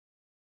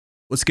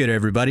What's good,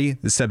 everybody?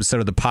 This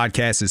episode of the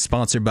podcast is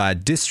sponsored by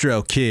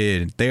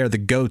DistroKid. They are the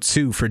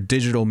go-to for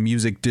digital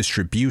music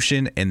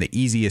distribution and the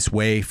easiest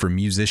way for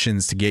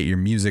musicians to get your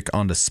music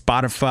onto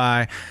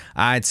Spotify,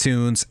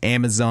 iTunes,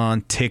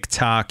 Amazon,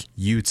 TikTok,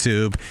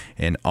 YouTube,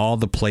 and all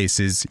the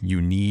places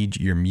you need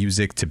your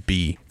music to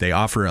be. They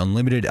offer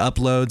unlimited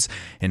uploads,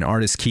 and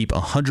artists keep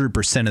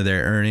 100% of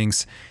their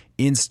earnings.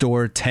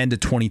 In-store 10 to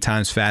 20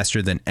 times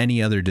faster than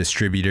any other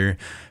distributor.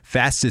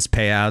 Fastest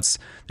payouts.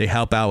 They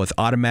help out with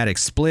automatic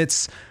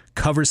splits,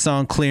 cover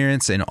song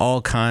clearance, and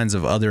all kinds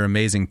of other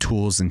amazing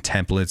tools and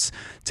templates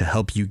to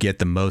help you get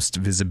the most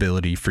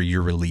visibility for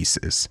your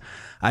releases.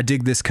 I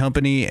dig this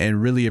company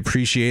and really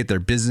appreciate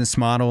their business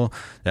model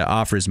that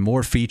offers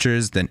more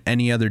features than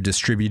any other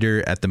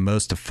distributor at the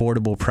most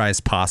affordable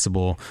price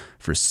possible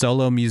for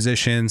solo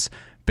musicians,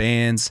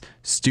 bands,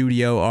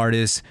 studio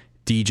artists,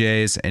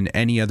 DJs, and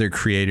any other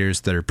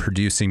creators that are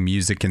producing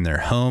music in their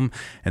home,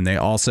 and they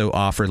also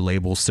offer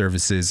label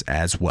services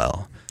as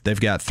well. They've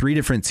got 3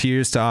 different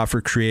tiers to offer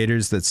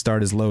creators that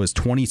start as low as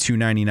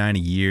 $22.99 a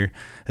year.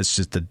 That's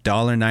just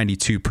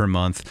 $1.92 per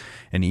month,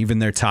 and even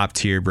their top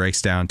tier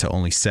breaks down to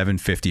only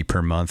 $7.50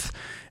 per month.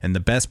 And the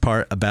best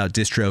part about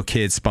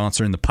DistroKid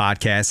sponsoring the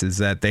podcast is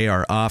that they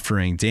are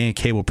offering Dan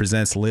Cable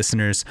Presents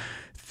listeners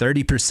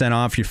 30%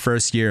 off your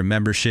first year of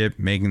membership,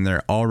 making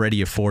their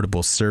already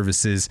affordable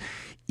services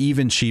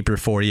even cheaper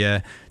for you.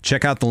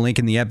 Check out the link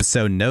in the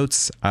episode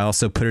notes. I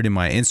also put it in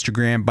my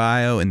Instagram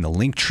bio in the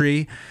link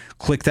tree.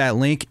 Click that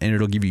link and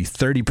it'll give you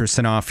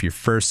 30% off your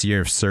first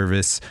year of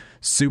service.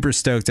 Super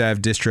stoked to have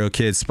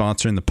DistroKid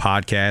sponsoring the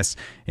podcast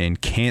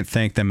and can't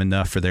thank them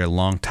enough for their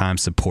long-time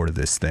support of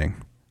this thing.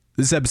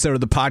 This episode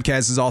of the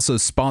podcast is also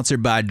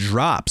sponsored by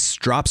Drops.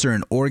 Drops are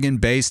an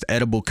Oregon-based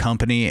edible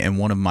company and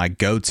one of my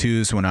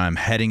go-tos when I'm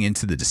heading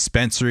into the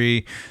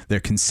dispensary.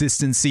 Their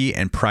consistency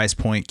and price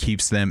point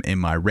keeps them in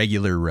my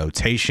regular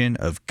rotation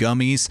of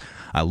gummies.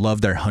 I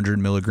love their 100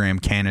 milligram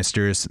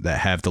canisters that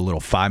have the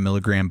little 5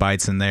 milligram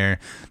bites in there.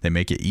 They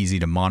make it easy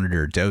to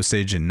monitor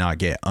dosage and not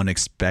get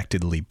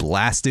unexpectedly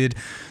blasted.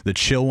 The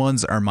chill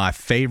ones are my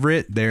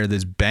favorite. They're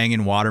this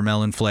banging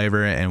watermelon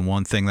flavor, and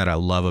one thing that I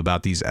love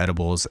about these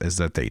edibles is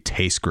that they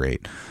taste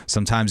great.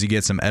 Sometimes you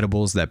get some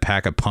edibles that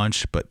pack a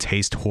punch but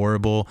taste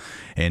horrible,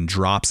 and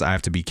Drops I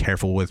have to be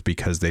careful with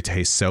because they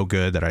taste so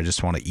good that I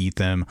just want to eat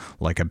them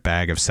like a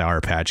bag of Sour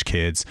Patch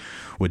Kids.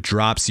 With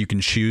Drops, you can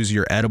choose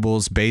your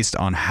edibles based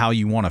on how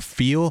you want to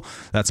feel.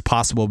 That's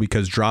possible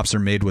because Drops are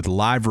made with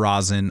live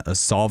rosin, a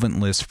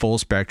solventless full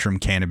spectrum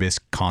cannabis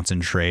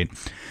concentrate.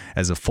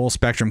 As a full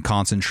spectrum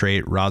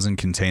concentrate, rosin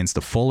contains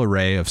the full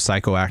array of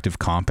psychoactive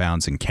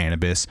compounds in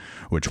cannabis,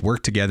 which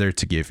work together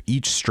to give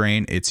each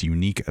strain its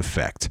unique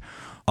effect.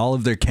 All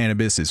of their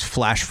cannabis is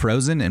flash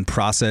frozen and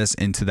processed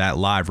into that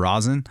live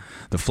rosin.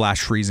 The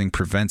flash freezing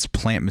prevents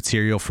plant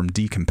material from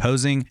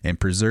decomposing and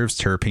preserves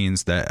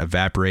terpenes that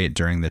evaporate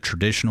during the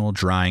traditional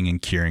drying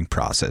and curing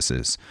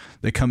processes.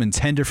 They come in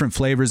 10 different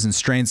flavors and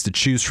strains to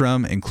choose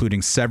from,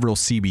 including several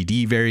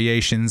CBD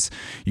variations.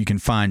 You can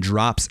find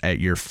Drops at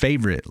your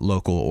favorite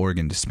local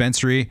Oregon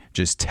dispensary.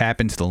 Just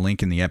tap into the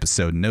link in the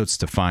episode notes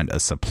to find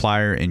a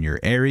supplier in your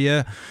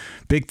area.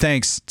 Big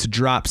thanks to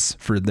Drops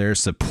for their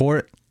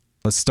support.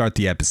 Let's start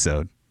the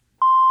episode.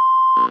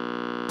 Looking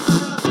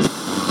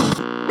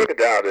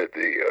down at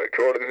the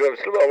corner of the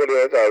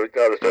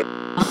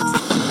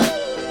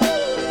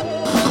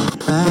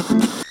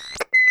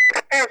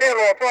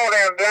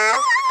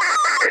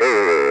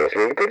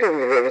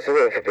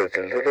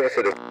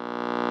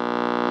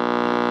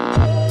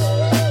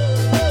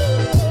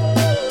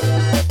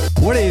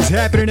What is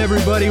happening,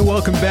 everybody?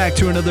 Welcome back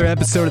to another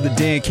episode of the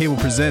Dan Cable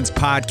Presents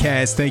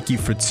podcast. Thank you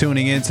for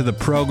tuning in to the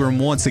program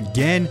once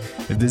again.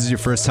 If this is your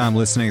first time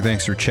listening,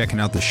 thanks for checking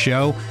out the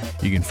show.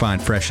 You can find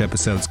fresh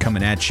episodes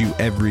coming at you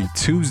every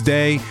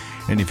Tuesday.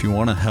 And if you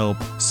want to help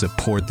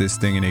support this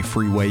thing in a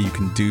free way, you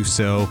can do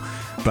so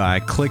by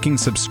clicking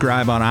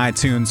subscribe on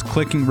iTunes,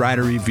 clicking write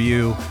a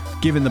review,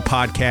 giving the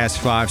podcast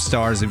 5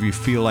 stars if you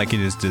feel like it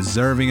is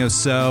deserving of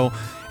so.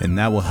 And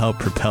that will help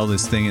propel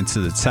this thing into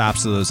the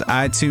tops of those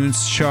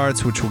iTunes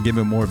charts, which will give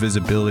it more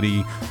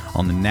visibility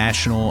on the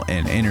national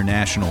and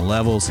international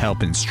levels,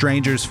 helping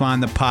strangers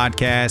find the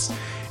podcast,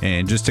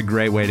 and just a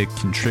great way to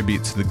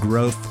contribute to the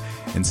growth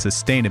and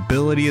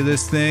sustainability of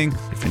this thing.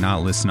 If you're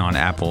not listening on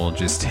Apple,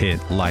 just hit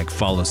like,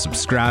 follow,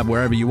 subscribe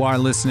wherever you are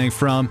listening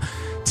from.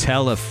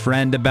 Tell a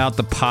friend about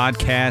the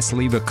podcast,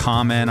 leave a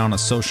comment on a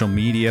social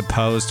media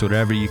post,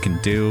 whatever you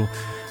can do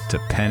to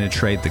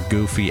penetrate the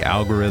goofy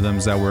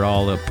algorithms that we're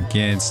all up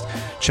against.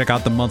 Check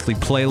out the monthly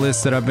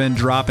playlists that I've been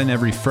dropping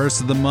every first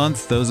of the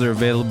month. Those are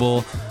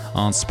available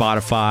on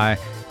Spotify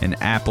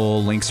and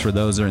Apple. Links for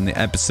those are in the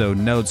episode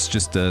notes.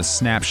 Just a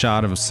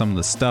snapshot of some of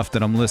the stuff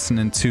that I'm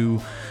listening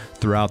to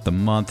throughout the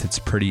month. It's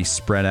pretty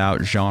spread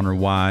out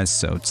genre-wise,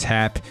 so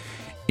tap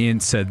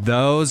into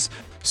those.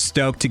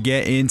 Stoked to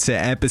get into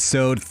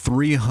episode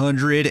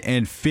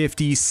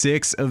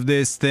 356 of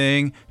this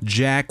thing.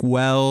 Jack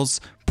Wells,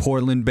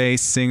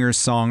 Portland-based singer,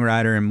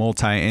 songwriter, and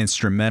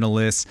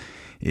multi-instrumentalist.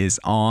 is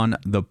on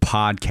the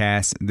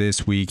podcast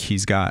this week.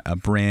 He's got a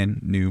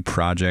brand new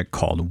project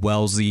called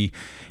Wellsy,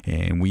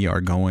 and we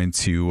are going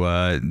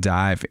to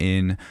dive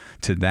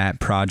into that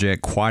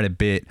project quite a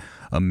bit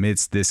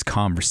amidst this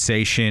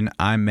conversation.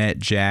 I met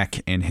Jack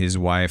and his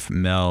wife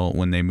Mel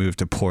when they moved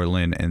to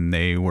Portland, and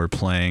they were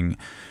playing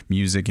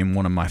music in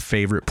one of my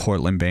favorite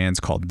Portland bands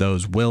called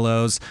Those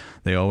Willows.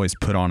 They always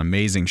put on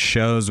amazing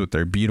shows with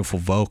their beautiful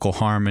vocal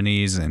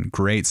harmonies and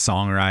great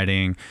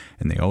songwriting,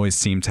 and they always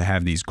seem to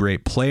have these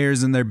great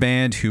players in their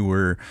band who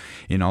were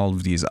in all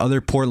of these other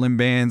Portland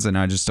bands, and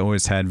I just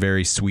always had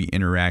very sweet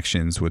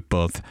interactions with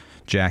both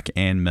Jack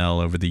and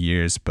Mel over the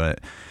years, but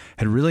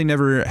had really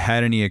never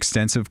had any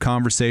extensive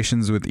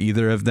conversations with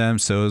either of them,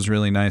 so it was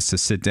really nice to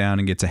sit down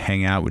and get to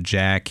hang out with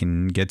Jack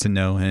and get to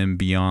know him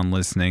beyond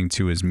listening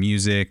to his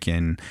music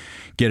and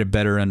get a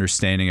better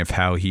understanding of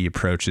how he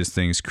approaches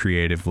things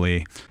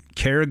creatively.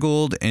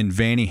 Kerrigold and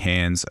Vanny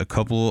Hands, a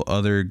couple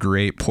other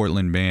great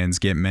Portland bands,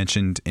 get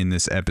mentioned in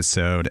this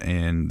episode,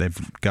 and they've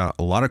got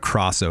a lot of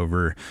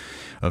crossover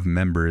of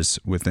members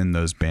within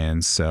those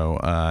bands, so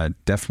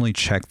definitely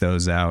check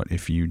those out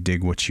if you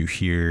dig what you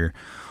hear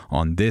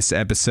on this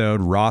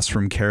episode. Ross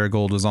from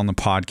Kerrigold was on the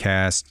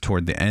podcast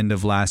toward the end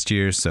of last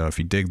year, so if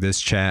you dig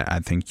this chat, I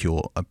think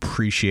you'll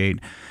appreciate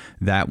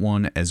that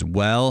one as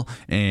well.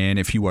 And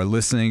if you are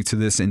listening to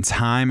this in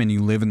time and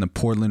you live in the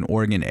Portland,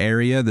 Oregon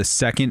area, the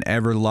second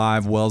ever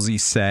live Wellsy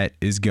set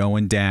is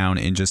going down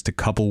in just a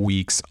couple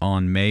weeks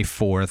on May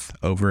 4th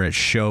over at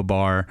Show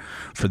Bar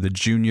for the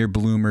Junior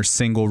Bloomer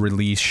single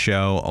release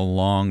show,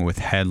 along with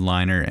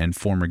headliner and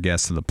former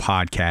guest of the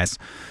podcast,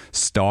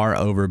 Star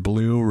Over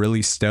Blue.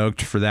 Really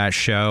stoked for that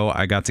show.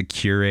 I got to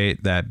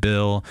curate that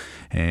bill,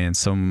 and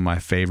some of my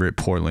favorite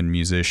Portland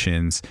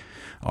musicians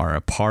are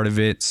a part of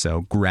it,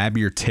 so grab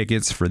your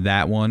tickets for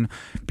that one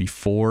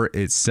before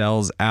it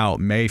sells out.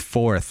 May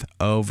 4th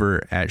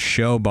over at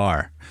Show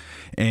Bar.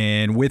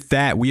 And with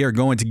that, we are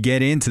going to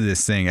get into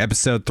this thing.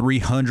 Episode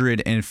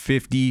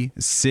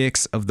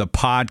 356 of the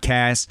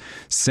podcast.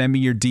 Send me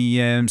your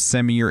DMs,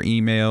 send me your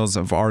emails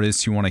of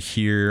artists you want to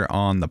hear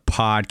on the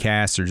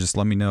podcast, or just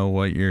let me know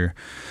what you're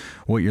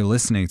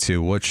listening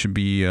to, what should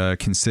be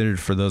considered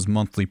for those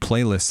monthly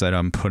playlists that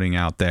I'm putting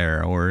out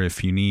there, or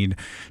if you need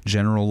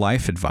general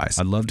life advice.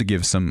 I'd love to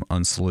give some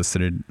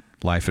unsolicited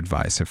life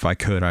advice. If I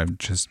could, I'd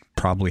just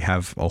probably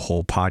have a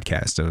whole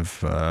podcast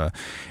of an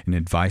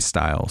advice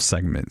style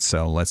segment.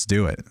 So let's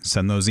do it.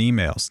 Send those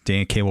emails.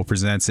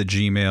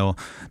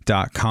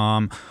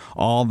 dancablepresents@gmail.com.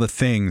 All the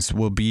things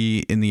will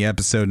be in the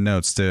episode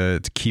notes to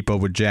keep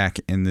up with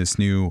Jack in this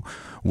new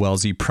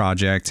Wellsy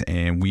project.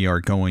 And we are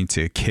going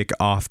to kick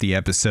off the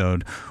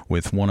episode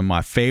with one of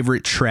my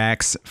favorite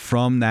tracks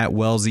from that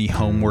Wellsy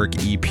Homework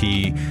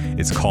EP.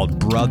 It's called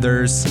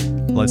Brothers.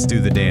 Let's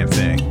do the damn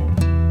thing.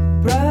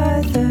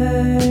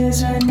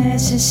 Brothers are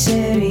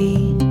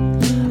necessary.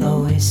 A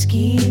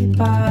whiskey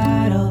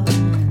bottle,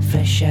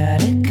 fresh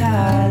out of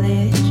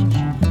college.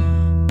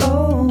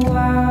 Oh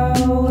wow,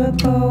 we're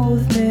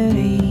both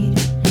married.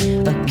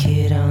 A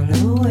kid on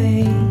the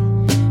way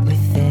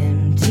with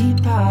empty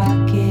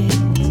pockets.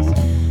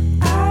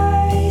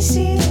 I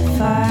see the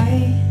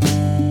fire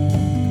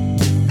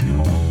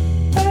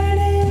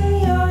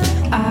burning your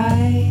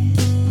eyes.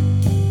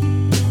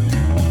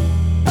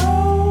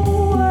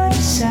 Oh, what a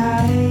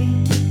sight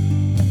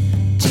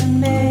to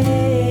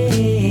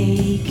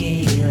make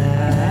it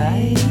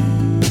light.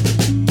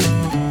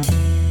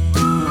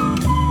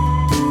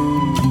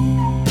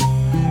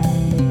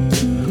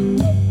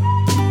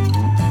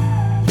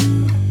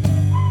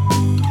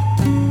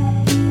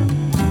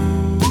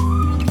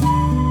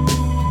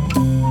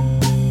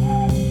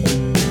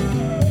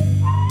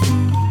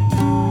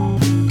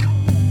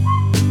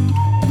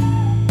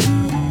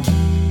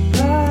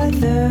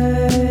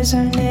 Brothers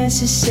are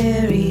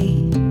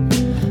necessary.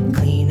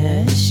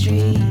 Cleaner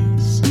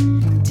streets,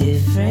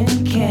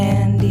 different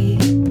candy.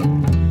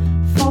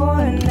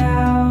 For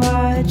now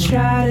I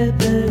try to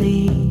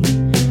believe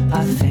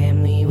our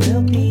family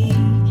will be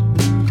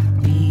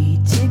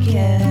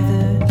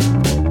together.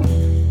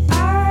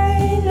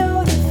 I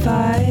know the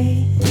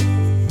fight,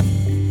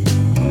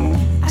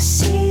 I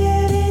see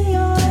it in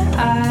your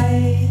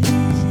eyes.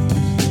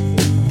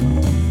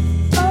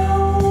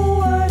 Oh,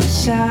 what a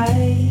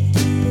sight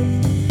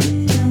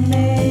to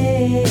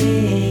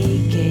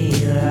make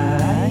it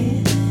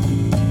right.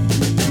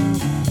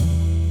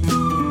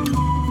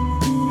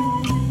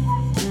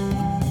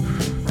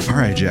 All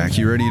right, Jack,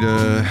 you ready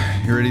to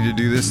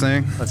do this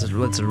thing?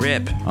 Let's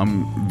rip.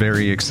 I'm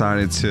very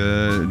excited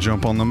to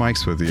jump on the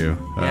mics with you.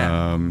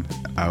 Yeah.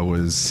 I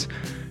was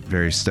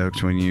very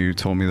stoked when you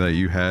told me that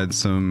you had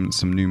some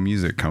new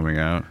music coming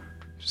out,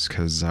 just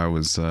because I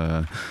was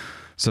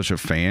such a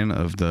fan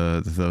of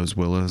the Those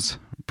Willows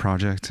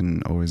project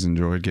and always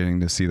enjoyed getting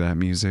to see that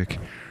music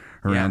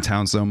around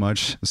town so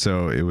much.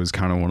 So it was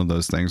kind of one of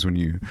those things when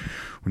you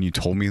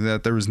told me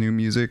that there was new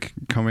music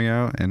coming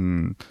out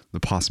and the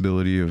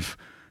possibility of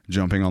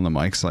jumping on the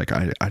mics, like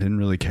I didn't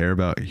really care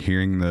about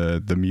hearing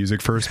the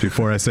music first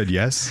before I said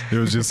yes. It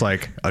was just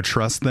like a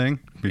trust thing,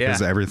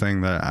 because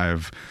everything that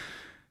I've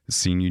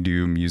seen you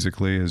do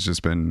musically has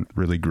just been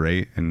really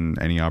great, and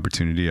any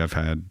opportunity I've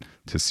had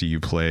to see you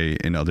play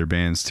in other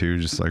bands too,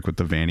 just like with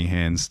the Vanny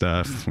Hand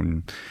stuff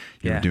when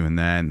you were doing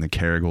that and the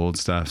Kerrigold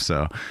stuff.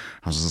 So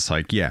I was just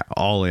like, yeah,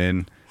 all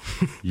in.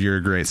 You're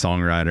a great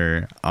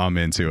songwriter. I'm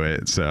into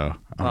it. So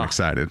I'm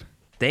excited.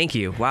 Thank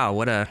you. Wow.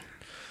 What a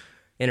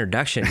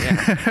introduction.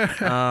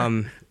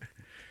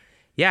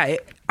 Yeah.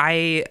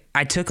 I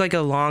took like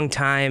a long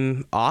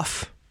time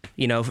off,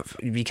 you know,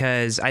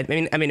 because I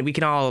mean, we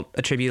can all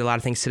attribute a lot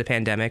of things to the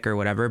pandemic or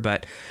whatever,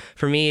 but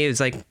for me, it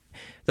was like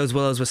Those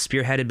Willows was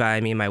spearheaded by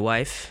me and my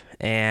wife,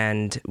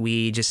 and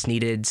we just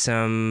needed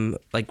some,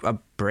 like, a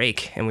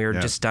break, and we were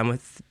just done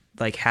with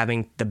like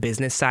having the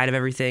business side of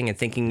everything and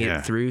thinking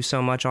it through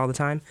so much all the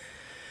time.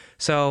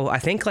 So I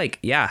think like,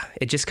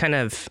 it just kind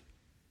of,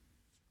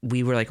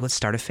 we were like, let's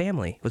start a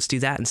family. Let's do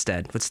that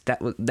instead.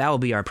 That will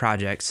be our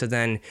project. So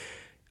then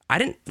I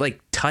didn't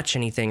like touch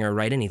anything or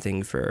write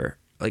anything for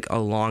like a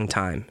long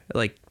time,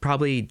 like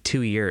probably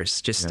 2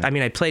 years. I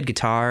mean, I played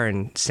guitar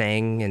and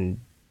sang and,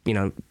 you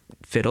know,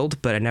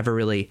 fiddled, but I never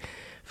really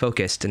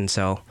focused. And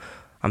so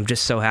I'm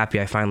just so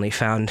happy I finally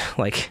found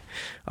like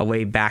a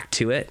way back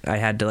to it. I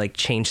had to like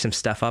change some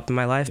stuff up in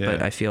my life,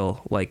 but I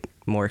feel like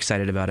more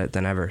excited about it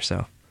than ever.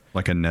 So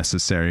like a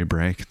necessary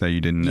break that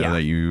you didn't know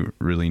that you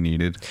really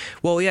needed.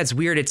 Well, yeah, it's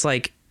weird. It's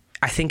like,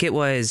 I think it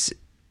was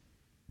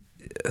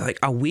like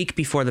a week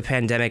before the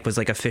pandemic was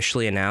like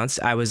officially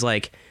announced. I was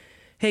like,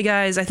 hey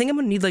guys, I think I'm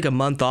gonna need like a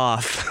month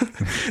off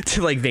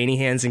to like Veiny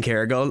Hands and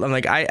Kerrigold. I'm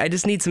like, I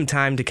just need some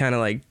time to kind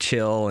of like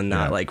chill and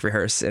not like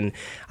rehearse. And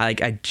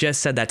I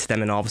just said that to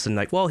them, and all of a sudden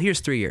like, well,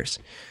 here's 3 years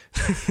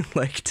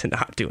like to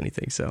not do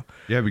anything. So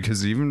yeah,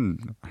 because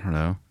even, I don't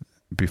know,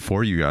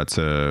 before you got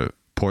to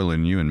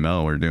Portland, you and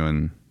Mel were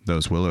doing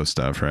Those Willow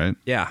stuff, right?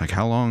 Yeah. Like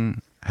how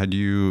long had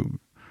you,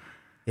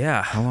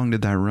 how long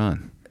did that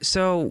run?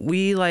 So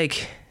we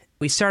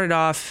started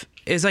off,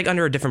 it was like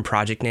under a different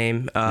project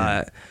name.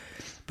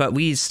 But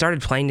we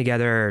started playing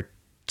together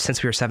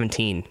since we were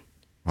 17.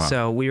 Wow.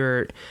 So we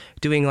were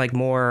doing like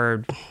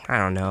more, I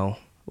don't know,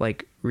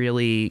 like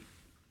really,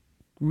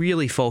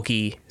 really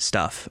folky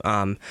stuff.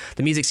 The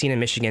music scene in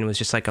Michigan was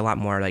just like a lot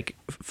more like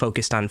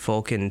focused on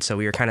folk. And so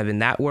we were kind of in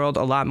that world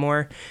a lot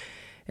more.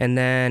 And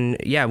then,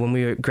 when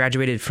we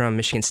graduated from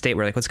Michigan State,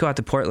 we're like, let's go out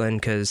to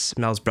Portland because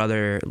Mel's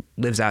brother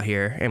lives out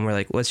here. And we're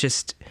like, let's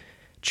just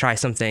try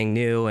something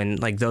new.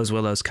 And like Those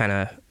Willows kind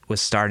of was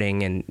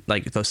starting, and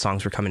like those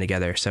songs were coming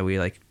together. So we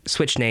like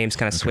switched names,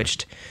 kind of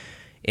switched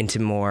into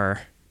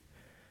more,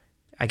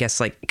 I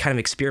guess, like kind of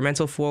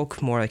experimental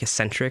folk, more like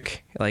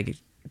eccentric, like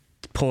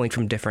pulling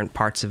from different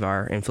parts of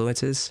our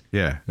influences.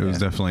 Yeah, it was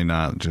definitely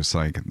not just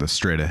like the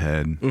straight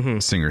ahead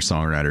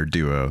singer-songwriter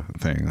duo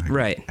thing. Like,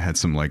 right. It had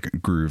some like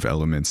groove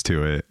elements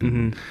to it.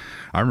 And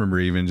I remember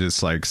even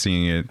just like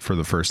seeing it for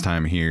the first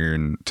time here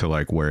and to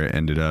like where it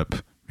ended up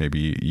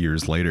maybe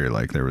years later,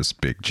 like there was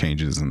big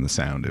changes in the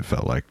sound. It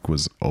felt like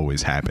was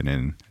always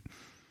happening.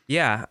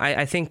 Yeah,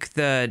 I think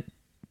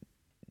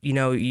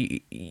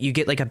you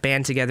get like a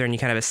band together and you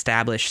kind of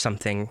establish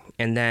something,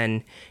 and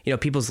then, you know,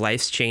 people's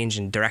lives change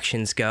and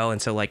directions go.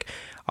 And so like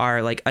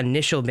our like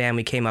initial band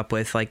we came up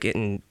with like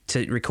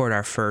to record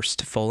our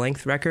first full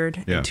length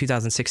record in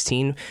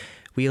 2016,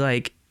 we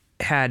like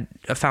had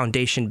a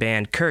foundation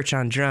band, Kirch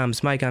on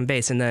drums, Mike on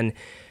bass, and then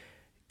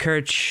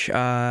Kirch,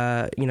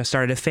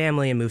 started a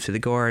family and moved to the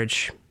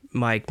Gorge.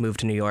 Mike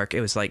moved to New York.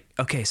 It was like,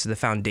 okay, so the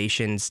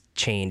foundations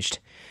changed.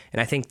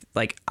 And I think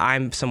like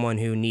I'm someone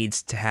who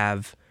needs to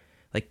have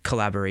like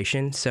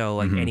collaboration. So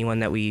like anyone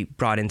that we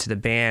brought into the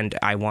band,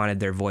 I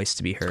wanted their voice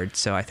to be heard.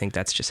 So I think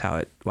that's just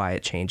why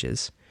it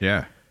changes.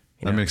 Yeah,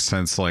 that makes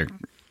sense. Like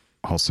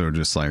also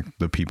just like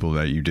the people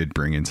that you did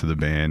bring into the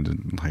band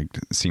and like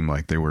seemed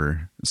like they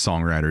were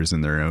songwriters in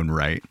their own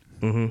right.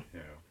 Mm-hmm.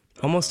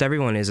 Almost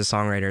everyone is a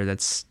songwriter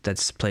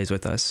that's plays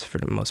with us for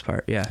the most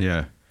part. Yeah.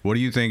 Yeah. What do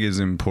you think is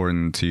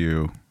important to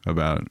you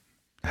about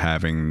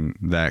having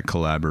that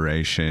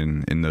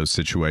collaboration in those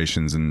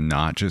situations and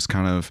not just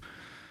kind of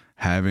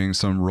having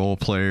some role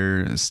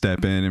player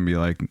step in and be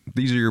like,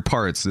 these are your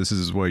parts. This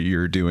is what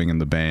you're doing in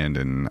the band.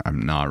 And I'm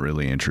not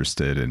really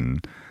interested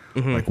in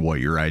like what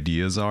your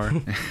ideas are.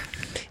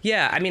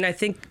 Yeah. I mean, I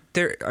think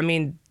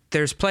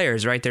there's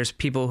players, right? There's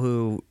people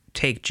who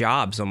take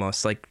jobs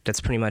almost, like that's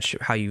pretty much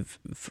how you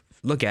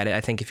look at it. I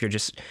think if you're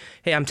just,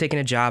 hey, I'm taking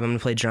a job, I'm going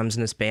to play drums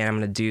in this band, I'm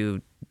going to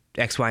do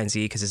X, Y, and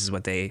Z because this is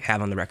what they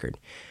have on the record.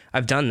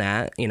 I've done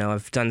that,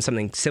 I've done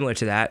something similar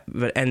to that,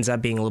 but it ends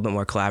up being a little bit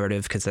more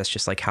collaborative because that's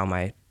just like how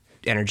my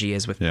energy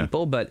is with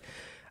people. But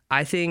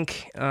I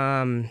think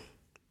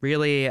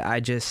really I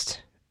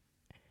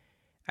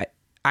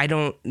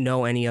don't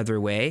know any other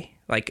way.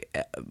 Like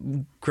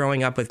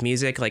growing up with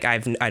music, like I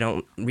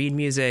don't read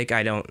music,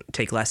 I don't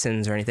take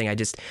lessons or anything. I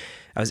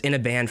was in a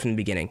band from the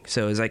beginning.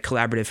 So it was like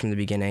collaborative from the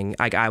beginning.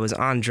 Like I was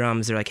on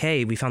drums. They're like,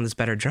 hey, we found this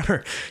better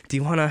drummer. Do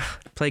you want to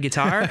play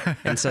guitar?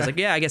 And so I was like,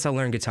 yeah, I guess I'll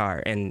learn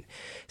guitar. And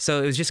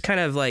so it was just kind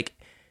of like,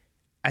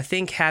 I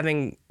think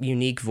having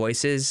unique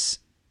voices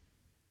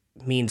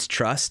means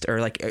trust,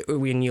 or like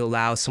when you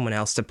allow someone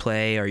else to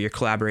play or you're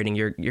collaborating,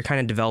 you're kind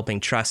of developing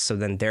trust. So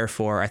then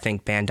therefore I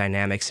think band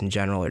dynamics in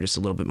general are just a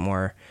little bit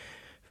more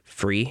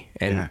free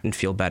and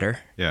feel better.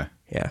 Yeah.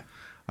 Yeah.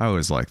 I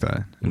always like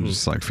that. It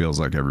just like feels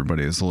like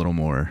everybody is a little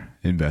more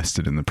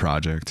invested in the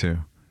project too.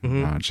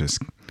 Not just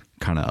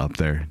kind of up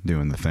there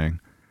doing the thing.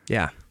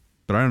 Yeah.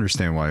 But I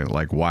understand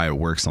why it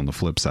works on the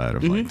flip side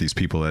of like these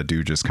people that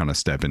do just kind of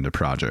step into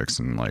projects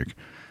and like,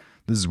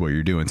 this is what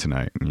you're doing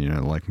tonight. And, you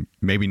know, like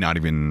maybe not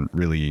even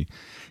really,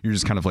 you're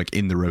just kind of like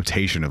in the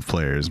rotation of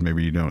players.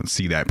 Maybe you don't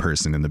see that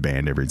person in the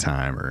band every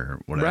time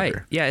or whatever. Right.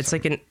 Yeah. It's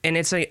like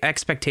it's an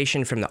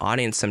expectation from the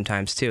audience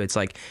sometimes too. It's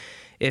like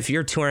if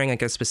you're touring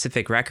like a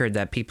specific record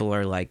that people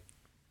are like,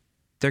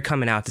 they're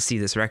coming out to see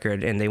this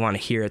record and they want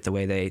to hear it the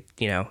way they,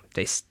 you know,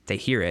 they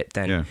hear it,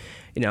 then,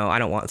 you know, I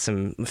don't want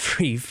some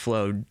free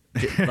flow,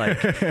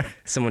 like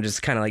someone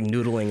just kind of like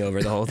noodling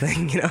over the whole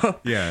thing, you know?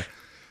 Yeah.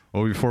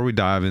 Well, before we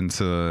dive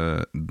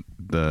into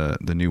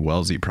the new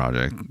Wellsy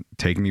project,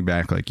 take me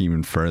back like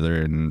even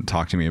further and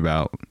talk to me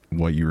about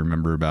what you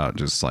remember about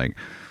just like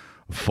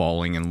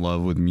falling in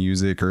love with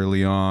music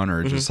early on,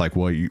 or just like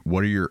what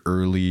are your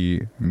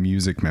early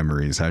music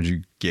memories? How'd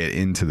you get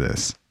into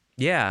this?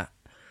 Yeah.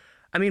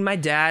 I mean, my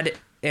dad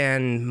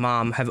and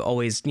mom have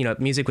always, you know,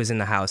 music was in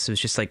the house. It was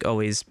just like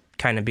always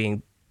kind of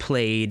being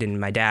played. And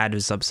my dad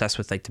was obsessed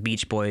with like the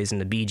Beach Boys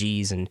and the Bee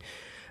Gees, and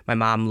my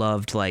mom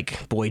loved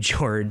like Boy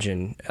George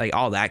and like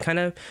all that kind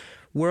of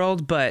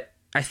world. But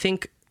I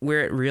think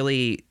where it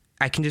really,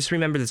 I can just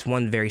remember this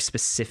one very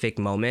specific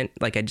moment.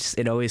 Like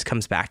it always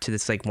comes back to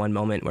this like one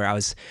moment where I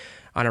was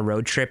on a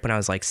road trip when I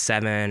was like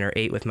 7 or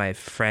 8 with my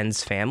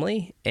friend's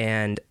family.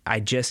 And I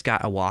just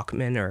got a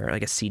Walkman, or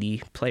like a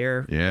CD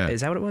player. Yeah.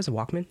 Is that what it was? A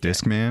Walkman?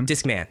 Discman?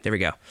 Discman. There we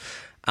go.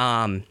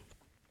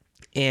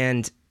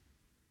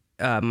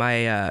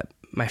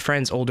 My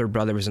friend's older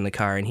brother was in the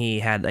car, and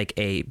he had like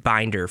a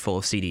binder full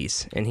of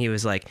CDs, and he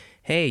was like,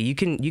 "Hey, you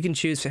can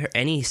choose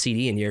any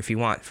CD in here if you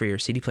want for your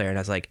CD player." And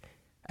I was like,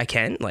 "I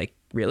can? Like,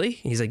 really?"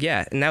 And he's like,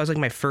 "Yeah." And that was like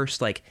my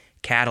first like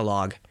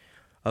catalog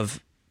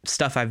of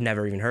stuff I've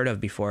never even heard of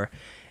before.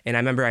 And I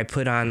remember I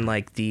put on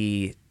like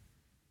the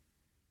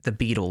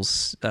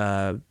Beatles,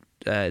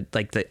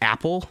 like the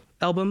Apple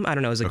album. I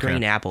don't know, it was a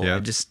Green Apple. Yeah. I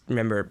just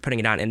remember putting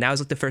it on, and that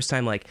was like the first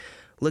time like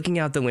looking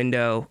out the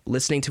window,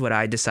 listening to what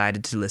I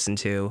decided to listen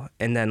to,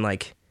 and then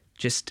like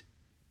just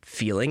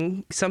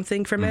feeling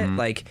something from it.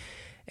 Like,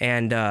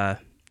 and I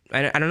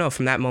don't know,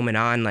 from that moment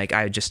on, like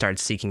I just started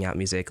seeking out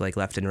music like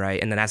left and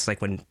right. And then that's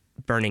like when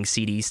burning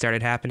CDs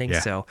started happening. Yeah.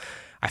 So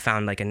I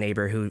found like a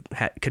neighbor who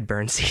could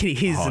burn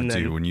CDs. Oh, and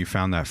then, dude, when you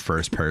found that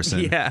first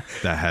person that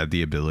had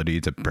the ability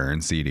to burn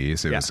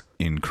CDs, it was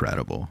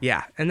incredible.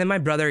 Yeah. And then my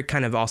brother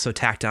kind of also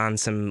tacked on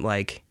some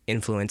like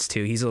influence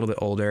too. He's a little bit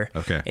older.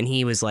 Okay. And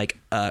he was like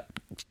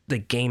the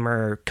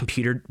gamer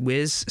computer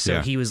whiz.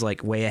 So he was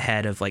like way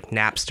ahead of like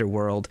Napster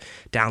world,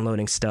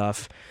 downloading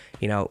stuff.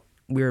 You know,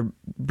 we were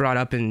brought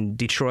up in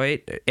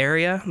Detroit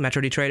area,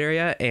 Metro Detroit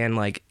area, and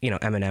like, you know,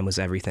 Eminem was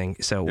everything.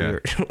 So we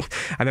were,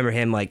 I remember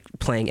him like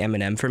playing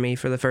Eminem for me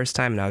for the first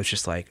time, and I was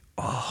just like,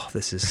 oh,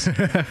 this is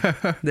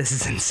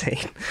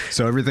insane.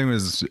 So everything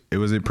was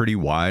it pretty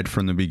wide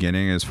from the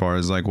beginning as far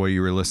as like what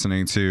you were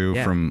listening to,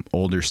 from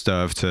older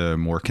stuff to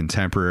more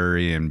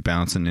contemporary and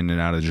bouncing in and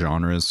out of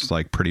genres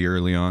like pretty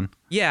early on?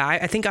 Yeah,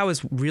 I think I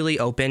was really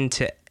open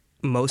to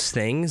most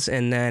things,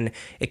 and then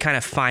it kind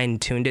of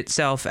fine-tuned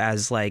itself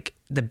as like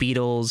the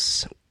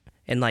Beatles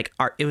and like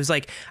art. It was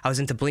like I was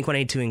into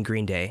Blink-182 and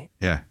Green Day,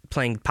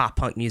 playing pop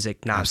punk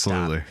music nonstop.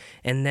 Absolutely.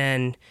 And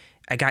then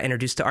I got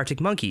introduced to Arctic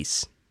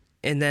Monkeys,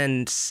 and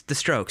then the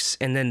Strokes,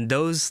 and then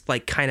those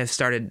like kind of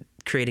started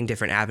creating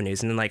different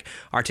avenues. And then like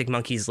Arctic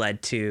Monkeys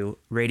led to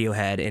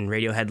Radiohead, and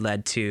Radiohead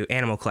led to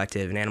Animal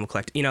Collective, and Animal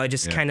Collective, you know, it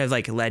just kind of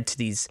like led to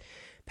these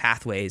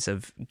pathways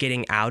of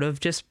getting out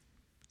of just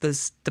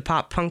the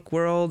pop punk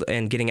world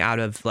and getting out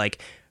of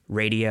like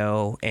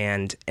radio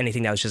and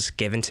anything that was just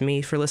given to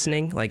me for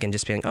listening, like, and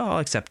just being, oh, I'll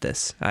accept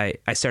this. I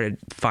started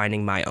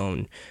finding my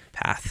own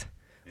path,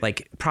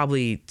 like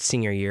probably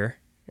senior year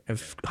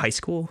of high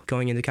school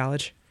going into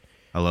college.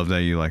 I love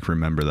that you like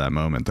remember that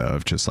moment though,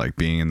 of just like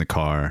being in the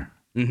car,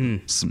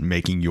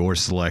 making your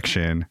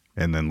selection,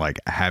 and then like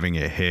having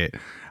it hit.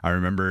 I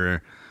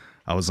remember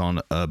I was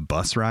on a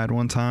bus ride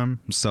one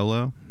time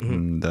solo,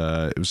 and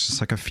it was just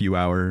like a few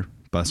hour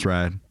bus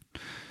ride.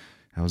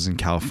 I was in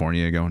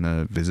California going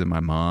to visit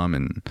my mom,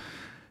 and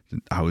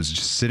I was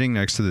just sitting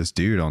next to this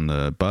dude on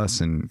the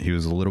bus, and he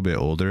was a little bit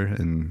older,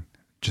 and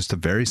just a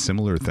very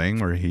similar thing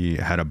where he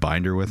had a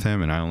binder with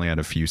him and I only had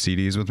a few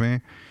CDs with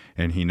me,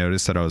 and he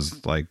noticed that I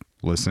was like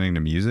listening to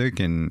music,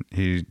 and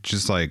he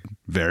just like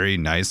very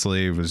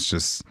nicely was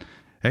just,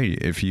 hey,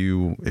 if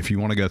you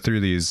want to go through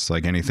these,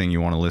 like anything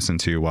you want to listen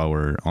to while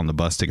we're on the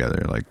bus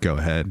together, like go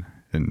ahead.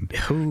 And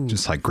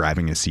just like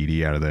grabbing a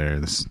CD out of there,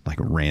 this like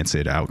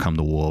Rancid Out Come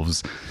the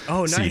Wolves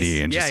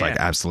CD, and just like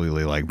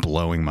absolutely like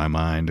blowing my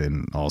mind.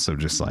 And also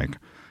just like,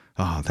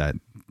 oh, that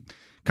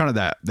kind of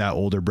that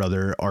older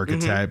brother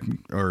archetype,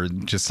 or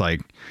just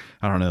like,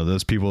 I don't know,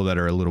 those people that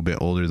are a little bit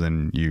older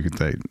than you,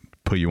 that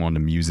put you onto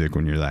music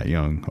when you're that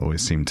young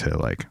always seem to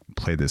like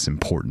play this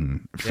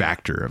important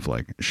factor of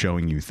like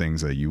showing you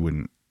things that you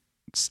wouldn't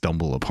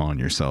stumble upon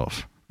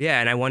yourself. Yeah,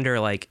 and I wonder,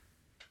 like,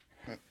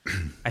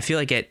 I feel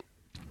like it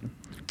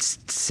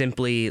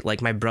simply,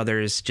 like, my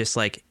brother's just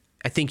like,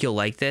 I think you'll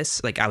like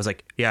this. Like, I was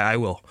like, yeah, I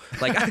will.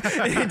 Like,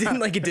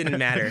 it didn't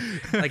matter.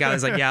 Like, I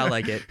was like, yeah, I'll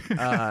like it.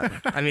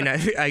 I mean,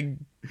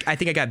 I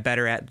think I got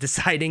better at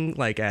deciding,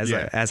 like, as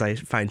I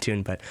fine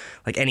tuned. But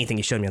like anything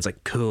he showed me, I was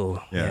like,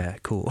 cool, yeah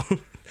cool.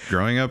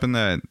 Growing up in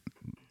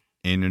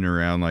and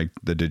around like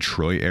the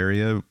Detroit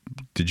area,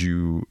 did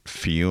you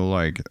feel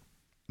like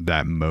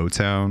that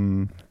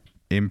Motown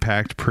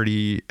impact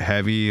pretty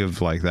heavy of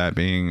like that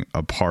being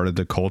a part of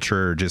the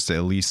culture, or just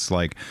at least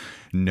like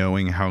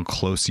knowing how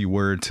close you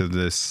were to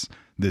this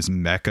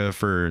mecca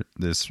for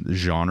this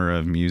genre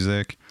of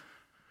music?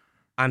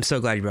 I'm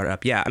so glad you brought it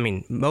up. Yeah, I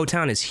mean,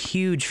 Motown is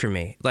huge for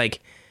me. Like,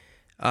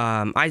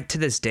 I to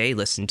this day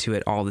listen to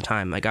it all the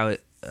time. Like,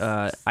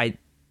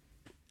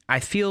 I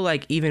feel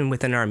like even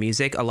within our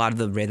music, a lot of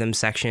the rhythm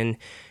section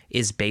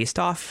is based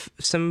off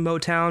some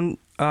Motown,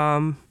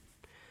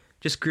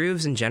 just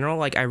grooves in general.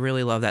 Like, I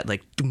really love that,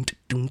 like, doom,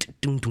 doom,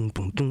 doom, doom,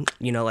 doom, doom,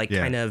 you know, like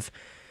kind of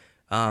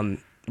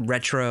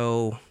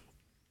retro,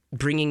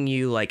 bringing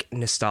you like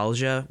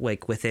nostalgia,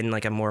 like within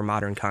like a more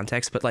modern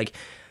context. But like,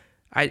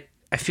 I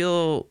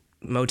feel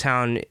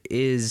Motown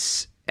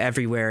is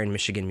everywhere in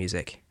Michigan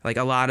music. Like,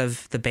 a lot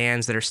of the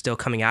bands that are still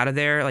coming out of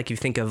there, like you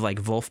think of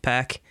like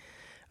Wolfpack,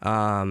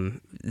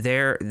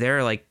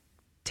 they're like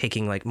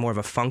taking like more of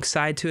a funk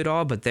side to it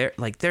all, but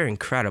they're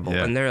incredible,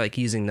 and they're like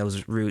using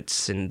those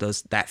roots and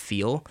that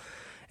feel.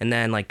 And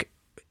then like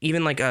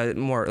even like a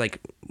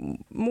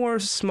more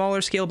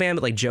smaller scale band,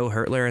 but like Joe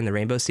Hurtler and the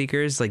Rainbow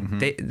Seekers, like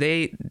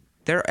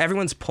they're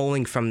everyone's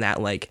pulling from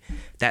that, like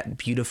that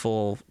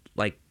beautiful,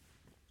 like,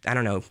 I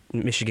don't know,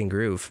 Michigan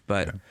groove.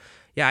 But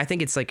yeah, I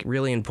think it's like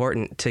really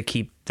important to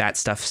keep that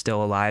stuff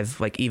still alive,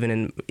 like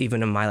even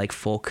in my like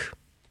folk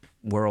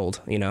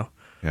world, you know?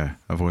 Yeah,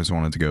 I've always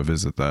wanted to go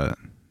visit that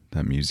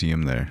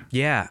museum there.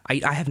 Yeah,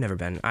 I have never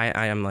been.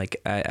 I am like,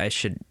 I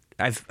should.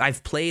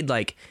 I've played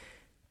like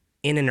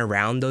in and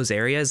around those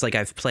areas. Like,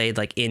 I've played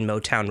like in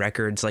Motown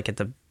Records, like at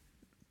the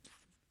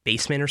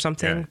basement or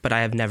something. But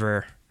I've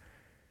never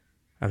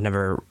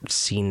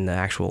seen the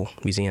actual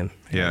museum.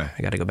 Yeah,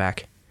 I got to go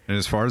back. And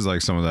as far as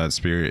like some of that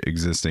spirit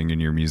existing in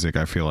your music,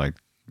 I feel like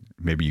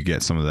maybe you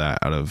get some of that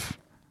out of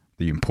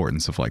the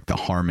importance of like the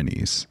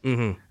harmonies,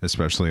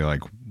 especially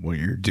like what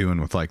you're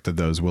doing with like the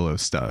Those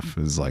Willows stuff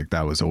is like,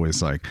 that was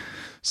always like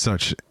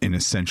such an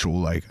essential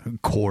like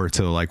core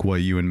to like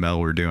what you and Mel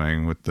were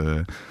doing with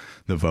the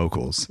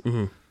vocals.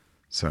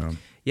 So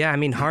yeah, I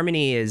mean,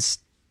 harmony is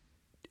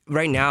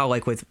right now,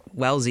 like with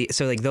Wellsy.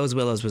 So like Those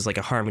Willows was like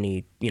a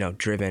harmony, you know,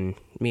 driven,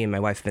 me and my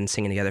wife have been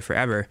singing together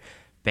forever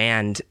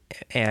band.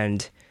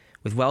 And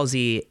with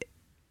Wellsy,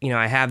 you know,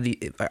 I have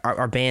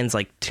our band's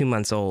like 2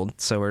 months old,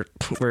 so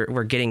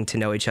we're getting to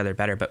know each other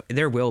better. But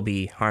there will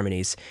be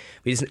harmonies.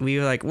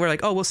 We're like,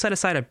 oh, we'll set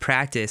aside a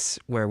practice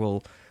where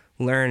we'll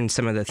learn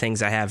some of the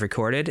things I have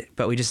recorded,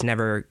 but we just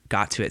never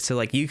got to it. So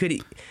like, you could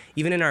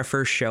even in our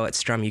first show at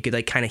Strum, you could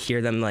like kind of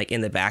hear them like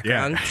in the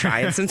background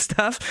trying some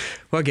stuff.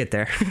 We'll get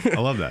there. I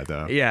love that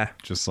though. Yeah,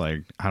 just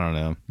like, I don't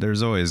know.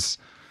 There's always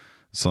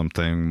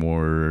something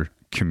more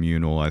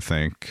communal, I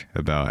think,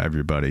 about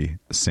everybody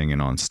singing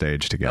on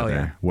stage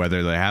together,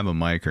 whether they have a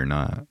mic or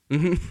not.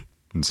 And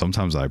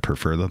sometimes I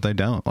prefer that they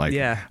don't. Like,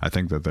 I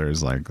think that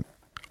there's like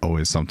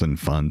always something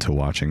fun to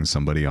watching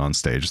somebody on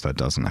stage that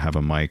doesn't have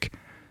a mic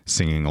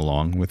singing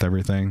along with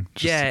everything.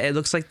 It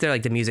looks like they're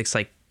like, the music's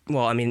like,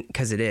 well, I mean,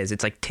 because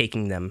it's like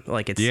taking them,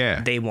 like it's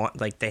they want,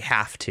 like they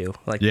have to,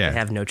 like they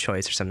have no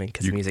choice or something,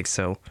 because the music's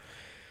so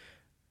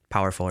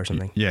powerful or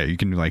something. Yeah, you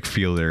can like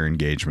feel their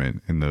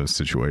engagement in those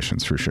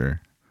situations for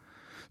sure.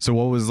 So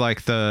what was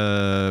like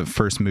the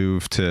first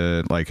move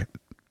to like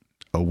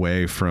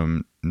away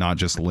from not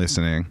just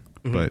listening,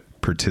 but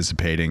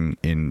participating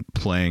in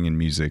playing in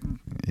music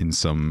in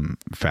some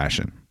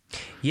fashion?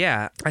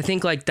 Yeah, I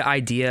think like the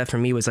idea for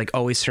me was like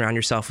always surround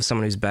yourself with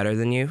someone who's better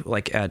than you,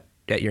 like at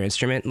your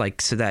instrument,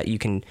 like so that you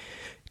can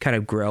kind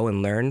of grow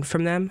and learn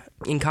from them.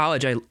 In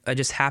college, I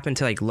just happened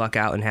to like luck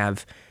out and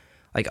have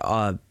like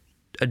a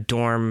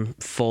dorm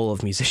full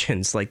of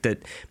musicians. Like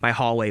that, my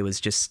hallway was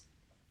just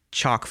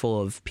chock full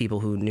of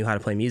people who knew how to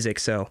play music.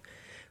 So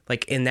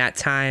like in that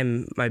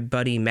time, my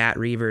buddy Matt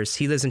Reavers,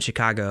 he lives in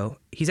Chicago.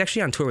 He's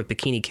actually on tour with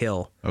Bikini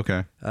Kill.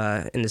 Okay.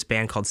 In this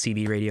band called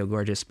CB Radio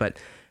Gorgeous. But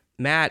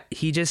Matt,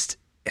 he just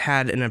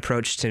had an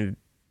approach to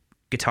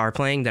guitar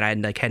playing that I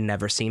had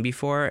never seen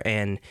before,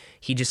 and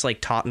he just like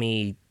taught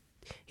me.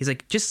 He's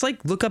like, just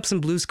like look up some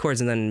blues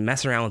chords and then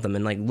mess around with them,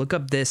 and like look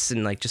up this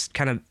and like just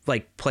kind of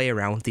like play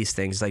around with these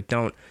things. Like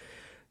you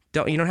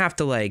don't have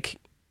to like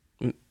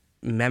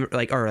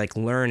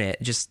learn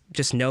it.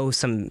 Just know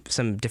some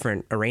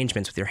different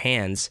arrangements with your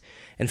hands,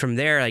 and from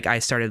there like I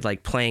started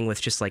like playing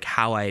with just like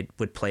how I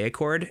would play a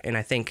chord, and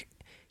I think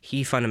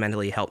he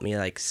fundamentally helped me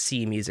like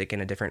see music in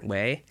a different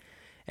way.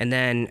 And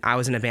then I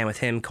was in a band with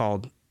him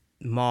called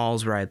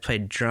malls where I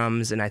played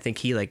drums, and I think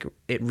he like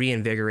it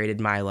reinvigorated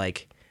my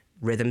like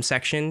rhythm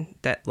section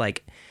that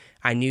like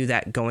I knew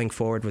that going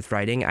forward with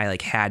writing, I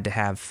like had to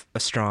have a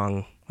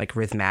strong like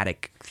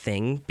rhythmatic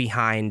thing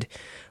behind,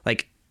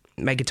 like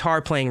my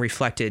guitar playing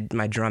reflected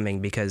my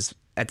drumming because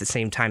at the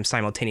same time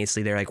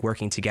simultaneously they're like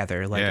working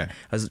together. Like I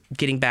was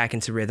getting back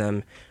into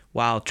rhythm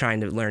while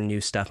trying to learn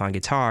new stuff on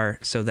guitar,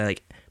 so that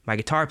like my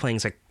guitar playing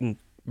is like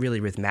really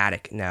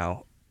rhythmatic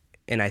now,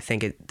 and I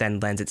think it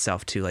then lends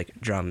itself to like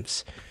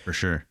drums. For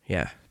sure.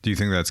 Yeah. Do you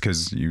think that's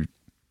because you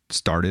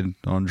started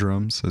on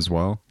drums as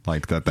well?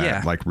 Like that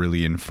like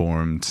really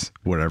informed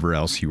whatever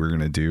else you were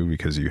going to do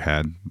because you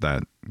had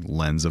that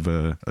lens of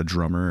a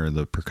drummer or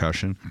the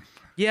percussion?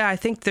 Yeah, I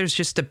think there's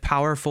just a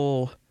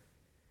powerful...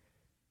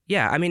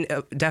 Yeah, I mean,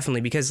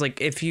 definitely, because like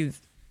if you...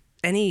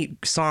 Any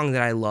song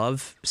that I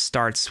love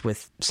starts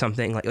with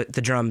something like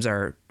the drums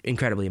are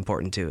incredibly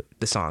important to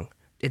the song.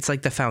 It's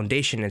like the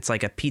foundation. It's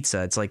like a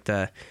pizza. It's like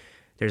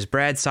there's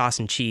bread, sauce,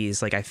 and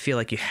cheese. Like I feel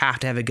like you have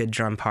to have a good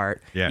drum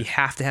part. Yeah. You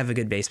have to have a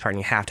good bass part, and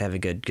you have to have a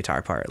good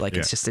guitar part. Like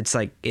it's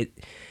like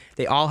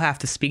they all have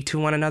to speak to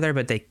one another,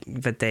 but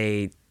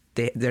they're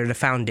the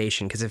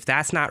foundation. Because if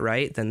that's not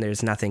right, then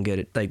there's nothing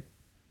good. Like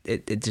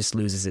it just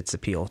loses its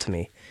appeal to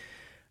me,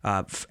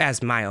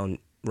 as my own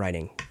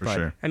writing. For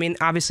sure. I mean,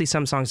 obviously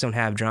some songs don't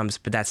have drums,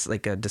 but that's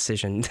like a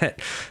decision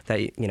that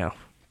you know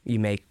you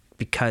make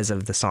because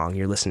of the song.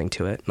 You're listening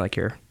to it, like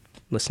you're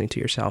listening to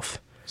yourself.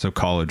 So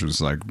college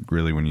was like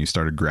really when you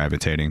started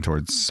gravitating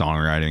towards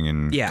songwriting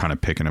and kind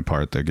of picking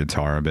apart the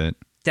guitar a bit.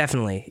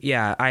 Definitely.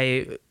 Yeah.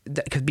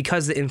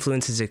 Because the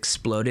influences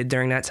exploded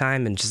during that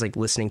time and just like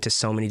listening to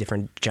so many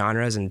different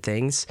genres and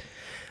things,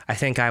 I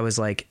think I was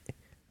like,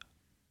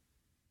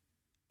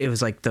 it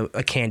was like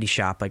a candy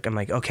shop. Like, I'm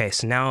like, okay,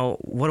 so now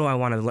what do I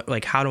want to,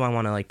 like, how do I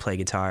want to like play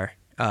guitar?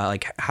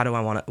 Like, how do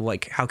I want to,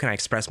 like, how can I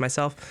express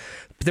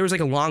myself? But there was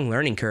like a long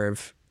learning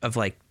curve of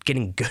like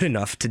getting good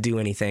enough to do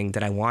anything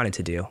that I wanted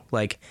to do.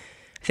 Like,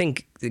 I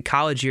think the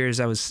college years,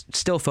 I was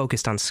still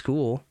focused on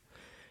school.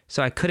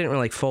 So I couldn't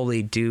really like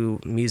fully do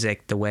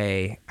music the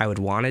way I would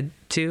wanted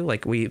to.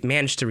 Like we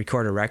managed to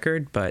record a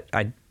record, but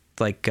I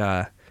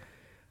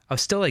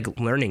was still like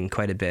learning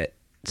quite a bit.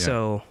 Yeah.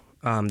 So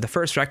the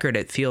first record,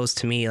 it feels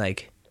to me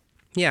like,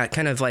 yeah,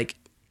 kind of like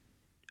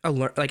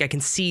like I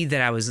can see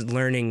that I was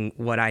learning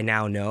what I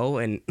now know,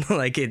 and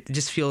like it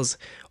just feels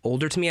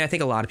older to me. I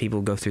think a lot of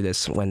people go through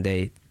this when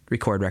they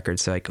record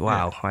records. They're like,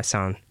 wow, I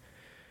sound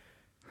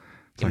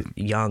like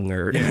young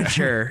or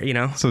immature, you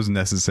know? So those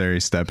necessary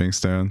stepping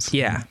stones.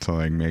 Yeah. To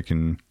like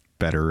making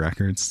better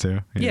records too.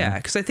 Yeah.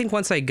 Cause I think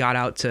once I got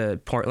out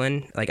to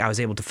Portland, like I was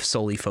able to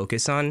solely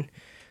focus on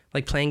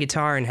like playing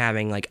guitar and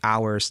having like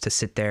hours to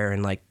sit there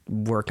and like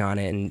work on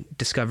it and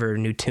discover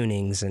new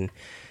tunings and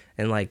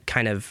like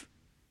kind of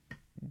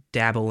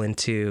dabble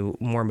into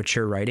more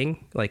mature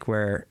writing, like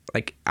where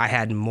like I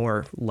had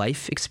more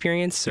life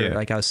experience or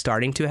like I was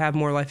starting to have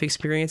more life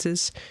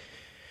experiences.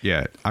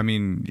 Yeah. I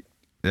mean,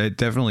 it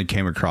definitely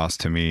came across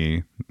to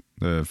me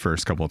the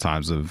first couple of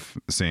times of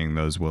seeing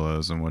those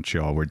Willows and what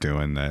y'all were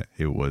doing, that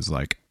it was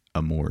like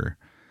a more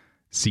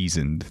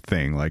seasoned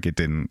thing. Like it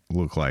didn't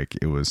look like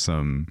it was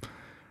some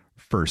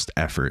first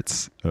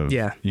efforts of,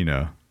 you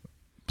know,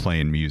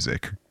 playing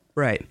music.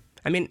 Right.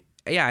 I mean,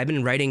 yeah, I've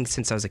been writing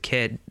since I was a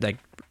kid, like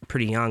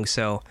pretty young.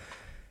 So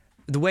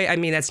the way, I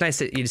mean, that's nice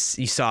that you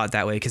saw it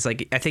that way. Cause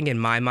like, I think in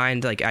my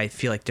mind, like, I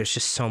feel like there's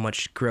just so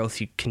much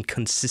growth you can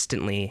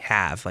consistently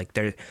have. Like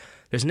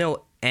there's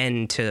no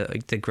end to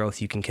like the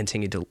growth you can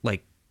continue to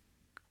like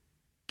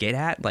get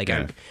at. Like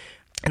and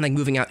like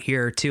moving out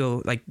here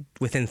too, like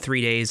within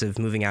 3 days of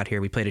moving out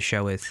here, we played a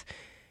show with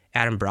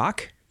Adam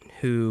Brock,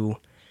 who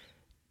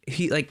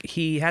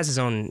he has his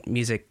own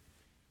music.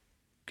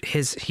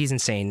 He's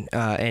insane.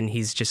 And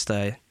he's just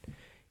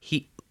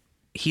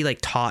he like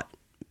taught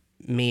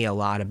me a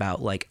lot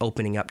about like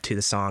opening up to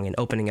the song and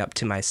opening up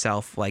to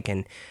myself, like,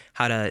 and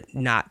how to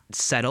not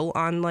settle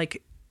on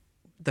like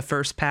the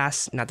first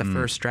pass, not the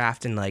first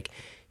draft. And like,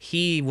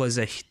 he was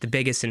the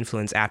biggest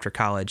influence after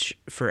college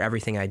for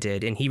everything I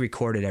did. And he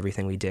recorded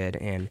everything we did.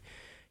 And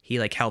he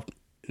like helped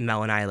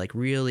Mel and I like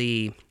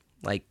really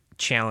like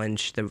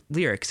challenge the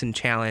lyrics and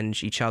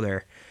challenge each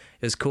other.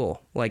 It was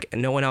cool. Like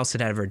no one else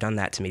had ever done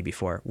that to me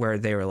before, where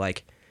they were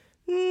like,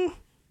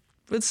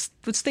 let's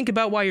think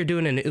about why you're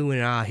doing an ooh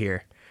and ah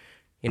here.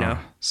 You know?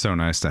 So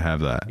nice to have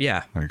that.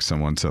 Yeah. Like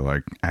someone to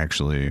like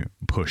actually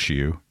push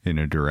you in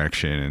a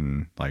direction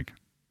and like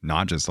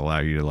not just allow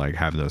you to like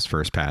have those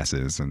first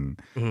passes. And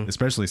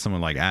especially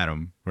someone like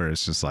Adam, where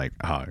it's just like,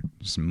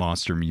 just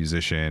monster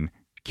musician,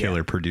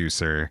 killer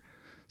producer.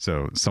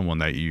 So someone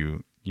that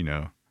you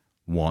know,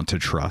 want to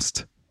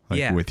trust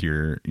like with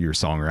your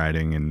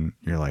songwriting, and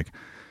you're like,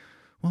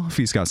 well, if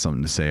he's got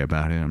something to say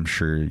about it, I'm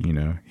sure, you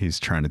know, he's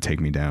trying to take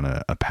me down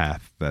a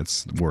path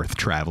that's worth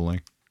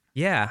traveling.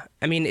 Yeah.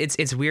 I mean,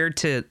 it's weird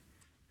to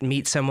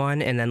meet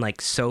someone and then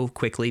like so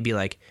quickly be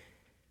like,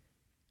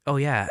 oh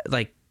yeah,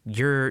 like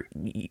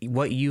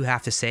what you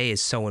have to say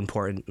is so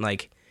important.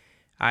 Like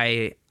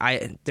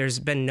there's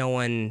been no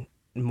one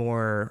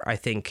more, I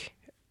think,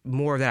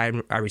 more that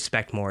I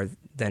respect more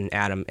than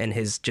Adam and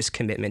his just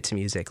commitment to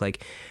music.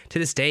 Like to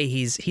this day,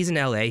 he's in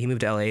LA. He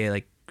moved to LA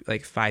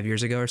like 5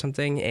 years ago or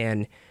something.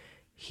 And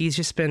he's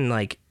just been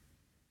like,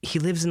 he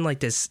lives in like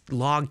this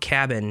log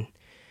cabin,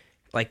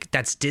 like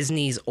that's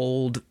Disney's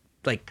old,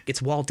 like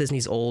it's Walt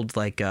Disney's old,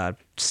 like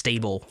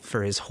stable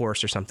for his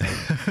horse or something.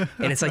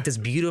 And it's like this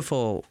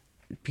beautiful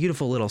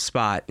little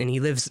spot. And he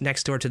lives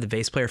next door to the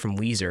bass player from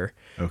Weezer.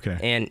 Okay.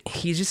 And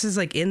he just is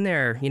like in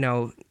there, you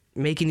know,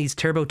 making these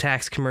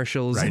TurboTax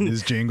commercials Writing and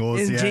his jingles,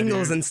 and yeah,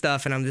 jingles dude. and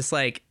stuff. And I'm just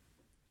like,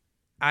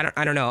 I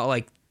don't know.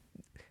 Like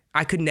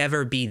I could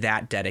never be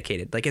that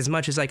dedicated. Like as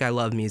much as like I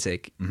love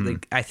music,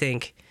 like I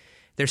think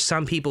there's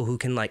some people who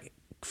can like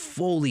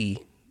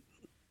fully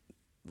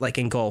like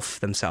engulf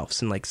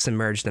themselves and like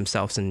submerge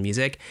themselves in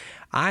music.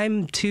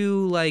 I'm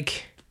too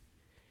like,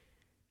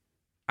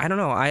 I don't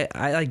know.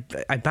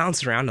 I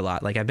bounce around a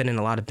lot. Like I've been in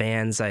a lot of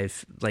bands.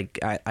 I've like,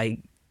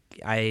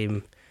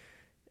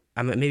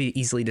 I'm maybe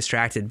easily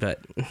distracted, but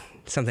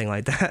something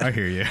like that. I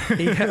hear you.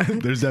 Yeah.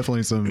 There's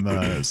definitely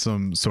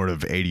some sort of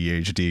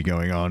ADHD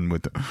going on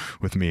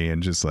with me,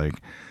 and just like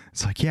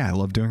it's like, yeah, I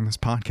love doing this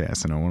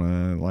podcast and I want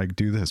to like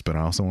do this, but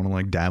I also want to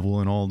like dabble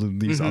in all of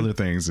these other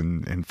things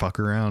and fuck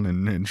around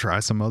and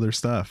try some other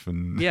stuff.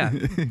 And Yeah.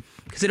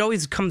 Because it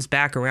always comes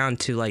back around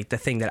to like the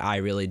thing that I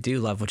really do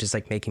love, which is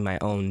like making my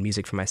own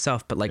music for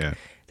myself. But like,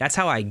 that's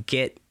how I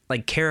get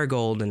like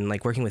Kerrigold and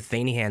like working with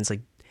Veiny Hands,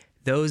 like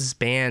those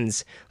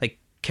bands, like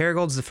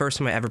Kerrigold's the first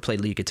time I ever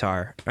played lead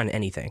guitar on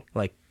anything,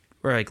 like,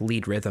 or like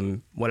lead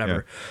rhythm,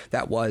 whatever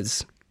that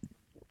was.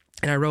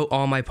 And I wrote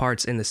all my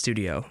parts in the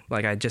studio.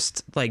 Like I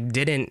just like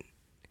didn't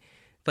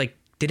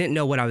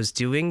know what I was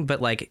doing,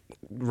 but like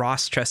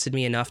Ross trusted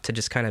me enough to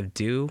just kind of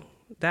do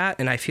that.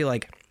 And I feel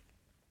like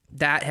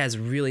that has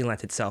really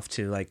lent itself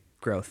to like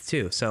growth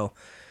too. So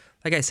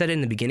like I said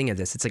in the beginning of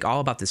this, it's like all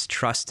about this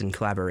trust and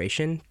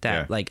collaboration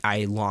that like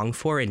I long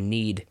for and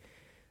need.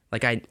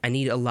 Like I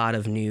need a lot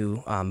of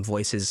new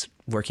voices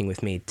working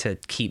with me to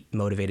keep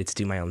motivated to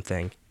do my own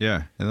thing.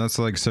 Yeah, and that's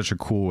like such a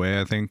cool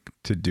way, I think,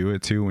 to do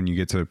it too, when you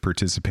get to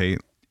participate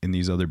in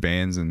these other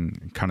bands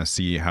and kind of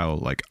see how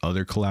like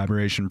other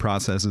collaboration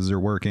processes are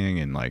working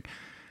and like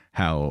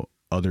how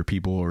other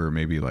people are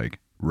maybe like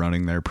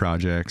running their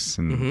projects.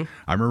 And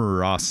I remember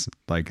Ross,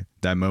 like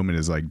that moment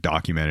is like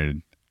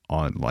documented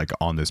on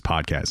this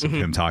podcast of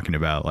him talking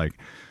about like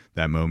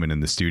that moment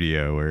in the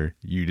studio where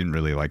you didn't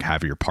really like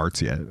have your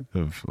parts yet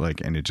of like,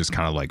 and it just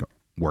kind of like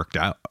worked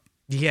out.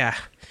 Yeah.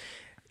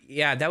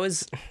 That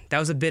was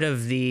a bit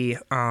of the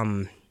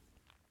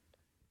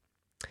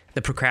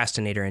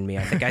procrastinator in me.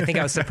 I think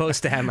I was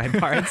supposed to have my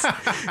parts,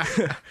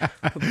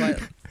 but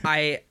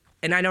I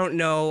don't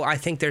know. I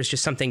think there's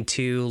just something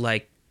to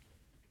like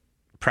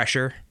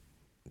pressure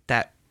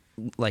that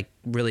like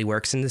really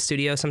works in the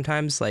studio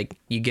sometimes. Like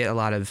you get a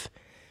lot of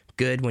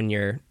good when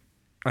you're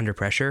under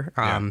pressure.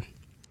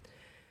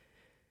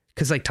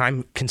 Cause like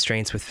time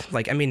constraints with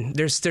like, I mean,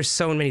 there's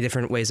so many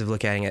different ways of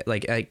looking at it.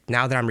 Like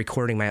now that I'm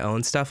recording my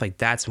own stuff, like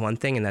that's one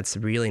thing and that's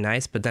really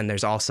nice. But then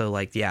there's also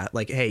like,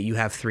 like, hey, you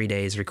have 3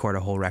 days, record a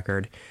whole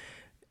record.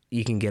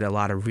 You can get a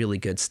lot of really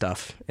good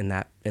stuff in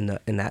that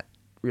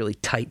really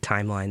tight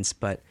timelines.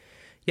 But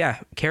yeah,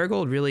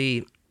 Kerrigold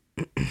really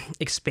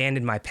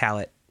expanded my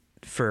palette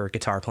for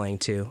guitar playing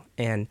too,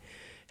 and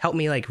helped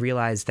me like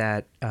realize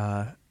that,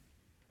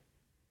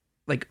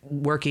 like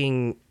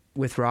working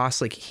with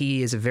Ross, like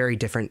he is a very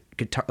different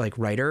guitar like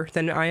writer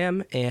than I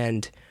am,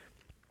 and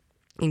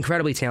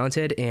incredibly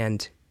talented.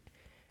 And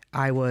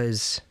it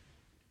was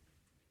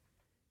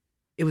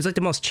like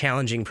the most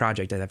challenging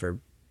project I've ever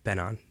been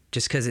on,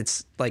 just because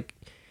it's like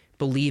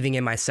believing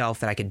in myself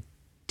that I could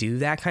do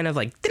that kind of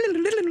like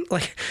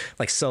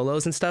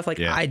solos and stuff. Like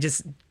I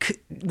just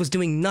was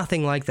doing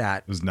nothing like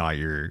that. It was not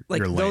your like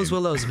your lane. Those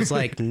Willows was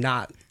like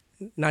not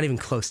even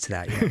close to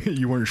that yet.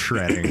 You weren't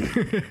shredding.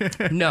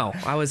 No,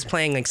 I was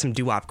playing like some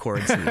doo-wop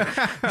chords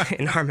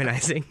and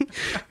harmonizing.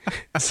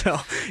 So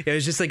it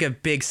was just like a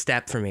big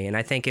step for me. And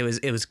I think it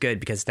was good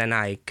because then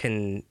I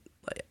can,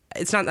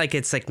 it's not like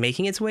it's like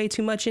making its way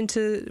too much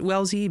into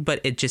Wellsy,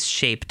 but it just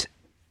shaped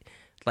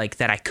like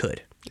that I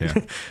could.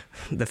 Yeah.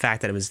 The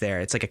fact that it was there,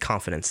 it's like a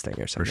confidence thing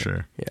or something. For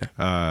sure.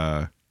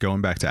 Yeah.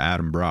 Going back to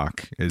Adam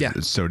Brock.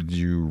 So did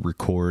you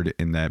record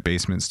in that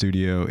basement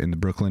studio in the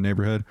Brooklyn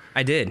neighborhood?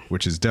 I did.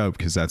 Which is dope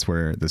because that's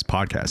where this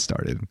podcast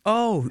started.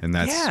 Oh, and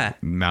that's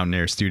Mountain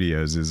Air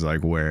Studios is like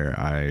where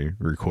I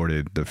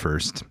recorded the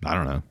first,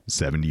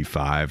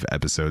 75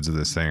 episodes of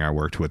this thing. I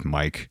worked with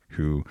Mike,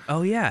 who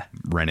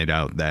rented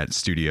out that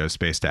studio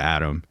space to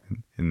Adam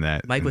in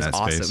that Mike was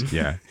awesome. Space.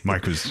 Yeah.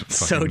 Mike was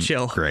so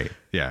chill. Great.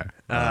 Yeah.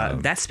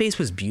 That space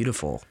was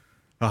beautiful.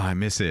 Oh, I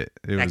miss it.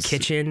 That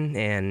kitchen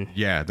and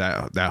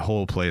that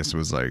whole place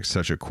was like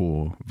such a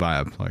cool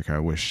vibe. Like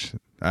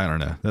I don't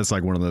know. That's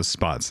like one of those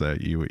spots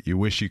that you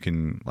wish you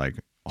can like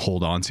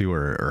hold on to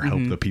or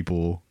help the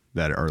people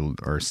that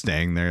are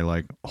staying there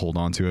like hold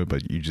on to it,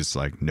 but you just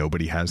like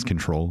nobody has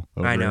control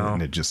over it,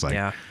 and it just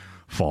like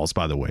falls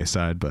by the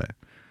wayside. But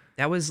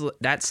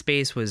that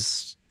space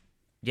was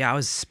I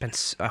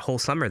spent a whole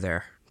summer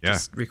there Yeah.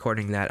 Just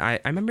recording that. I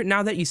remember,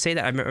 now that you say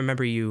that, I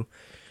remember we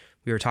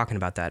were talking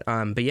about that.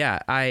 But yeah,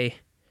 I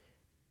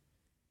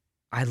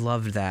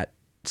loved that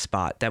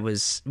spot.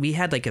 We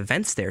had like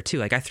events there too.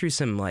 Like I threw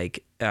some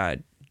like,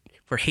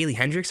 where Haley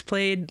Hendrix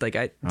played. Like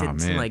I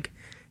did some like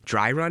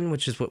dry run,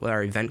 which is what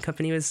our event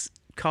company was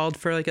called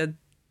for like a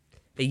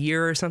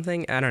year or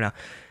something. I don't know.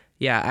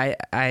 Yeah.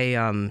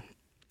 I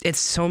it's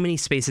so many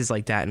spaces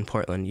like that in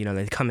Portland, you know,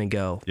 they come and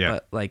go. Yeah.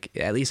 But like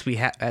at least we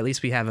have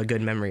a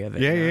good memory of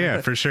it. Yeah, you know?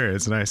 yeah, for sure.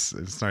 It's nice.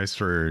 It's nice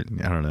for,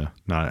 I don't know,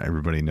 not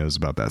everybody knows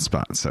about that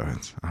spot. So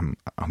I'm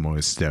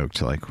always stoked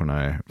like when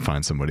I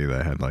find somebody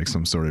that had like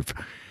some sort of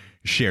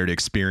shared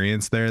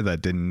experience there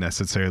that didn't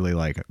necessarily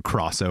like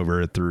cross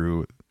over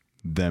through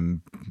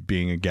them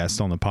being a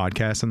guest on the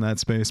podcast in that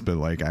space, but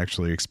like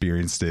actually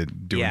experienced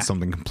it doing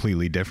something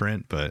completely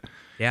different. But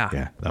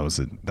yeah, that was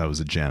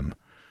a gem.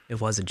 It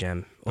was a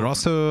gem. But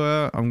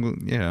also,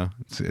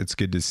 it's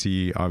good to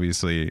see.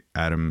 Obviously,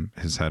 Adam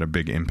has had a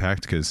big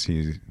impact because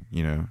he,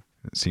 you know,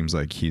 it seems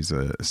like he's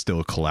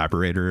still a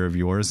collaborator of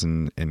yours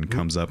and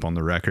comes up on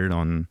the record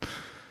on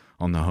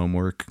the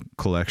Homework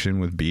collection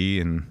with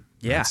B, and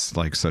it's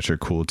like such a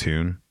cool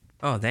tune.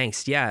 Oh,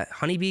 thanks. Yeah,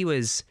 Honeybee it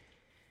was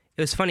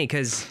funny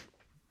because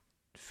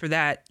for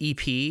that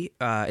EP,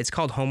 it's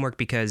called Homework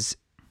because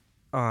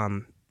I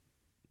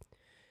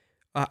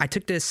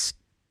took this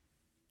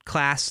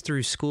class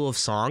through School of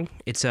Song.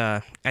 It's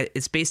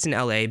based in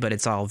LA, but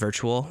it's all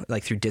virtual,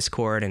 like through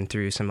Discord and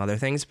through some other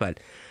things.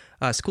 But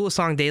School of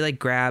Song, they like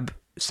grab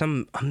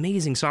some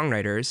amazing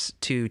songwriters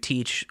to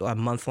teach a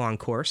month-long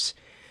course.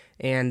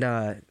 And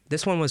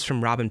this one was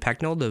from Robin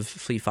Pecknold of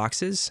Fleet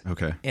Foxes.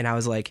 Okay. And I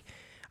was like,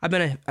 I've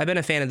been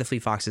a fan of the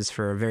Fleet Foxes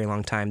for a very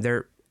long time.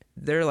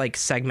 They're like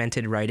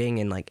segmented writing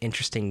and like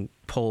interesting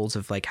polls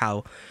of like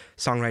how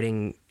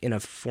songwriting in a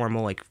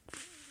formal like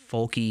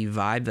folky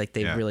vibe, like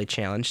they've really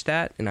challenged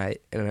that, and I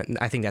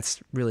think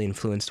that's really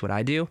influenced what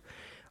I do.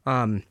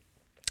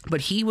 But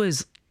he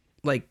was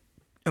like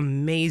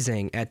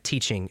amazing at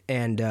teaching,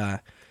 and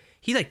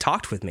he like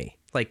talked with me.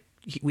 Like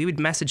we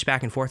would message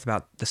back and forth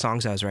about the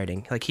songs I was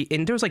writing. Like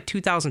and there was like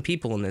 2,000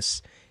 people in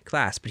this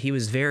class, but he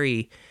was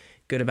very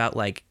good about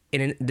like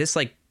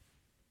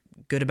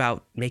good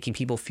about making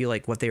people feel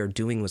like what they were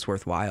doing was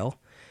worthwhile.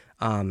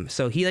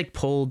 So he like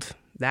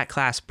that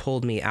class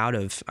pulled me out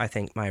of, I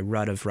think, my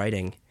rut of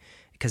writing,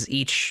 because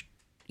each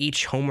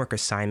homework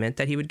assignment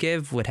that he would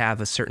give would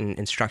have a certain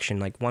instruction.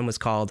 Like one was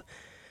called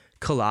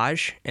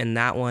Collage, and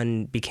that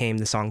one became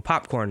the song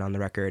Popcorn on the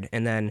record.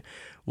 And then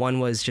one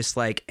was just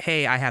like,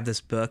 hey, I have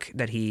this book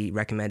that he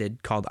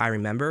recommended called I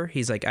Remember.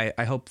 He's like,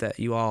 I hope that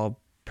you all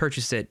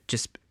purchase it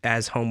just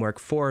as homework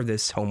for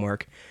this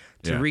homework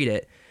to read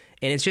it.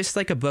 And it's just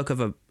like a book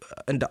and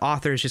the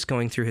author is just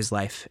going through his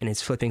life and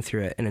he's flipping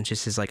through it. And it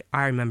just is like,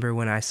 I remember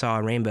when I saw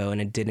a rainbow and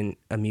it didn't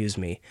amuse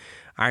me.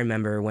 I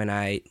remember when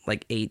I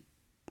like ate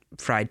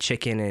fried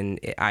chicken and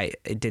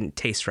it didn't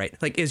taste right.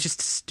 Like it was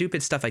just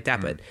stupid stuff like that,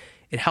 but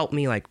it helped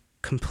me like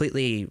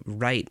completely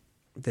write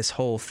this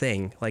whole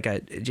thing. Like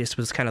it just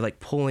was kind of like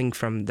pulling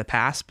from the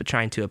past, but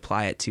trying to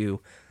apply it to,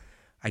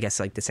 I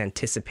guess, like this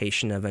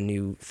anticipation of a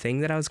new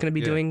thing that I was going to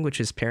be doing, which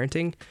is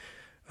parenting.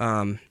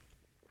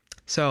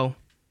 So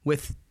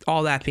with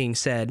all that being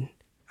said,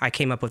 I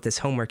came up with this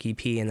Homework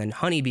EP, and then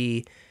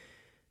Honeybee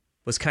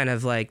was kind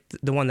of like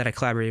the one that I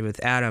collaborated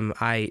with Adam.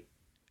 I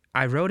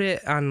wrote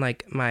it on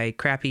like my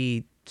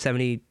crappy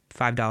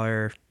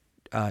 $75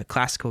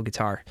 classical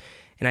guitar,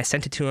 and I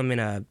sent it to him in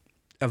a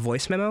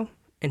voice memo,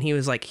 and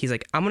he's like,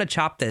 I'm going to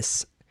chop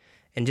this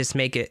and just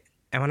make it.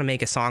 I want to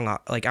make a song.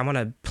 Like I want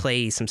to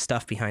play some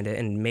stuff behind it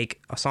and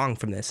make a song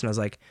from this. And I was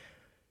like,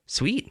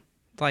 sweet.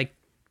 Like,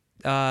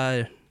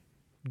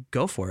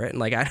 go for it. And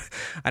like,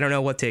 I don't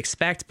know what to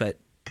expect, but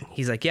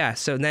he's like, yeah.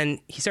 So then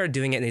he started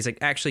doing it, and he's like,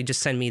 actually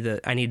just send me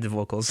I need the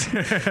vocals.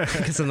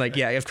 Because I'm like,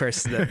 yeah, of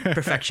course the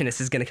perfectionist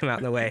is going to come out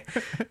in the way.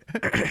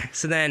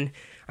 So then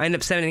I ended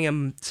up sending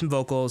him some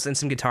vocals and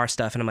some guitar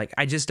stuff. And I'm like,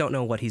 I just don't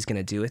know what he's going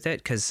to do with it,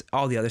 because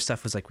all the other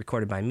stuff was like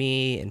recorded by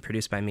me and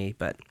produced by me,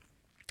 but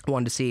I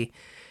wanted to see.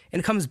 And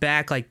it comes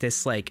back like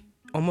this, like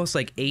almost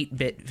like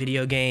 8-bit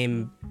video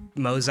game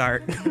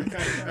Mozart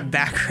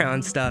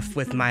background stuff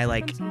with my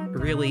like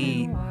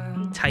really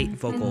tight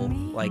vocal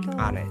like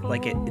on it.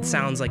 Like it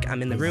sounds like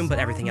I'm in the room, but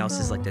everything else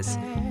is like this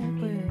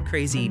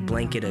crazy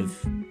blanket of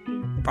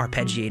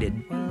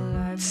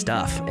arpeggiated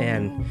stuff,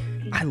 and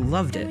I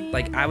loved it.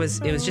 Like it was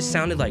just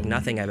sounded like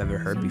nothing I've ever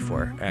heard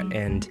before.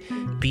 And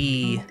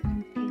B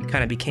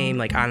kind of became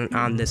like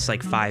on this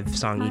like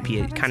 5-song EP,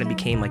 it kind of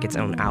became like its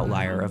own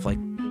outlier of like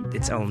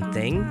its own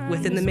thing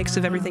within the mix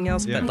of everything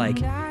else. But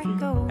like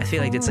I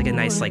feel like it's like a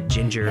nice like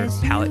ginger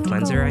palate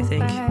cleanser, I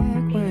think.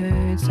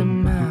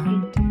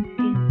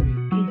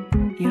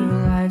 Your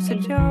life's a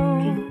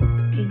joke,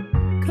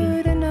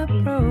 could end up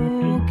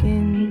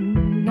broken.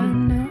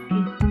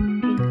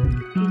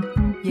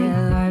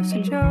 Yeah, life's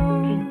a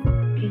joke,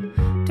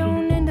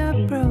 don't end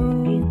up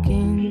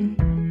broken.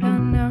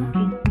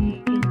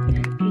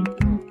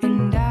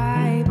 And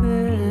I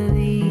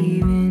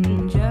believe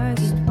in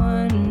just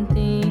one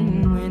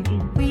thing: when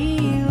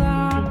we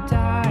locked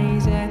eyes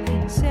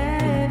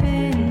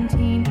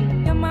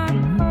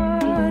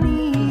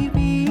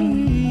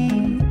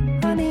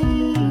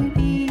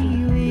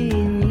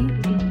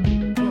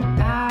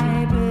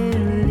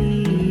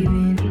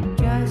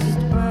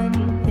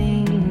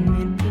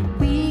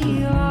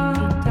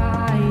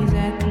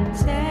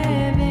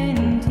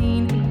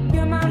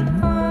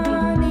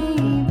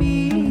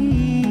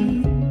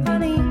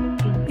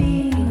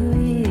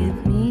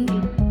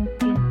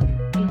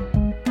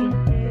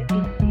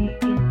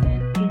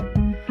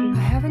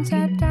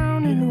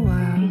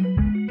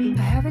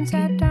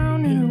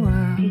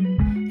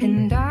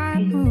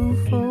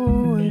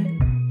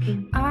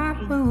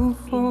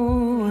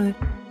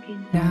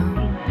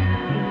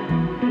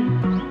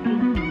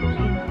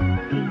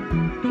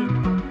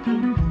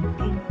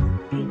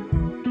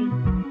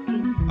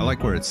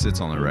like where it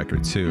sits on the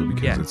record too,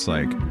 because it's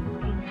like,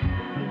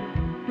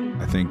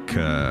 I think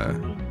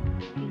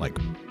like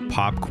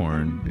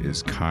Popcorn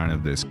is kind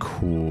of this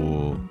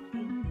cool,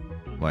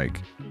 like,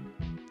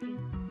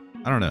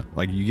 I don't know,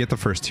 like you get the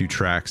first 2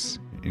 tracks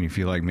and you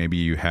feel like maybe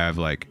you have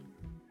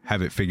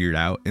it figured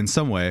out in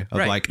some way of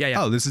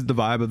oh, this is the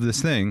vibe of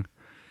this thing.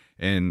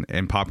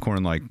 And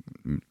Popcorn like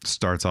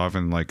starts off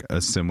in like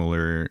a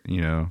similar,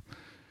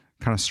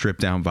 kind of stripped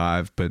down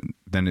vibe, but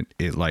then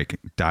it like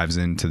dives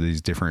into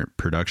these different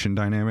production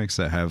dynamics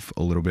that have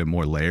a little bit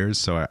more layers.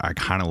 So I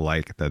kind of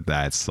like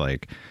that's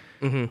like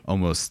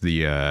almost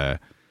the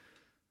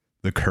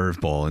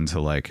curveball into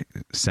like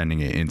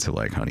sending it into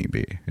like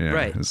Honeybee.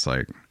 Right. It's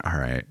like, all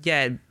right.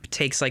 Yeah. It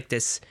takes like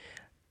this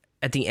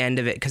at the end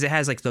of it, because it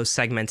has like those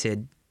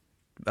segmented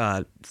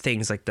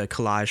things like the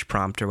collage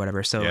prompt or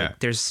whatever. So like,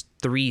 there's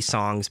 3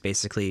 songs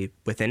basically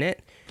within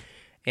it,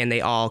 and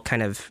they all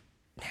kind of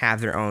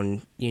have their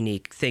own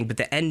unique thing. But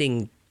the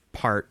ending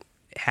part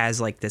has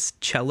like this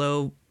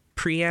cello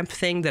preamp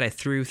thing that I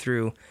threw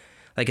through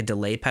like a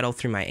delay pedal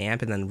through my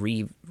amp and then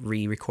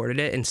re-recorded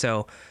it. And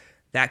so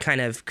that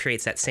kind of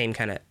creates that same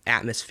kind of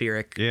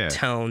atmospheric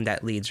tone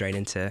that leads right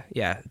into,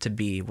 to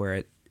B,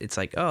 where it's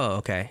like, oh,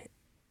 okay.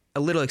 A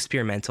little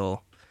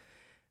experimental.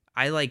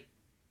 I like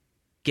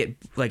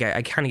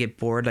I kind of get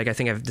bored. Like I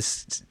think I've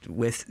this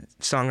with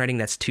songwriting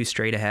that's too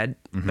straight ahead.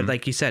 But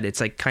like you said, it's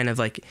like kind of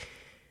like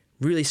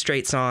really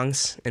straight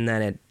songs and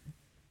then it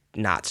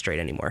not straight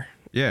anymore.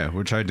 Yeah,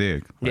 which I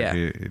dig. Like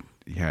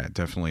yeah. It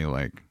definitely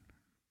like,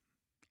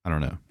 I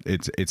don't know.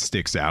 It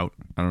sticks out.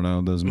 I don't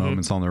know, those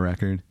moments on the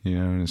record,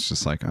 and it's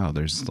just like, oh,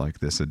 there's like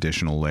this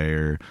additional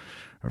layer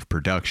of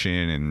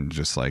production and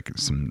just like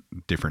some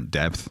different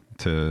depth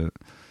to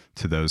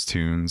those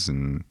tunes,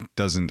 and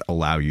doesn't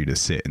allow you to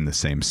sit in the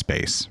same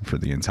space for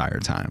the entire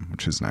time,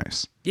 which is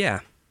nice. Yeah.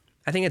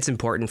 I think it's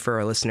important for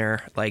a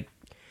listener, like,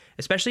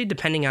 especially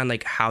depending on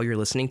like how you're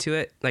listening to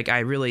it. Like I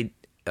really,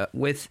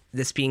 with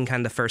this being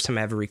kind of the first time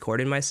I ever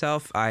recorded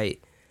myself, I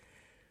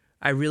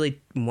really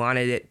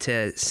wanted it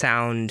to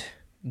sound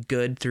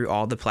good through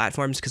all the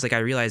platforms, because like I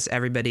realized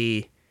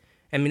everybody,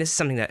 I mean, this is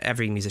something that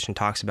every musician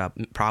talks about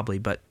probably,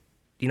 but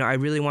I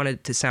really wanted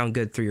it to sound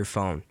good through your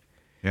phone.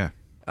 Yeah.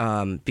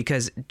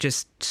 Because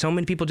just so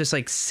many people just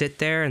like sit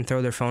there and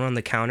throw their phone on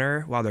the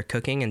counter while they're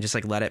cooking and just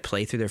like let it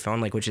play through their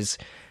phone, like, which is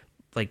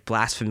like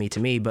blasphemy to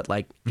me, but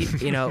like,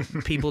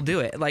 people do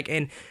it. Like,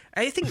 and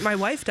I think my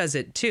wife does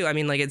it too. I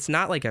mean, like, it's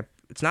not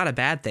a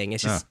bad thing.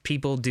 It's just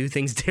people do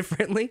things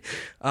differently.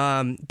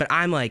 But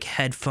I'm like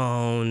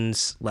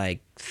headphones,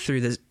 like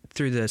through the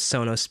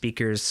Sonos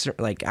speakers.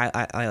 Like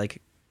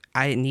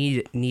I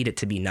need it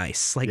to be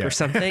nice, like, or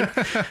something.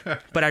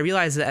 But I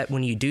realize that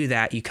when you do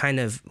that, you kind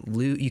of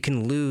you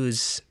can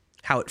lose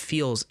how it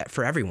feels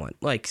for everyone.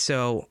 Like,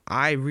 so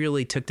I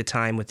really took the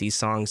time with these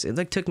songs. It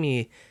like took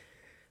me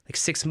like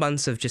 6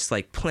 months of just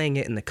like playing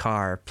it in the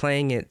car,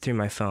 playing it through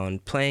my phone,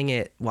 playing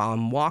it while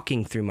I'm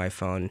walking through my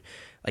phone,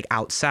 like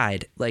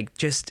outside, like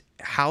just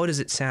how does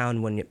it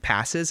sound when it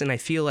passes? And I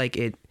feel like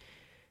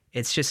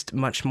it's just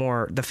much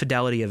more, the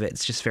fidelity of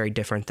it's just very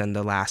different than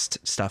the last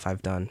stuff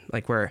I've done.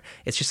 Like where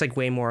it's just like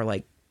way more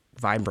like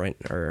vibrant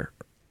or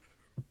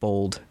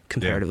bold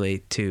comparatively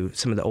to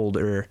some of the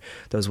older,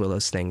 those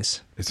Willows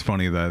things. It's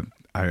funny that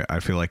I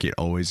feel like it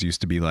always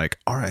used to be like,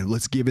 all right,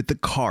 let's give it the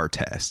car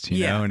test,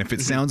 you know? And if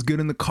it sounds good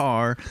in the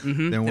car,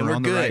 then we're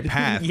on the right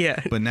path.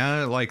 But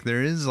now like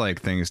there is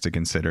like things to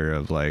consider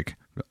of like,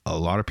 a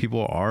lot of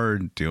people are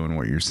doing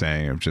what you're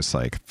saying of just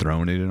like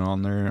throwing it in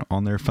on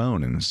their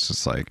phone. And it's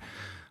just like,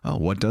 oh,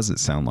 what does it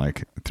sound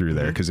like through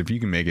there? Because if you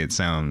can make it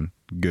sound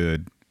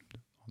good,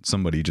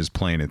 somebody just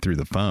playing it through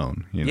the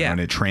phone, and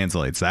it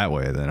translates that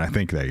way, then I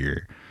think that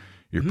you're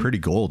pretty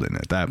golden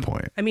at that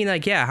point. I mean,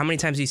 like, how many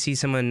times do you see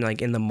someone like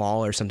in the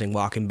mall or something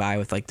walking by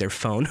with like their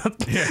phone up,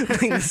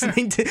 like,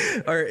 listening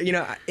to, or,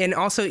 and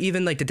also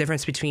even like the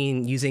difference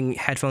between using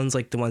headphones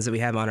like the ones that we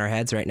have on our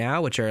heads right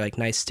now, which are like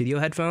nice studio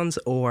headphones,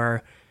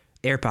 or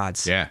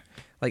AirPods. Yeah.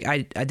 Like I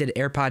did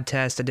an AirPod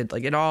test. I did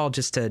like it all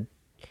just to,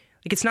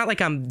 like, it's not like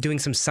I'm doing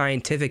some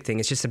scientific thing.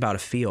 It's just about a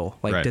feel.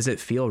 Like, does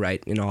it feel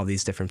right in all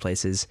these different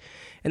places?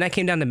 And that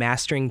came down to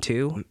mastering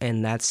too.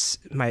 And that's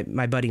my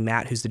buddy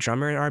Matt, who's the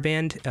drummer in our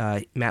band,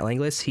 Matt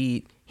Langlis.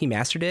 He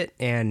mastered it,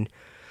 and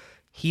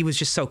he was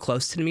just so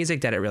close to the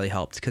music that it really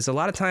helped. Because a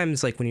lot of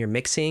times, like when you're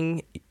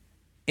mixing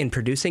and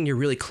producing, you're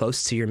really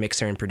close to your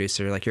mixer and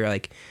producer. Like you're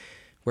like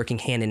working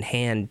hand in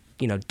hand,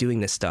 doing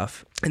this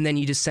stuff. And then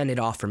you just send it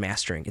off for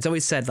mastering. It's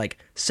always said like,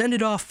 send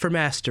it off for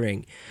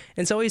mastering.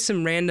 And it's always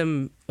some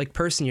random like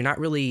person you're not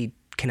really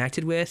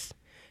connected with.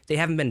 They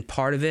haven't been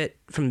part of it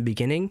from the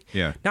beginning.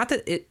 Yeah. Not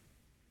that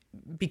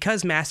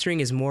because mastering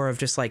is more of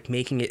just like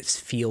making it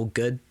feel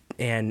good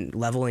and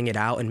leveling it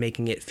out and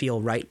making it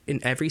feel right in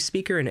every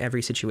speaker, in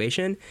every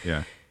situation.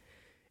 Yeah.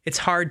 It's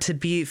hard to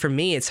be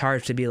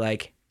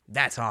like,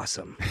 that's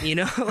awesome.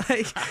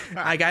 Like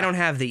I don't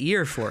have the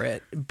ear for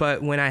it.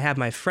 But when I have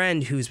my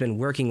friend who's been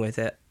working with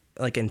it,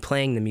 like, and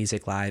playing the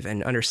music live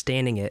and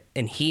understanding it,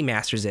 and he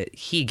masters it,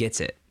 he gets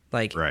it.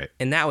 Like,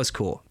 and that was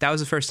cool. That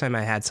was the first time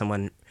I had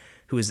someone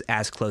who is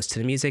as close to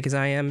the music as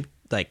I am,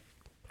 like,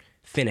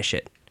 finish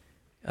it.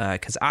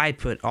 Because I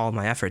put all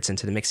my efforts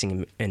into the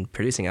mixing and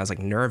producing. I was like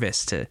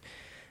nervous to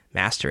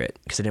master it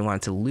because I didn't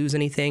want it to lose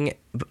anything,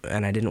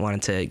 and I didn't want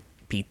it to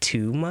be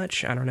too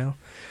much. I don't know.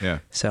 Yeah.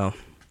 So.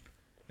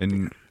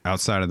 And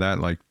outside of that,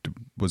 like,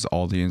 was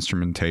all the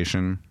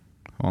instrumentation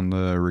on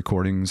the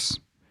recordings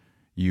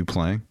you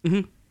playing?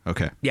 Mm-hmm.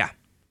 Okay. Yeah.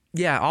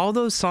 All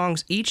those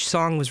songs, each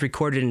song was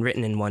recorded and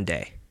written in one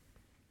day.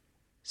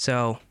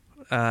 So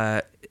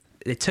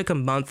it took a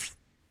month.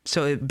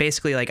 So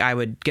basically, like, I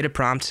would get a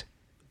prompt,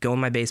 go in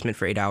my basement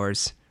for 8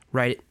 hours,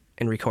 write it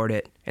and record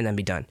it, and then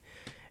be done.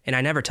 And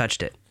I never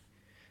touched it.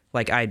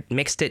 Like, I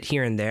mixed it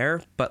here and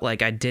there, but,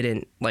 like, I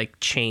didn't, like,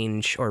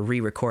 change or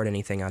re-record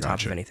anything on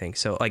top of anything.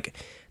 So, like,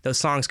 those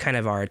songs kind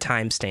of are a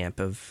timestamp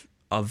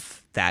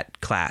of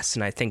that class.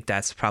 And I think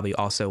that's probably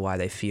also why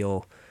they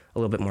feel a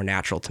little bit more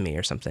natural to me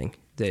or something.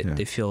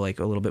 They feel like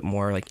a little bit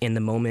more, like, in the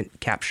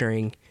moment,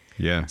 capturing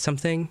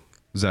something.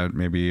 Does that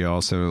maybe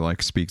also,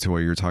 like, speak to what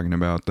you were talking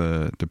about,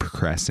 the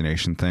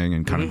procrastination thing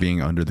and kind of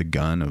being under the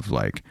gun of,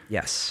 like...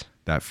 Yes.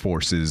 That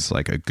forces,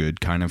 like, a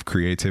good kind of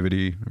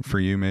creativity for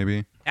you,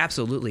 maybe?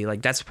 Absolutely.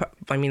 Like, that's...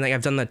 I mean, like,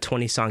 I've done the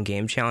 20-song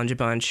game challenge a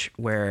bunch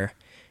where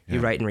you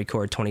write and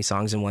record 20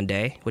 songs in one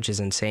day, which is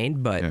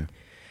insane. But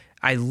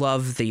I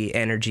love the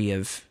energy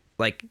of,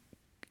 like...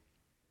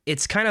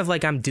 It's kind of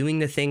like I'm doing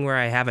the thing where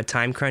I have a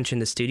time crunch in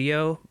the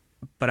studio,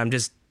 but I'm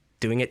just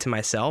doing it to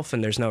myself,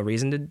 and there's no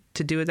reason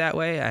to do it that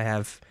way. I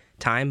have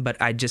time, but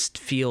I just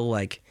feel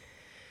like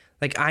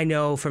I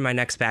know for my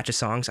next batch of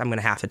songs, I'm going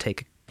to have to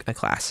take a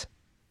class.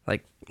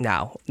 Like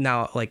now,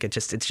 like it's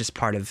just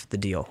part of the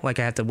deal. Like,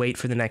 I have to wait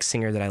for the next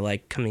singer that I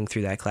like coming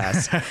through that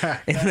class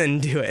and then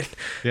do it.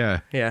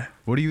 Yeah. Yeah.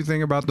 What do you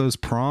think about those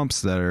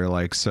prompts that are,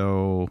 like,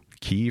 so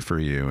key for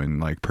you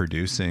and, like,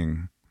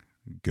 producing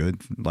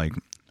good, like,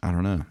 I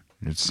don't know.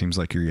 It seems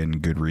like you're getting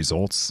good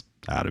results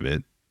out of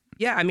it.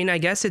 Yeah. I mean, I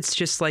guess it's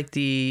just like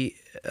it's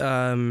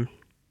the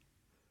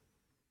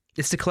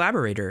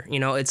collaborator, you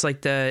know, it's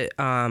like I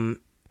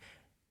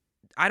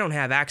don't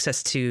have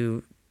access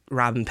to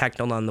Robin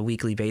Pecknold on the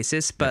weekly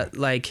basis, but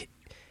like,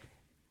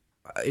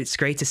 it's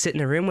great to sit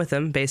in a room with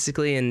him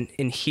basically and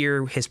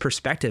hear his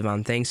perspective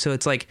on things. So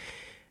it's like,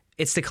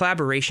 it's the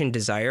collaboration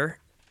desire.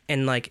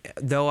 And like,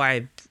 though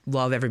I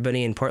love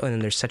everybody in Portland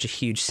and there's such a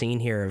huge scene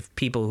here of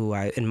people who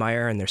I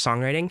admire and their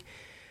songwriting,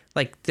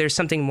 like, there's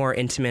something more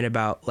intimate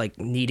about, like,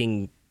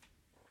 needing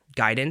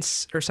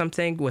guidance or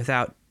something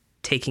without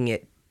taking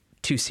it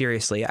too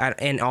seriously,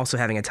 and also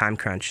having a time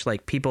crunch.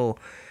 Like, people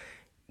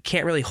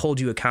can't really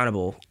hold you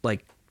accountable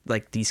like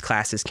these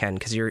classes can,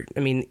 because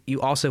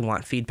you also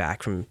want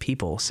feedback from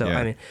people. So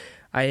I mean,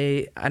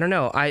 I don't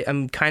know.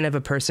 I'm kind of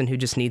a person who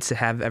just needs to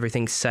have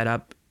everything set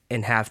up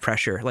and have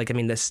pressure. Like, I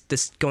mean, this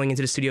going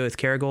into the studio with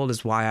Kerrigold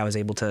is why I was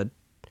able to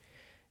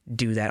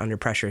do that under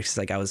pressure, because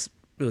like it was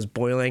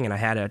boiling and I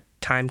had a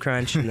time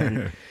crunch, and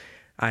then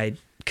I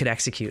could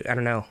execute. I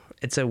don't know.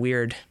 It's a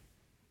weird...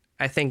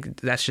 I think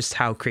that's just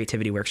how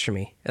creativity works for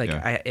me. Like,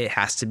 it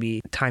has to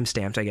be time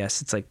stamped, I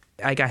guess. It's like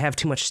I have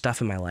too much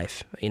stuff in my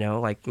life, you know,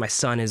 like my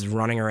son is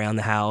running around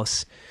the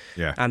house.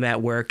 Yeah. I'm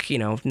at work,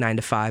 9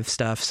 to 5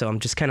 stuff. So I'm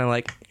just kind of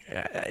like,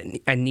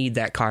 I need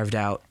that carved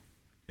out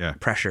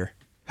pressure.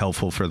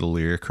 Helpful for the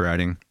lyric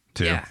writing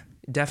too. Yeah,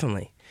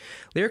 definitely.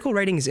 Lyrical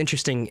writing is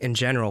interesting in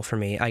general for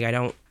me. Like, I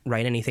don't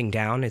write anything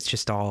down. It's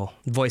just all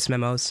voice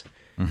memos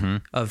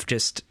of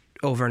just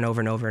over and over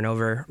and over and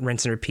over,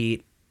 rinse and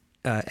repeat,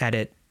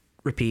 edit,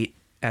 repeat,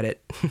 edit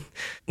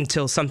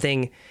until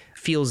something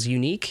feels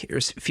unique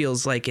or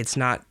feels like it's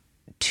not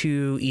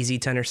too easy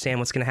to understand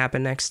what's going to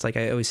happen next. Like,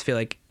 I always feel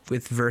like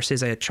with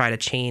verses, I try to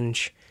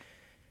change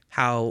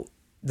how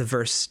the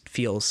verse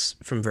feels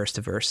from verse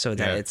to verse so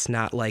that it's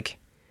not like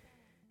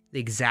the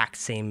exact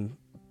same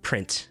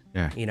print.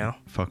 Yeah.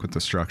 Fuck with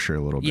the structure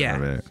a little bit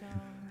of it.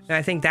 And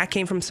I think that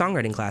came from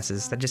songwriting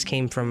classes. That just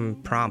came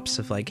from prompts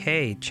of like,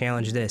 hey,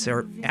 challenge this.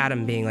 Or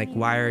Adam being like,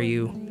 why are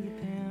you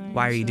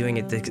doing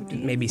it?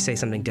 Maybe say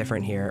something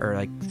different here, or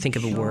like think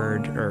of a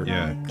word or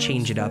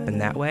change it up in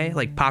that way.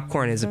 Like,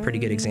 popcorn is a pretty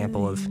good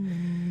example of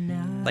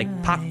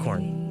like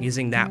popcorn,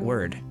 using that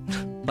word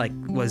like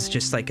was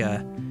just like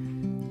I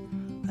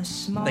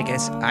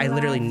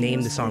literally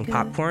named the song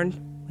Popcorn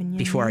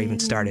before I even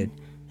started,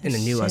 and I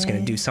knew I was going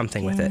to do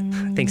something with it.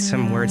 I think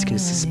some words can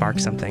just spark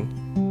something.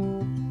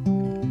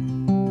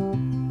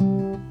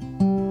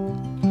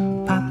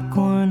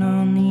 Popcorn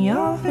on the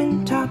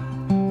oven top,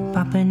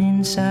 popping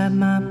inside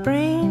my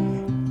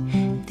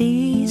brain.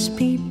 These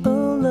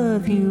people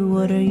love you,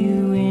 what are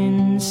you,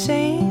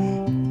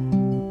 insane?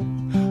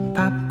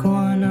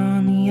 Popcorn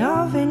on the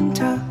oven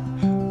top,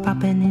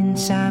 popping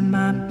inside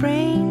my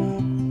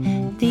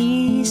brain.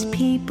 These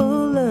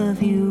people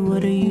love you,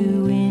 what are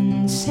you,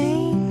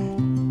 insane?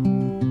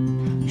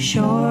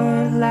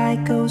 Shore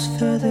light goes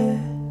further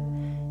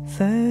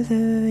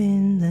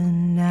in the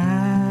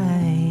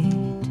night.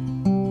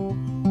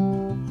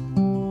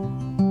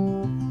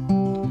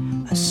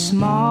 A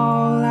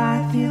small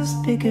life feels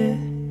bigger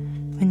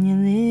when you're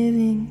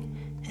living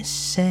a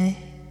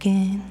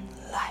second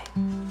life.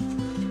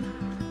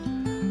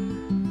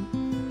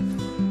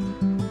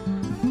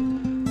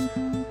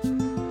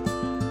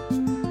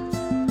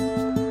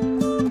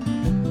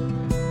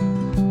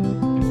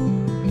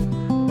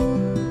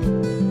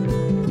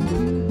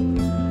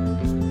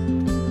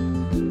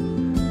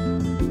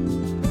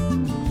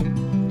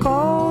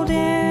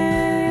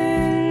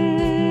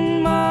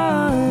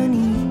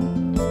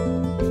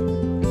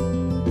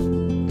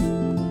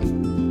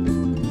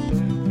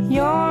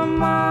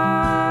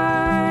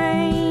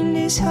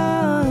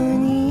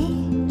 money.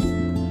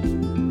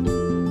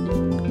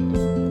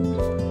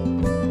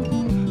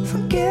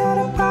 Forget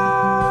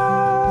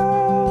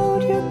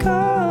about your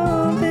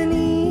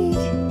company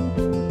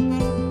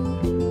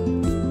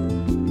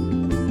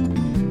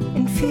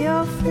and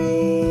feel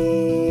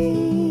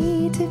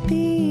free to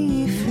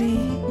be free.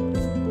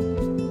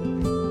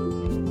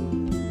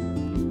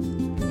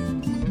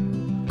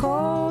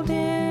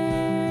 Golden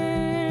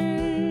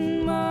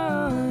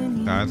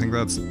money. I think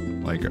that's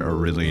like a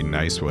really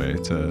nice way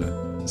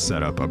to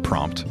set up a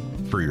prompt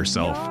for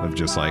yourself of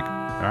just like, all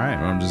right,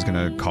 I'm just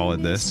gonna call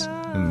it this.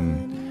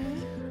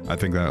 And I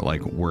think that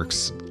like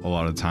works a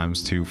lot of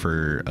times too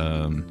for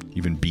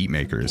even beat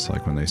makers,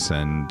 like when they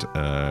send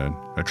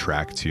a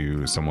track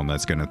to someone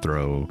that's gonna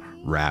throw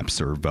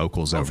raps or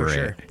vocals over for it.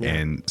 sure. Yeah.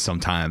 And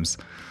sometimes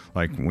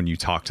like when you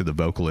talk to the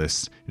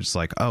vocalist, it's just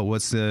like, oh,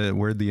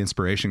 where'd the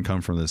inspiration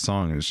come from this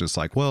song? And it's just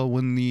like, well,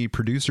 when the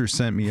producer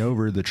sent me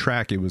over the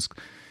track, it was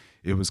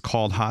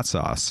called Hot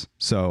Sauce.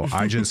 So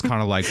I just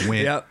kind of like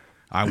went, Yep.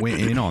 I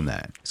went in on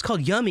that. It's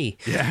called Yummy.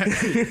 Yeah.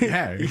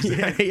 Yeah.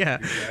 Exactly. Yeah.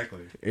 Exactly.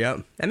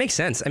 Yep. That makes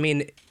sense. I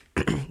mean,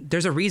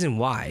 there's a reason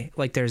why.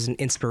 Like, there's an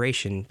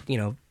inspiration,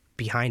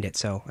 behind it.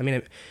 So, I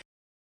mean,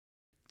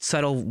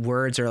 subtle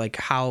words are like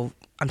how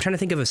I'm trying to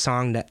think of a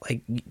song that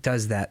like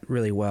does that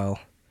really well.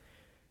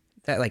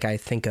 That like I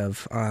think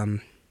of. I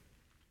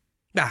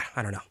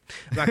don't know.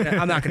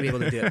 I'm not gonna be able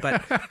to do it,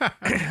 but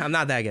I'm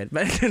not that good.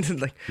 But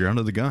like, You're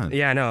under the gun.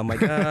 yeah, I know. I'm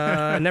like,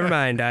 never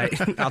mind.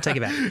 I'll take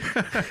it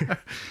back.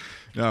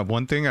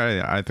 One thing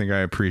I think I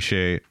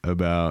appreciate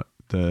about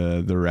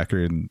the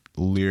record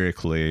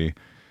lyrically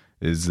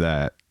is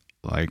that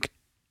like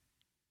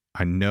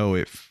I know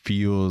it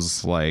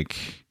feels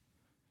like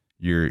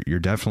you're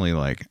definitely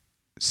like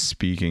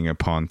speaking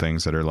upon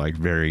things that are like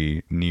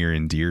very near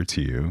and dear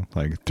to you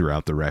like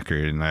throughout the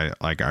record. And I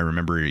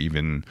remember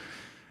even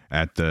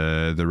at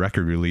the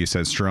record release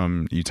at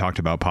Strum, you talked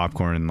about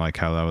popcorn and like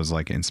how that was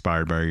like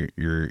inspired by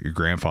your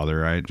grandfather,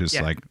 right? Just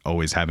like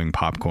always having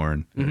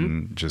popcorn.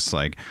 And just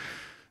like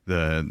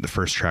the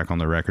first track on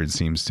the record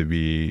seems to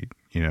be,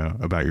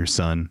 about your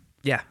son.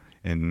 Yeah.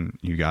 And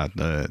you got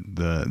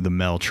the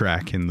Mel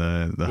track and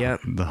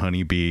the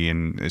honeybee.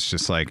 And it's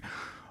just like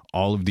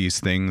all of these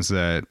things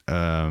that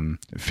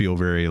feel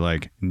very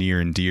like near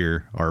and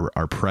dear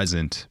are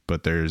present,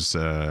 but there's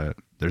a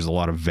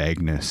lot of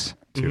vagueness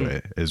to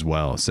it as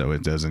well. So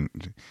it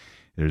doesn't,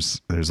 there's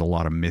a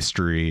lot of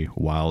mystery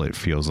while it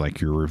feels like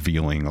you're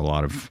revealing a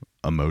lot of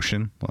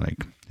emotion,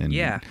 like, and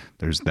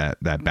there's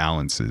that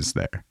balance is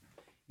there.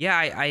 Yeah,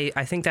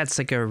 I think that's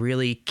like a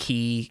really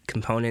key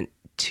component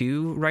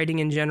to writing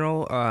in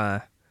general.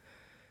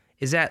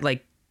 Is that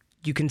like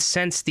you can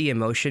sense the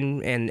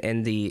emotion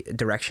and the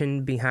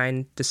direction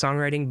behind the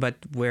songwriting, but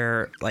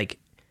where like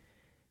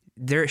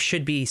there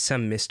should be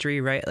some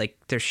mystery, right? Like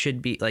there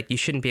should be like you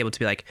shouldn't be able to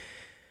be like,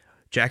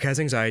 Jack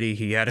has anxiety.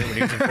 He had it when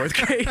he was in fourth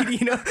grade.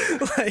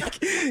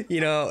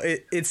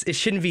 It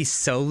shouldn't be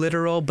so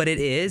literal, but it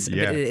is.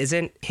 Yeah. But it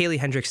isn't. Haley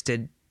Hendrix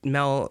did.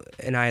 Mel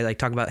and I like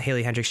talk about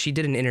Haley Hendrix. She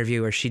did an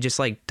interview where she just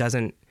like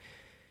doesn't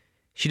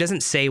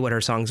say what her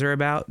songs are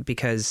about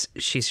because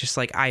she's just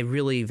like, I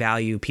really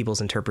value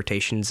people's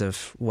interpretations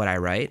of what I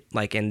write.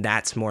 Like, and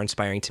that's more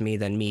inspiring to me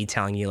than me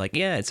telling you like,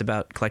 yeah, it's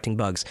about collecting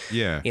bugs.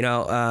 Yeah.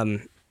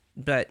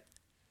 But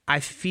I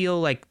feel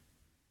like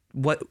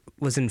what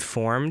was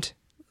informed,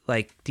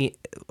 like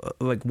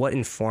what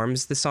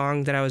informs the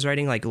song that I was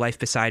writing, like Life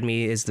Beside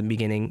Me is the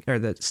beginning or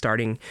the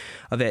starting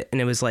of it. And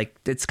it was like,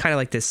 it's kind of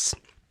like this,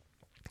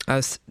 I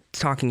was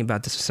talking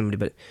about this with somebody,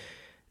 but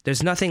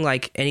there's nothing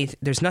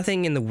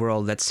in the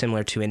world that's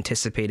similar to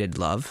anticipated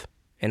love.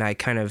 And I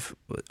kind of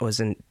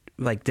wasn't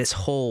like, this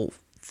whole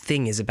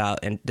thing is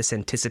about this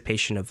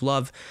anticipation of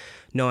love,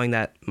 knowing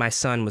that my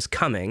son was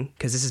coming,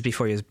 because this is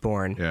before he was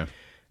born,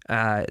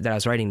 that I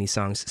was writing these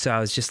songs. So I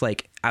was just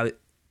like,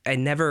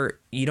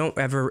 you don't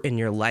ever in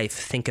your life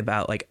think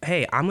about like,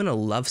 hey, I'm going to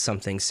love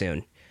something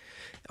soon.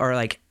 Or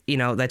like,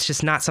 that's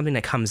just not something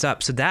that comes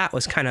up. So that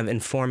was kind of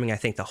informing, I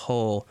think, the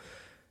whole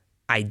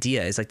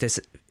idea is like this.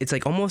 It's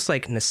like almost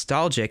like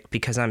nostalgic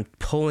because I'm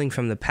pulling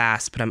from the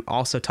past, but I'm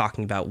also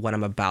talking about what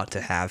I'm about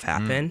to have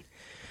happen.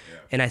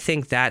 And I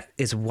think that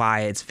is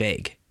why it's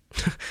vague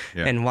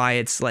and why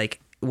it's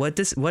like, what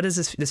is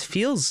this? This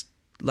feels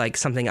like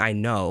something I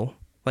know.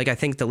 Like, I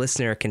think the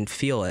listener can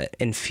feel it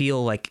and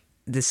feel like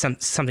this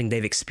something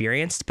they've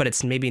experienced, but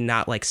it's maybe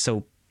not like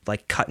so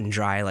like cut and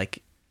dry.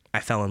 Like I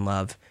fell in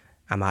love,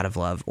 I'm out of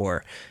love,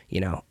 or,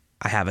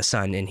 I have a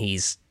son and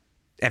he's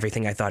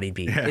everything I thought he'd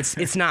be. Yeah.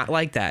 It's not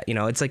like that.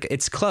 It's like,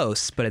 it's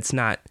close, but it's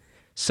not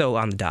so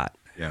on the dot,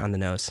 on the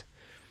nose.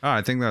 Oh,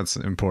 I think that's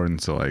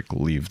important to like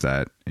leave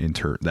that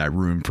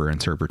room for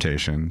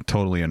interpretation.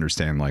 Totally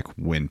understand like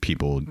when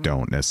people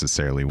don't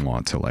necessarily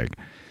want to like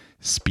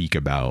speak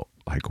about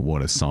like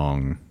what a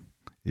song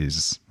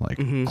is like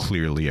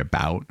clearly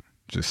about,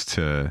 just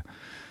to,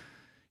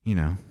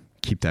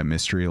 keep that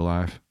mystery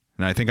alive.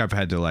 And I think I've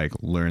had to like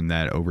learn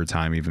that over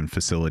time, even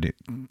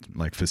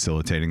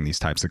facilitating these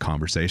types of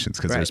conversations.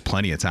 Cause there's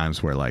plenty of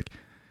times where like,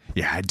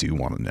 yeah, I do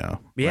want to know.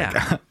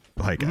 Yeah.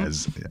 like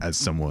as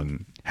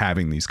someone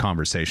having these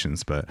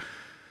conversations. But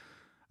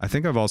I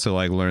think I've also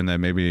like learned that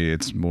maybe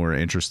it's more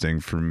interesting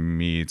for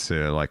me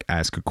to like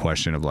ask a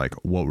question of like,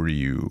 what were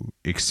you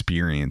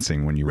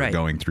experiencing when you were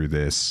going through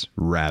this,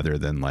 rather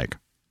than like,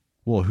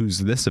 well, who's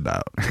this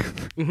about?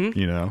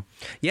 You know?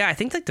 Yeah, I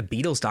think like the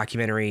Beatles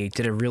documentary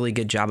did a really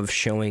good job of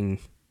showing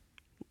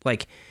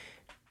like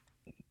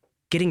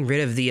getting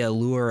rid of the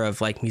allure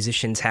of like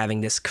musicians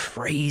having this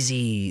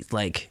crazy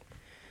like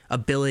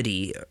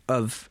ability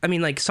of, I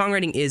mean, like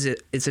songwriting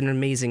it's an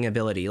amazing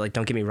ability. Like,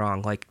 don't get me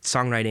wrong. Like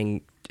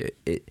songwriting,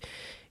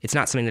 it's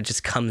not something that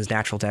just comes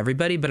natural to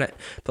everybody, but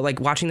like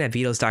watching that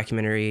Beatles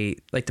documentary,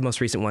 like the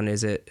most recent one,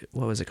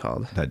 what was it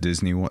called? That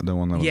Disney one, the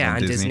one that was on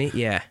Disney?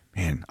 Yeah.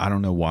 Man, I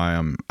don't know why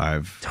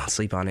don't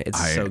sleep on it.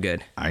 It's so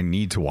good. I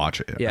need to watch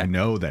it. Yeah. I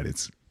know that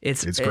it's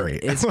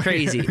great. It's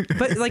crazy.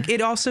 But like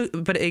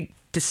it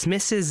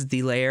dismisses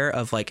the layer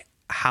of like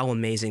how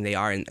amazing they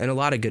are in a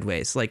lot of good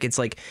ways. Like it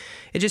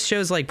just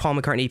shows like Paul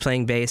McCartney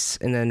playing bass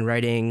and then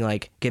writing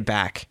like Get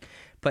Back,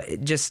 but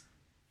it just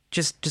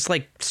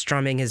like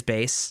strumming his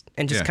bass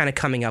and just kind of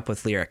coming up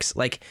with lyrics.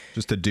 Like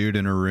just a dude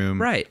in a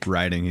room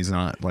writing. He's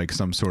not like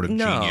some sort of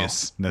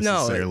genius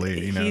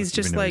necessarily. No, he's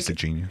just like he's a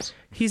genius.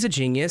 He's a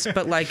genius,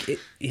 but like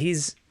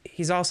he's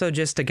also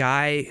just a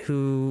guy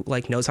who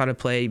like knows how to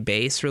play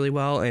bass really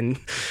well and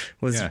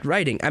was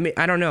writing. I mean,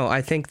 I don't know.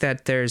 I think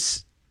that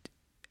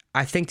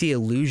I think the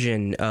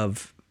illusion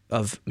of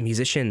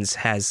musicians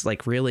has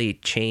like really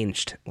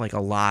changed like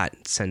a lot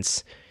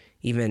since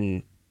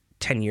even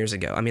 10 years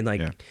ago. I mean,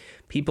 like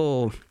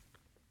people,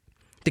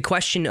 the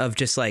question of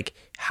just like,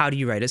 how do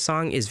you write a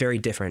song is very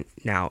different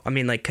now. I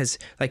mean, like, cause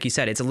like you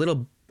said, it's a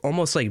little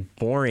almost like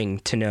boring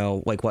to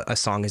know like what a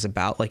song is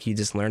about. Like you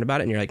just learn about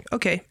it and you're like,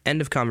 okay,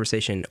 end of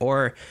conversation.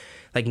 Or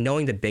like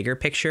knowing the bigger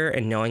picture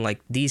and knowing like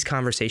these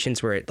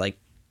conversations where it like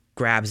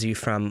grabs you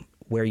from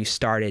where you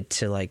started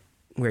to like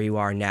where you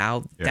are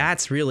now.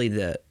 That's really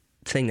the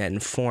thing that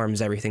informs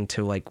everything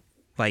to like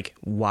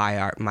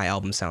why my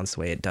album sounds the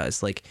way it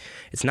does. Like,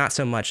 it's not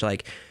so much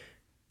like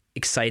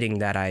exciting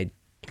that I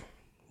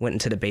went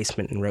into the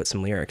basement and wrote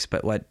some lyrics,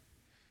 but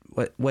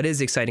what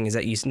is exciting is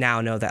that you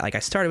now know that like I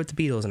started with the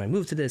Beatles and I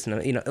moved to this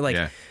and you know, like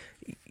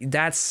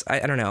that's, I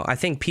don't know. I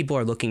think people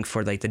are looking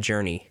for like the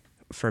journey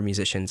for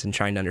musicians and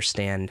trying to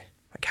understand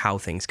like how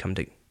things come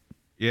to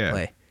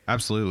play.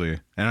 Absolutely.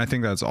 And I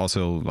think that's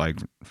also like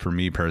for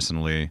me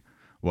personally,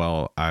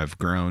 well, I've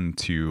grown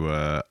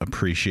to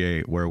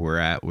appreciate where we're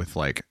at with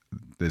like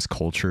this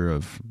culture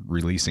of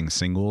releasing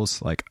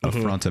singles, like a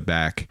front to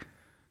back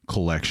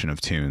collection of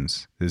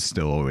tunes is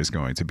still always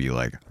going to be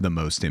like the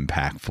most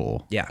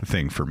impactful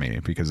thing for me,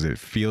 because it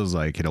feels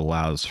like it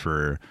allows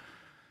for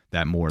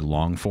that more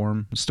long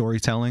form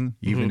storytelling,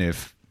 even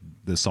if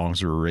the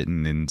songs were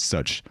written in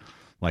such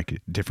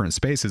like different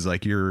spaces.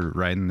 Like you're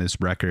writing this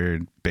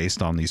record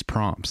based on these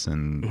prompts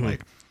and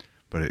like,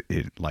 but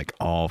it like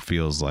all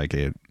feels like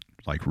it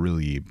like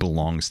really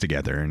belongs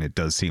together. And it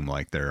does seem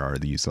like there are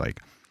these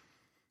like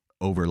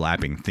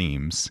overlapping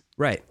themes.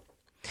 Right.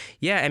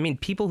 Yeah. I mean,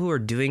 people who are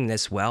doing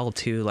this well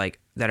too, like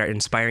that are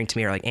inspiring to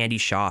me are like Andy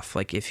Schaaf.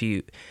 Like if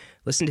you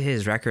listen to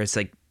his records,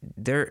 like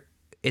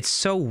it's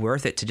so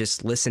worth it to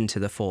just listen to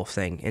the full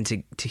thing and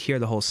to hear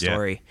the whole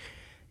story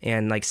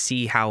and like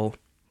see how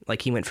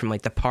like he went from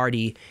like The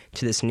Party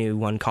to this new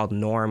one called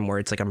Norm, where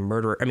it's like a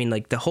murder. I mean,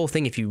 like the whole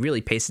thing, if you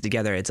really paste it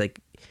together, it's like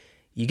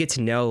you get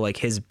to know like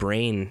his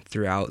brain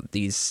throughout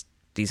these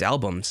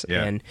albums.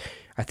 And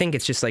I think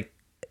it's just like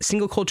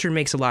single culture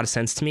makes a lot of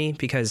sense to me,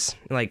 because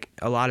like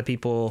a lot of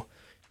people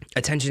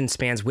attention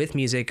spans with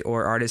music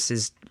or artists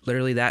is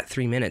literally that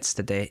 3 minutes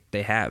that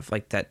they have,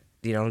 like that,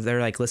 you know, they're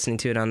like listening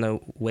to it on the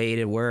way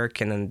to work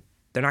and then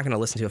they're not going to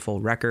listen to a full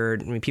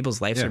record. I mean,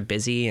 people's lives are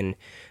busy and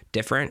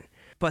different,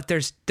 but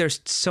there's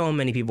so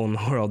many people in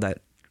the world that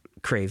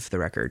crave the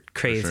record,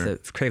 crave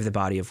the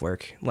body of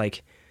work.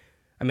 Like,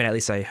 I mean, at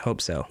least I hope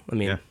so. I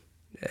mean,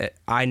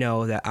 I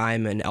know that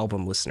I'm an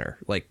album listener.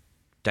 Like,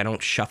 I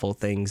don't shuffle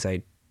things.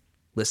 I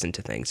listen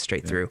to things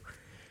straight through.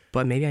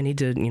 But maybe I need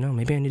to,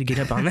 get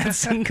up on that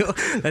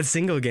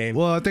single game.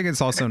 Well, I think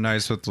it's also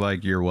nice with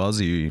like your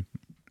Wellsy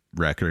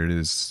record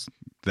is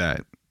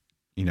that,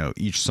 you know,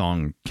 each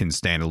song can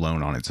stand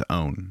alone on its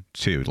own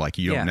too. Like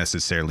you don't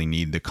necessarily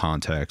need the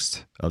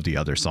context of the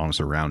other songs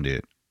around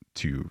it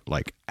to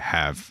like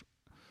have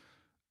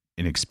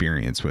an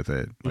experience with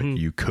it. Like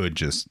you could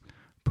just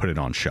put it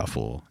on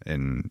shuffle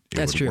and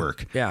it would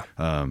work. Yeah.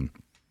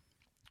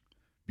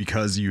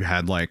 Because you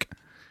had like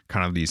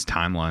kind of these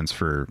timelines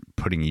for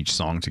putting each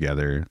song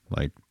together.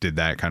 Like, did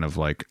that kind of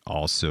like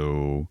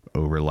also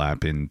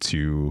overlap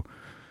into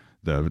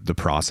the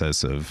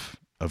process of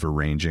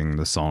arranging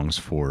the songs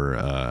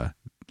for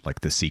like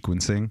the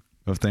sequencing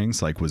of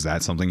things? Like, was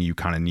that something you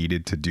kind of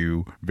needed to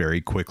do very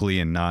quickly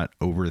and not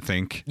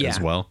overthink as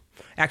well?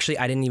 Actually,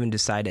 I didn't even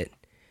decide it.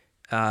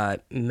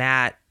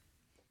 Matt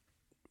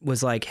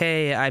was like,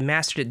 hey, I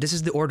mastered it. This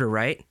is the order,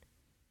 right?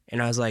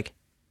 And I was like,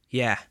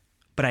 yeah,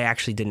 but I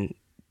actually didn't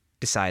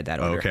decide that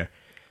order. Okay.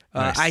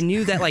 Nice. I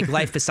knew that like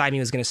Life Beside Me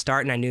was going to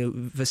start, and I knew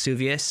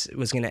Vesuvius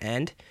was going to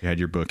end. You had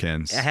your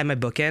bookends. I had my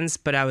bookends,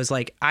 but I was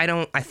like,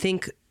 I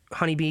think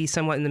Honeybee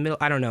somewhat in the middle.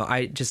 I don't know.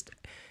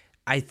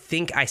 I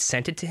think I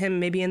sent it to him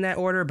maybe in that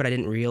order, but I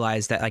didn't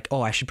realize that like,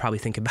 oh, I should probably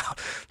think about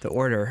the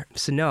order.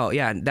 So no,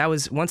 yeah, that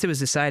was, once it was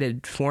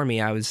decided for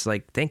me, I was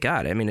like, thank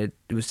God. I mean, it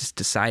was just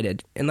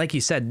decided. And like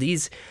you said,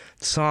 these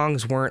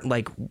songs weren't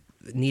like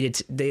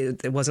needed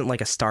it wasn't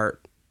like a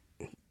start,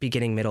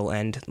 beginning, middle,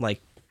 end,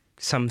 like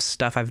some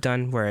stuff I've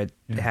done where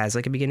it has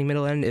like a beginning,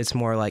 middle, end. It's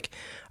more like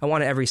I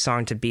wanted every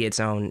song to be its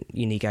own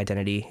unique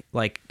identity.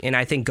 Like, and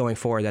I think going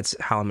forward, that's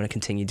how I'm going to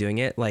continue doing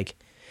it. Like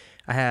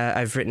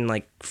I've written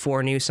like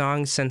 4 new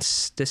songs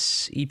since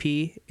this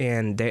EP,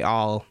 and they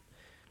all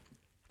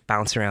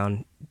bounce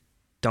around,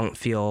 don't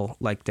feel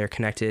like they're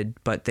connected,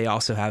 but they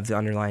also have the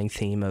underlying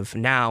theme of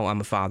now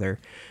I'm a father.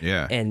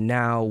 Yeah. And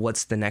now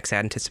what's the next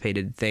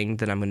anticipated thing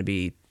that I'm going to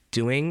be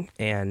doing?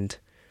 And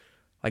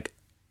like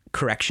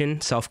correction,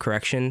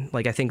 self-correction.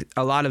 Like I think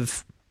a lot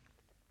of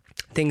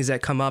things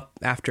that come up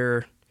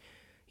after,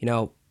 you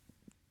know,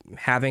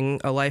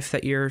 having a life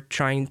that you're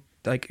trying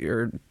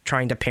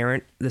to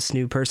parent this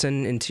new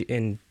person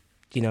and,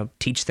 you know,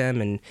 teach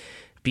them and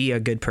be a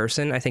good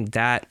person. I think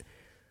that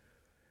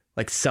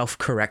like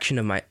self-correction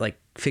of my, like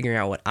figuring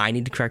out what I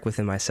need to correct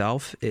within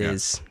myself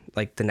is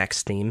like the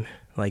next theme.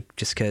 Like,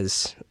 just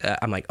cause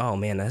I'm like, oh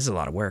man, this is a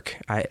lot of work.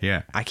 I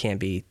can't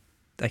be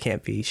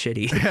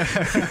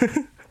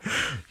shitty.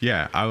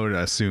 Yeah. I would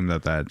assume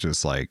that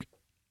just like,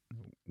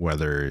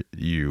 whether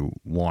you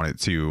want it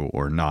to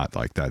or not,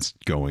 like that's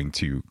going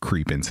to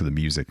creep into the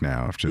music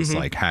now of just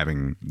like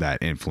having that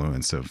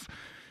influence of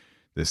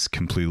this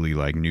completely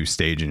like new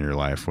stage in your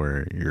life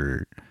where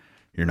you're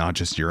not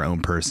just your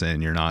own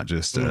person. You're not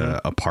just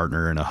a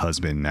partner and a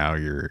husband. Now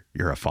you're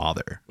a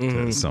father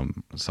to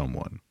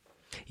someone.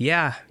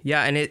 Yeah.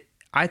 Yeah. And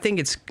I think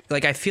it's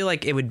like, I feel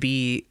like it would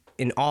be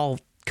in all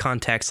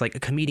contexts, like a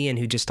comedian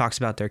who just talks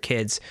about their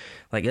kids,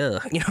 like,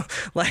 ugh, you know,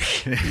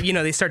 like, you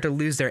know, they start to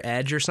lose their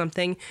edge or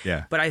something.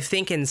 Yeah. But I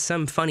think in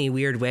some funny,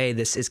 weird way,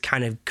 this is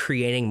kind of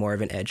creating more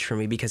of an edge for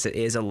me because it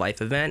is a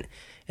life event.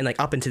 And like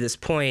up until this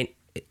point,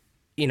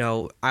 you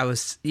know, I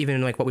was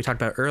even like what we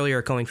talked about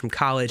earlier, going from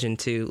college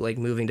into like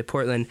moving to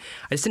Portland,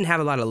 I just didn't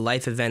have a lot of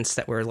life events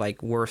that were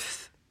like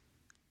worth,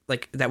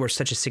 like that were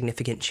such a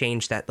significant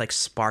change that like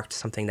sparked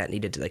something that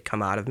needed to like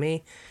come out of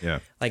me. Yeah.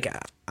 Like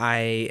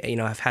I, you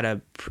know, I've had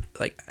a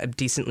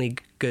decently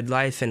good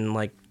life, and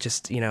like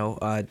just, you know,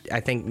 I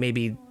think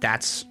maybe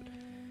that's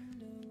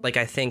like,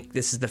 I think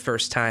this is the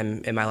first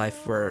time in my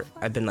life where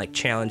I've been like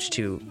challenged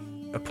to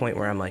a point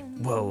where I'm like,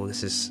 whoa,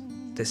 this is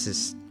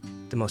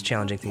the most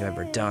challenging thing I've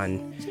ever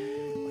done.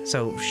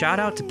 So shout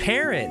out to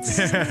parents.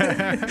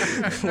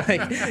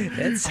 Like,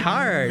 it's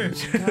hard.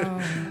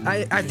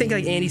 I think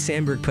like Andy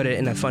Samberg put it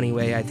in a funny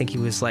way. I think he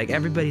was like,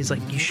 everybody's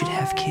like, you should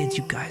have kids.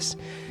 You guys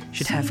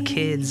should have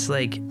kids.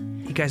 Like,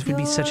 you guys would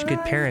be such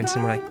good parents.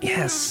 And we're like,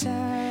 yes,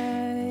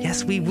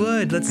 we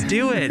would. Let's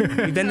do it.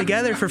 We've been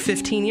together for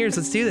 15 years.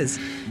 Let's do this.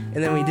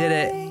 And then we did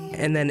it.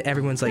 And then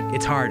everyone's like,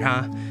 it's hard,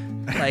 huh?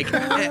 Like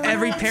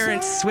every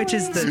parent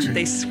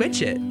they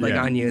switch it like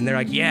on you, and they're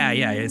like, yeah,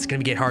 it's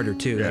gonna get harder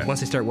too. Like once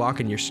they start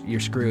walking, you're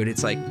screwed.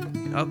 It's like,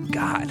 oh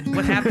God,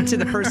 what happened to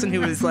the person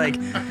who was like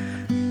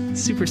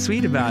super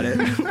sweet about it?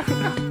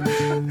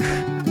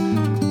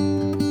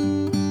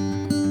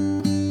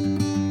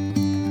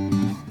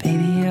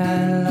 Baby,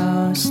 I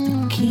lost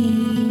the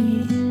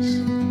keys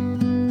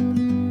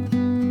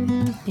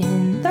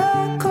in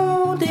the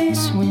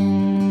coldest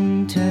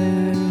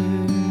winter.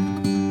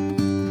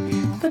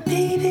 But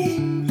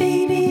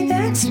baby,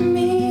 that's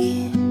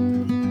me.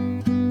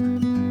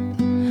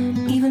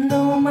 Even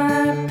though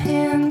my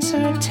pants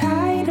are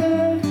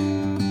tighter,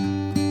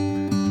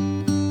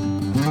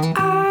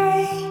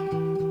 I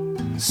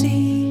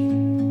see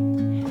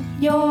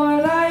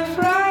your life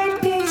right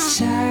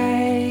beside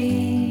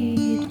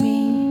me.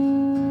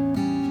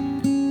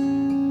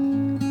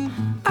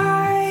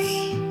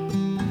 I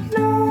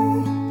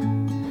know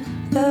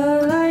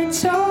the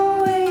light's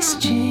always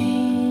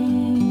changing.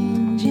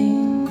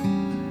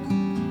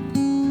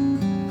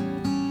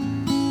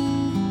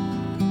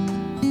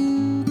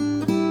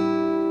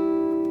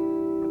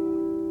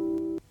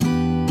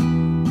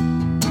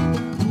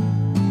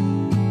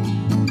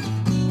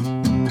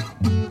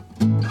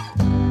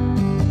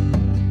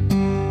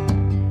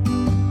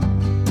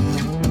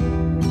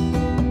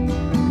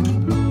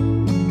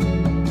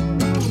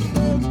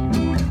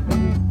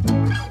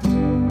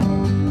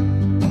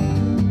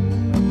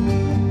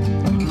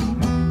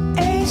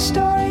 A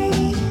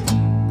story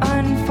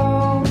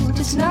unfolds.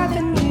 It's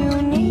nothing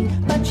unique,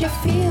 but you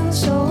feel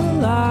so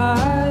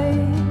alive.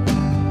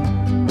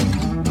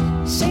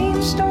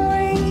 Same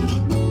story,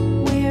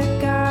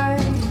 we're God.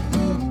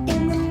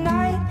 In the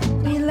night,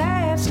 we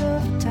laugh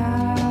of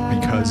time.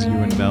 Because you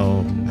and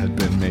Mel had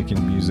been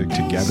making music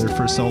together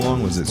for so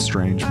long, was it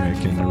strange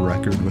making a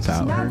record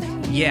without her?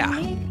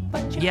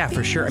 Yeah,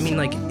 for sure. I mean,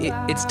 like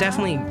it's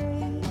definitely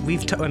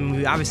I mean,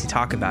 we obviously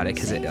talk about it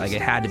because it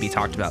had to be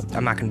talked about.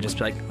 I'm not going to just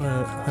be like,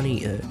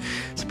 honey,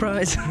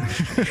 surprise,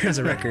 here's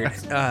a record.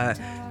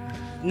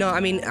 No,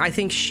 I mean, I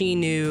think she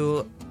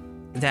knew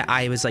that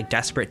I was like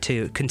desperate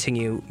to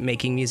continue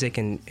making music,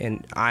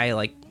 and I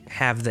like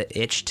have the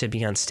itch to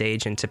be on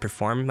stage and to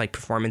perform. Like,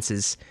 performance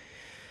is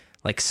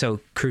like so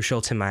crucial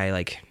to my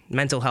like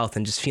mental health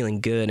and just feeling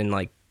good and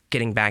like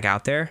getting back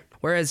out there.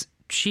 Whereas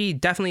she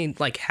definitely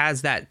like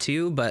has that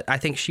too, but I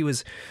think she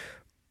was,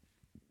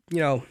 you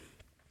know,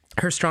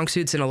 her strong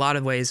suits in a lot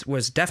of ways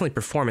was definitely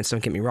performance,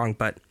 don't get me wrong,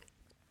 but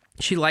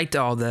she liked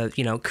all the,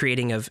 you know,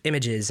 creating of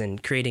images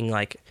and creating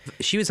like,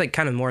 she was like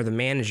kind of more the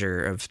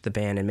manager of the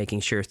band and making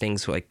sure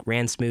things like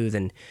ran smooth,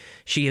 and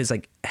she has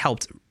like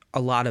helped a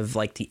lot of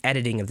like the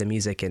editing of the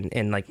music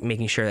and like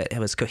making sure that it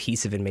was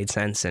cohesive and made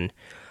sense. And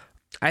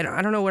I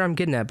don't know what I'm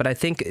getting at, but I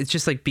think it's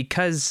just like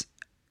because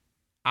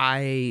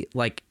I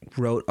like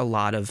wrote a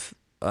lot of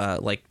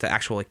like the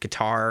actual like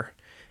guitar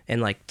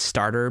and like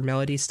starter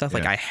melody stuff.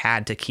 Like I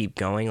had to keep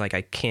going. Like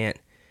I can't,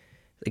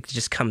 like it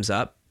just comes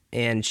up,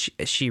 and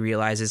she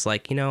realizes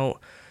like, you know,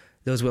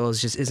 Those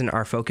Willows just isn't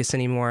our focus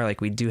anymore.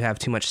 Like we do have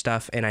too much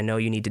stuff, and I know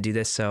you need to do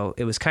this. So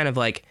it was kind of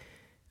like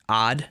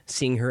odd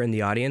seeing her in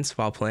the audience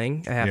while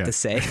playing, I have to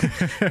say.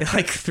 It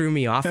like threw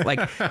me off.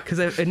 Like, cause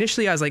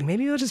initially I was like,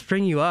 maybe I'll just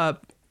bring you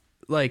up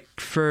like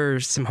for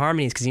some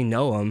harmonies, cause you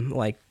know them.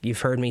 Like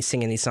you've heard me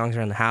singing these songs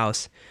around the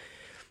house.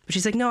 But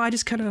she's like, no, I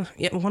just kind of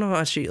want to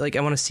watch you. Like,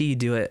 I want to see you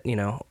do it, you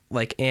know,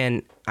 like,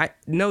 and I,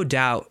 no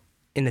doubt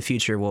in the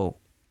future we'll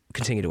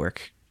continue to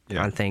work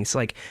on things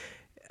like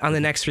on the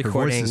next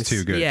recordings. Her voice is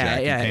too good.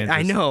 Yeah. Jack. Yeah.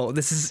 I know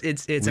this is,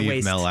 it's a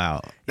waste. Mel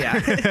out. Yeah.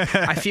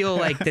 I feel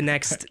like the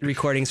next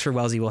recordings for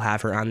Wellsy will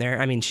have her on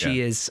there. I mean, she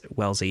is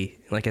Wellsy,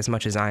 like as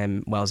much as I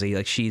am Wellsy,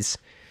 like she's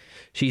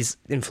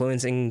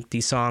influencing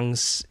these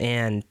songs,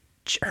 and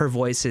her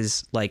voice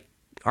is like,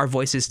 our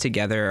voices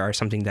together are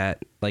something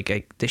that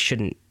like they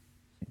shouldn't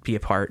be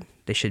apart.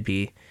 They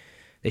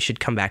should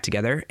come back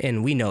together.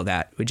 And we know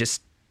that. We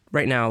just,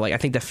 right now, like I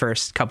think the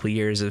first couple of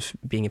years of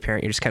being a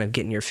parent, you're just kind of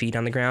getting your feet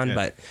on the ground,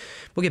 but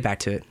we'll get back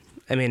to it.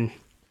 I mean,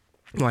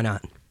 why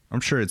not?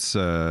 I'm sure it's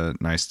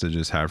nice to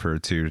just have her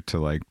too, to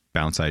like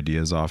bounce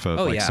ideas off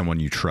of, someone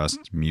you trust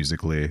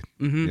musically.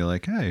 Mm-hmm. You're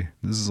like, hey,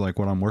 this is like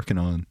what I'm working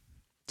on.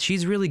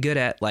 She's really good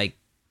at like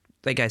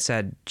I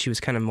said, she was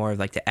kind of more of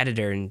like the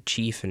editor in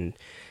chief, and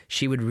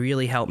she would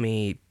really help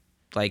me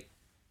like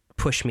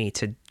push me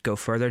to go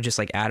further, just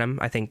like Adam.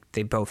 I think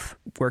they both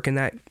work in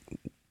that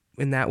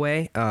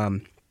way.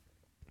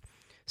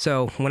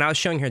 So when I was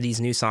showing her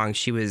these new songs,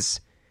 she was,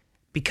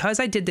 because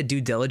I did the due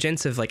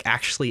diligence of like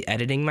actually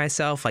editing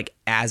myself, like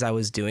as I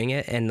was doing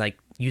it and like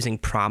using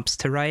prompts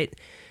to write,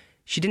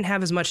 she didn't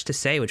have as much to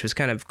say, which was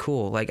kind of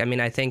cool. Like, I mean,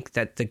 I think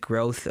that the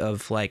growth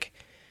of like,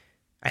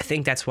 I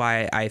think that's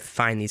why I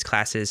find these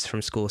classes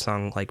from School of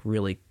Song like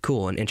really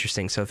cool and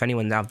interesting. So if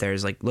anyone out there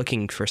is like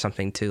looking for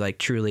something to like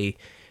truly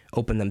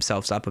open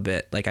themselves up a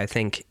bit, like I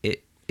think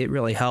it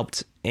really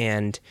helped,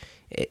 and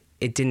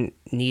it didn't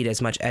need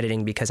as much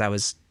editing because I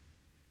was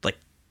like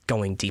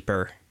going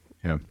deeper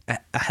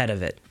ahead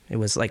of it. It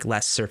was like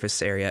less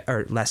surface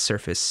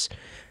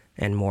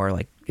and more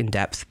like in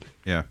depth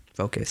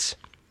focus.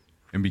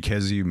 And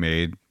because you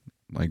made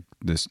like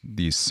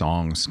these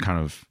songs kind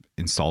of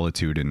in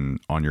solitude and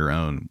on your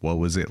own, what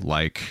was it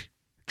like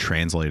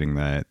translating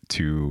that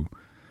to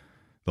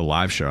the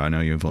live show? I know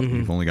you've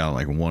only got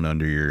like one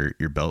under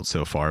your belt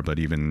so far, but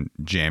even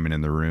jamming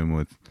in the room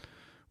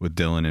with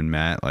Dylan and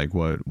Matt, like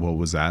what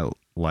was that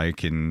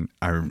like? And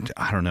I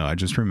don't know, I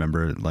just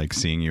remember like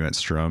seeing you at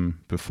Strum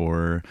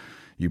before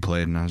you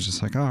played, and I was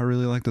just like, oh, I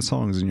really like the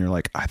songs, and you're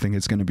like, I think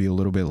it's going to be a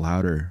little bit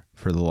louder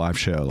for the live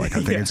show. Like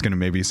I think it's going to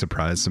maybe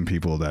surprise some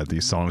people that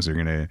these songs are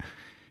going to,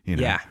 you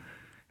know,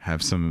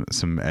 have some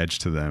edge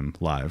to them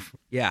live.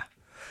 Yeah.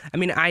 I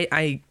mean,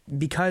 I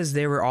because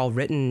they were all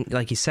written,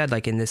 like you said,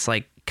 like in this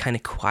like kind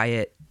of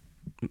quiet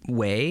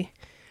way,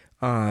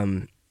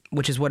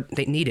 which is what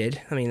they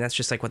needed. I mean, that's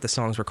just like what the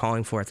songs were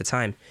calling for at the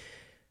time.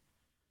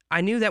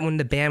 I knew that when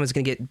the band was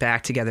going to get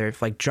back together,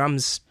 if like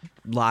drums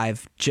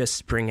live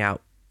just bring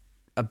out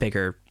a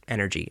bigger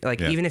energy.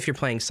 Like even if you're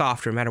playing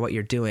soft, no matter what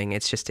you're doing,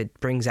 it's just, it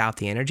brings out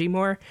the energy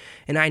more.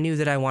 And I knew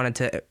that I wanted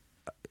to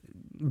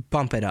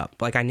bump it up.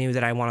 Like I knew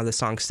that I wanted the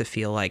songs to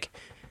feel like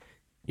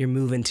you're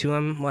moving to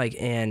them. Like,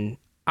 and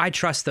I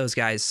trust those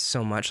guys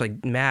so much.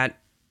 Like Matt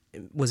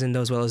was in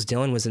Those Willows,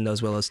 Dylan was in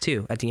Those Willows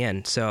too at the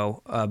end.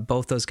 So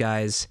both those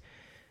guys,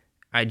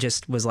 I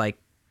just was like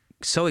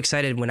so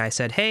excited when I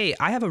said, hey,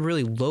 I have a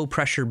really low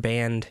pressure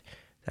band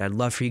that I'd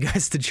love for you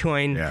guys to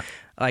join. Yeah.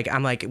 Like,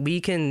 I'm like, we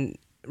can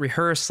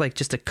rehearse like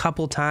just a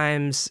couple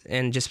times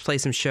and just play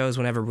some shows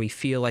whenever we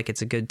feel like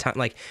it's a good time.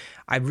 Like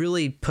I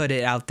really put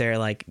it out there.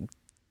 Like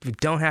we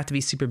don't have to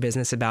be super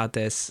business about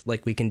this.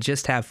 Like we can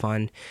just have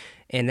fun.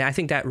 And I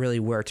think that really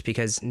worked,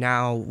 because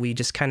now we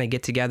just kind of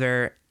get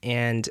together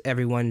and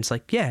everyone's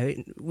like, yeah,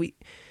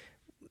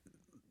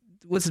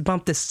 let's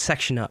bump this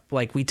section up.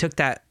 Like we took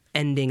that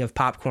ending of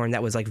Popcorn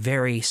that was like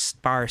very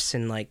sparse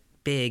and like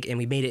big and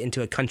we made it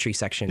into a country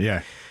section.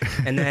 Yeah.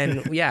 And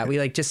then, we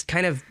like just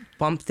kind of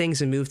bumped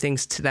things and moved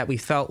things to that we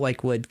felt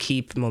like would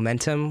keep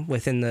momentum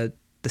within the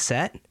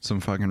set. Some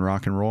fucking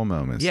rock and roll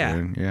moments. Yeah.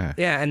 Dude. Yeah.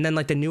 Yeah. And then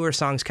like the newer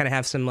songs kind of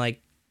have some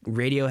like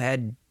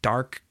Radiohead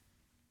dark,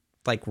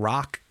 like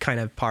rock kind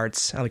of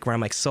parts, like where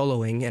I'm like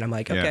soloing and I'm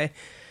like, okay.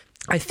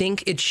 I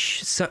think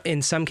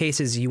in some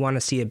cases you want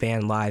to see a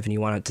band live and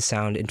you want it to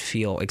sound and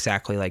feel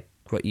exactly like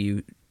what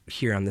you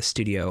hear on the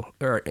studio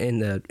or in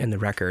the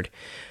record,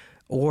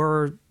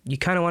 or you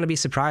kind of want to be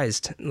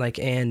surprised. Like,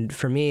 and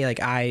for me, like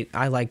I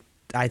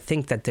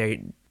think that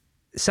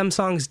some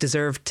songs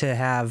deserve to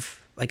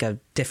have like a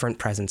different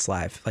presence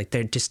live. Like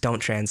they just don't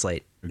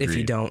translate if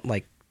you don't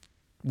like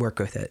work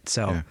with it.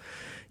 So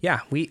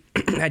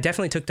I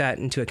definitely took that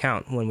into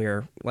account when we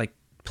were like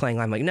playing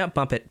live. I'm like, no,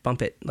 bump it.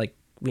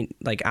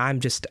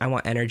 I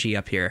want energy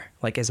up here.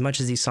 Like as much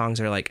as these songs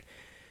are like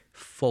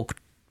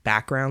folk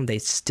background, they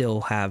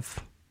still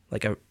have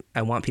like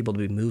I want people to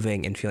be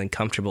moving and feeling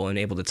comfortable and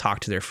able to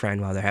talk to their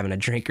friend while they're having a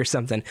drink or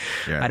something.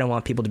 Yeah. I don't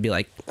want people to be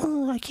like,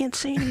 oh, I can't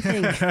say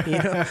anything.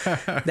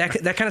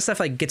 That kind of stuff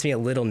like gets me a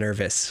little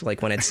nervous,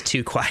 like when it's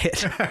too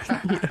quiet.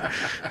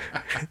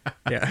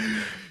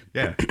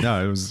 Yeah.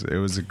 No, it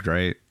was a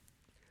great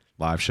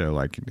live show.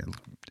 Like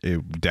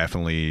it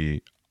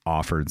definitely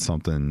offered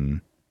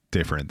something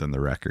different than the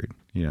record,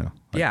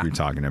 like we were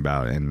talking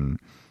about. And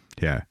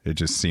it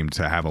just seemed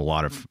to have a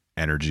lot of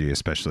energy,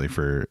 especially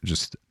for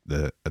just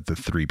the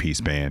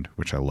 3-piece band,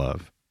 which I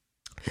love.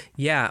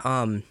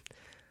 When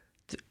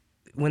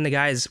we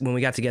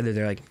got together,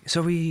 they're like,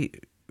 so is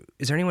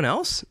there anyone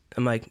else?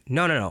 I'm like,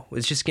 no,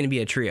 it's just going to be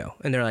a trio.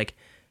 And they're like,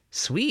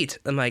 sweet.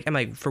 I'm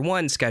like, for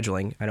one,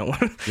 scheduling, I don't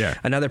want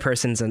another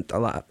person's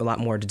a lot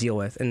more to deal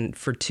with. And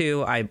for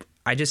two, I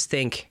just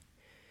think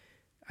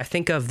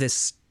of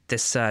this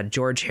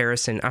George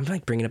Harrison. I'm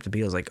like bringing up the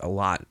Beatles like a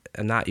lot.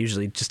 I'm not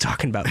usually just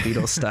talking about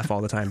Beatles stuff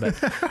all the time,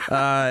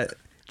 but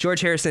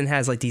George Harrison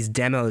has like these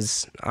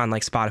demos on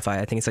like Spotify.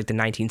 I think it's like the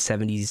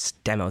 1970s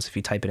demos if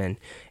you type it in,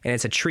 and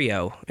it's a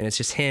trio, and it's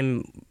just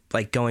him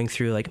like going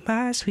through like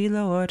My Sweet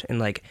Lord, and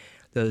like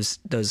those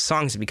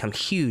songs have become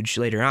huge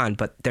later on,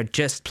 but they're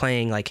just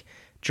playing like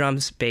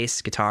drums,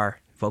 bass, guitar,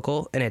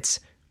 vocal, and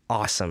it's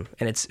awesome,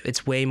 and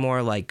it's way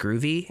more like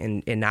groovy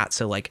and not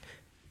so like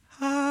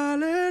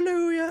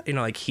hallelujah,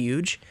 like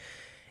huge.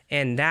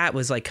 And that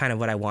was like kind of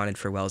what I wanted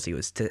for Wellsy,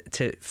 was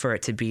for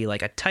it to be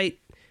like a tight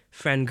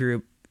friend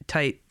group,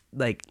 tight,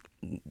 like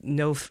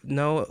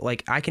no,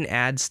 like I can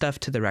add stuff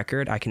to the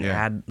record. I can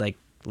add like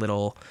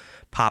little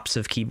pops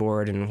of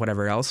keyboard and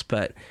whatever else,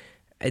 but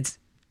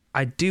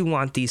I do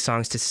want these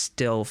songs to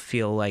still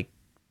feel like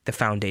the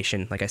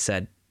foundation. Like I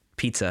said,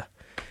 pizza,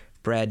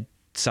 bread,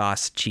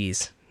 sauce,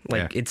 cheese.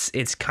 Like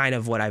it's kind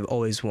of what I've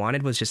always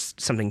wanted, was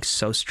just something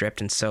so stripped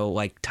and so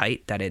like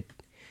tight that and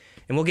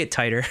we'll get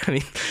tighter. I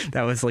mean,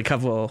 that was like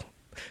couple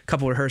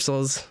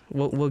rehearsals.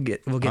 We'll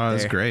get there. It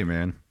was great,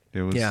 man.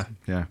 It was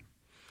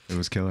it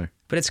was killer.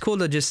 But it's cool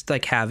to just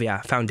like have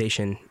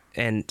foundation,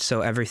 and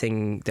so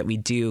everything that we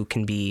do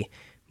can be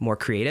more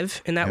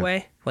creative in that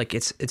way. Like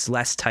it's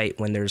less tight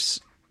when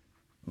there's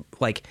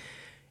like,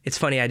 it's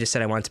funny, I just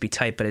said I want it to be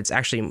tight, but it's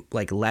actually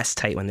like less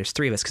tight when there's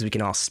three of us, because we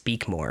can all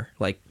speak more.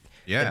 Like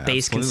the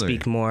bass can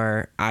speak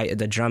more.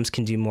 The drums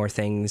can do more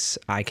things.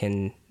 I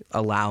can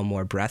allow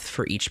more breath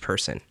for each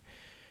person.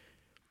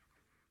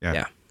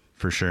 Yeah,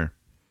 for sure.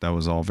 That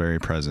was all very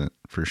present,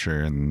 for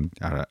sure. And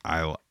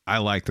I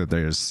like that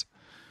there's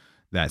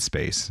that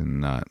space and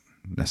not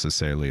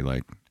necessarily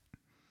like,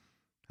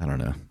 I don't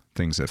know,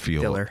 things that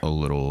feel filler, a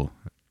little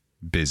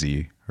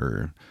busy,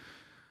 or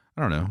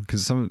I don't know,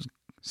 because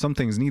some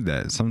things need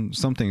that. Some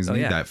things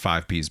need that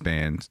 5-piece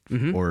band,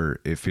 or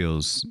it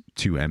feels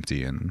too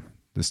empty, and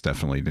this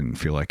definitely didn't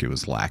feel like it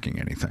was lacking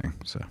anything.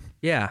 So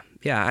yeah.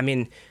 I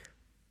mean,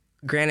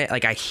 granted,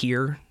 like I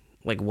hear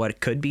like what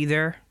could be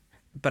there,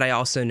 but I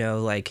also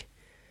know like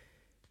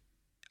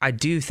I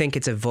do think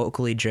it's a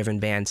vocally driven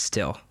band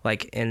still,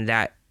 like, and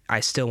that I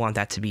still want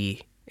that to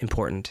be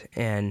important.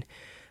 And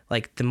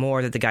like the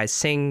more that the guys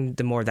sing,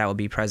 the more that will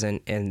be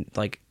present. And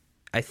like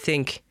I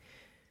think,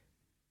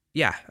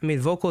 I mean,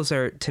 vocals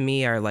are, to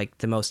me, are like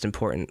the most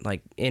important.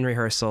 Like in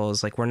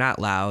rehearsals, like we're not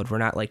loud, we're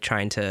not like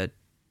trying to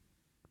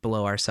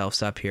blow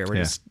ourselves up here. We're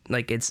just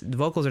like, the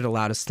vocals are the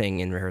loudest thing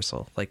in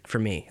rehearsal. Like for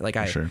me, like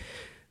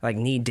like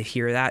need to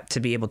hear that to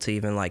be able to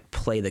even like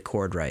play the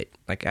chord right.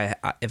 Like I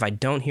if I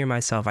don't hear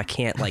myself, I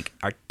can't like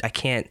I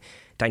can't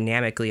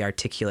dynamically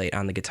articulate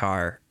on the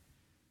guitar.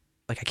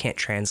 Like I can't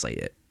translate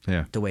it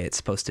the way it's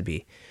supposed to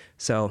be.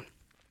 So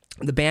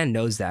the band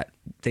knows that.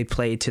 They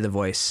play to the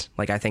voice.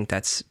 Like I think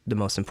that's the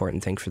most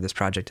important thing for this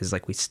project, is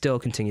like we still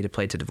continue to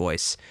play to the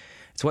voice.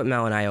 It's what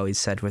Mel and I always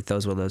said with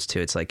Those Will Those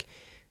Two. It's like,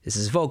 this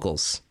is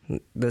vocals.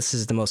 This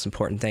is the most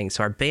important thing.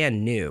 So our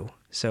band knew.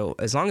 So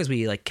as long as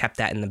we like kept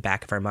that in the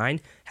back of our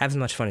mind, have as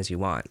much fun as you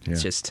want.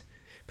 It's just,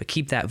 but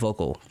keep that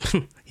vocal,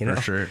 For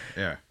sure.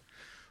 Yeah.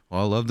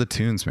 Well, I love the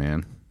tunes,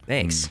 man.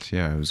 Thanks.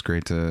 And, it was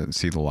great to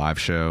see the live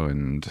show,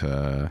 and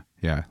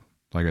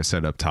like I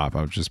said up top,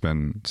 I've just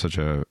been such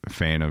a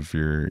fan of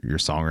your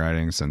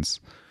songwriting since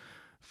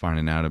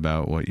finding out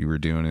about what you were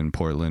doing in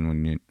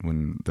Portland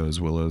when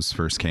those Willows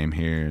first came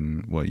here,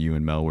 and what you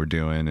and Mel were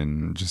doing,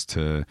 and just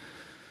to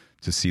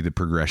see the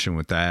progression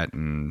with that,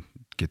 and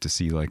get to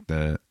see like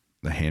the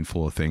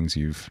handful of things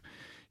you've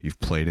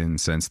played in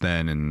since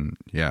then. And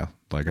yeah,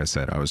 like I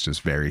said, I was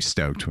just very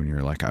stoked when you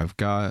were like, I've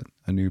got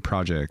a new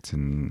project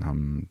and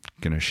I'm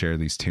gonna share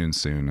these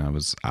tunes soon. I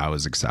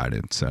was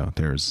excited. So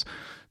there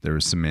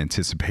was some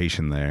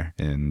anticipation there,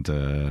 and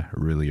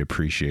really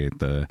appreciate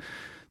the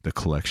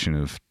collection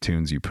of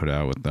tunes you put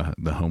out with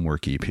the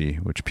Homework EP,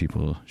 which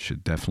people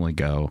should definitely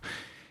go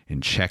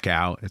and check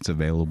out. It's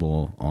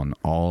available on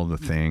all the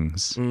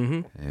things.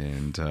 Mm-hmm.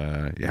 And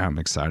yeah, I'm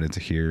excited to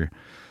hear,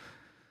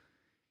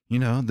 you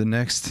know, the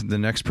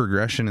next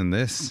progression in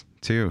this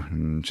too,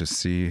 and just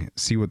see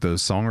what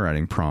those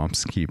songwriting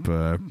prompts keep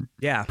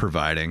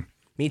providing.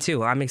 Me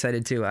too. I'm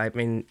excited too. I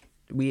mean,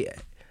 my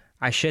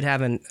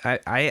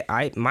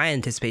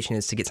anticipation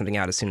is to get something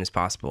out as soon as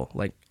possible.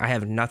 Like, I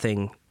have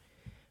nothing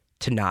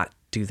to not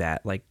do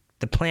that. Like,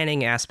 the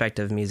planning aspect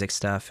of music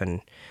stuff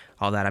and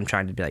all that, I'm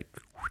trying to be like,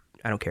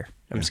 I don't care.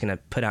 I'm just going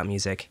to put out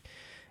music.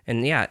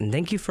 And yeah, and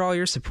thank you for all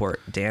your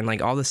support, Dan.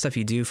 Like, all the stuff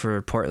you do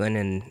for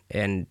Portland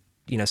and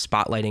you know,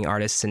 spotlighting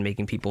artists and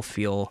making people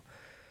feel,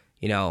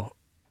 you know,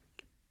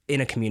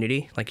 in a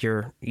community. Like,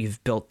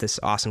 you've built this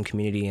awesome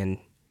community. And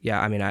yeah,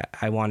 I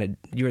mean,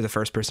 you were the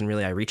first person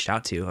really I reached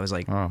out to. I was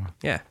like,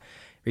 yeah,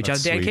 reach out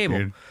to Dan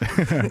Cable.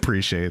 I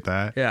appreciate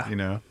that. Yeah. You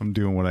know, I'm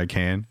doing what I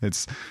can.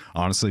 It's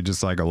honestly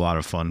just like a lot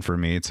of fun for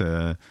me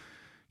to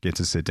get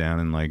to sit down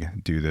and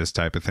like do this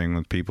type of thing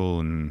with people,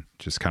 and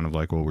just kind of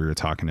like what we were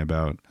talking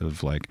about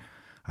of like,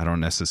 I don't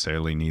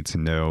necessarily need to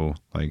know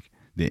like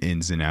the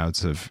ins and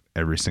outs of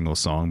every single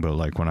song, but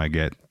like when I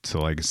get to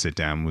like sit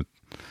down with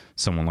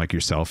someone like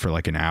yourself for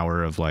like an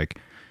hour of like,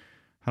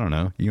 I don't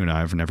know, you and I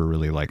have never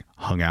really like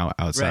hung out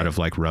outside of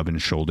like rubbing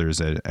shoulders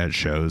at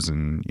shows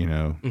and, you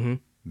know,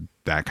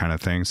 that kind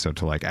of thing. So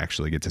to like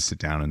actually get to sit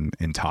down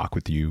and talk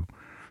with you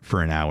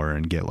for an hour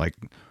and get like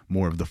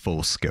more of the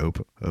full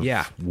scope of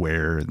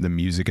where the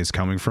music is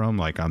coming from.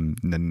 Like,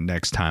 the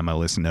next time I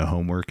listen to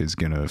Homework is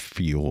going to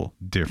feel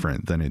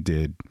different than it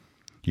did,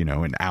 you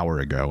know, an hour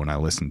ago when I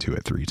listened to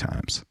it 3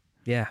 times.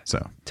 Yeah.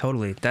 So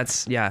totally.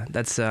 That's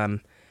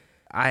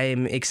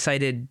I'm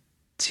excited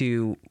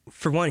to,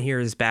 for one, hear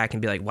his back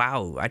and be like,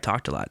 wow, I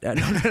talked a lot. No.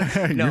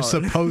 You're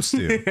supposed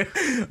to.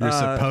 You're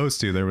supposed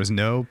to. There was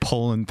no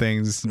pulling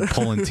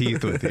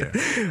teeth with you.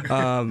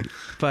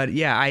 But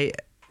yeah,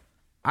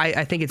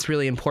 I think it's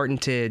really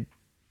important to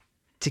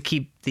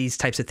keep these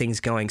types of things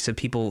going, so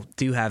people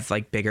do have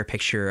like bigger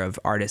picture of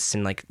artists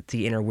and like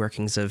the inner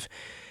workings of,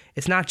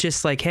 it's not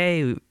just like,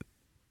 hey,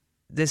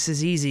 this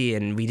is easy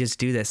and we just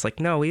do this.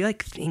 Like, no, we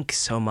like think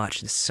so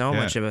much. There's so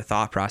much of a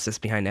thought process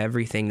behind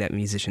everything that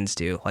musicians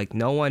do. Like,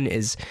 no one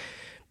is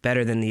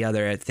better than the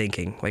other at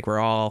thinking. Like,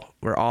 we're all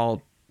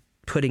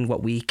putting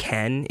what we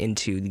can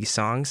into these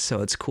songs.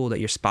 So it's cool that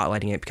you're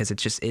spotlighting it, because it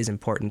just is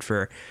important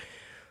for,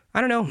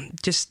 I don't know,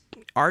 just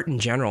art in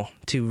general,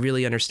 to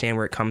really understand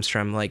where it comes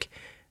from. Like,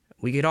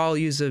 we could all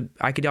use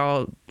I could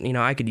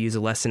use a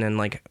lesson in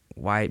like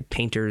why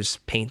painters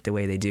paint the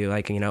way they do,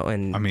 like, you know.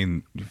 And I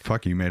mean,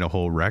 fuck, you made a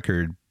whole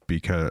record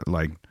because,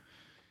 like,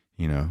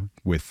 you know,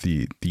 with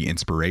the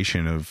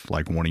inspiration of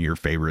like one of your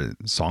favorite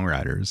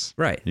songwriters,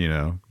 right? You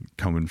know,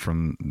 coming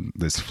from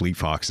this Fleet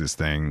Foxes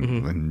thing,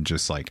 and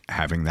just like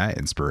having that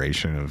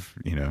inspiration of,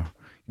 you know,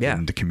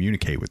 getting to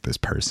communicate with this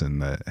person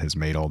that has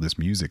made all this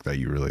music that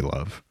you really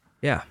love.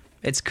 Yeah.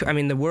 I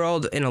mean, the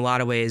world in a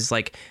lot of ways,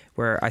 like,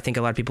 where I think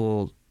a lot of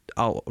people,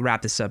 I'll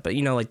wrap this up, but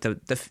you know, like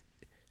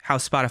how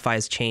Spotify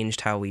has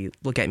changed how we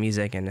look at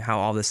music, and how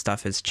all this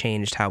stuff has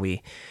changed how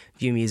we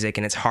view music.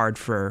 And it's hard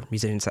for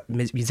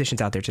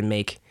musicians out there to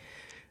make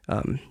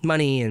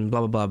money and blah,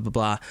 blah, blah, blah,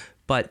 blah.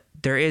 But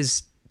there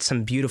is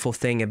some beautiful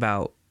thing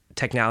about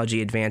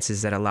technology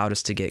advances that allowed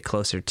us to get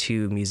closer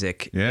to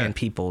music and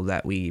people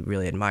that we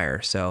really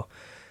admire. So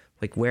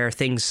like, where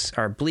things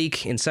are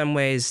bleak in some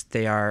ways,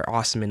 they are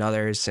awesome in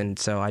others. And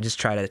so I just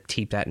try to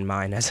keep that in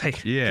mind as I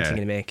continue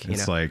to make,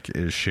 it's like,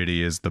 as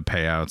shitty as the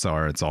payouts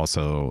are, it's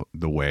also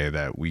the way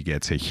that we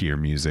get to hear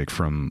music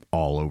from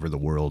all over the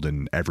world,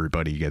 and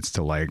everybody gets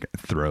to like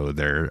throw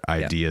their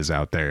ideas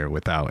out there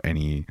without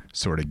any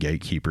sort of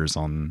gatekeepers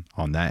on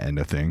that end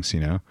of things, you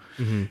know.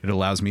 It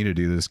allows me to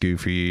do this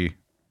goofy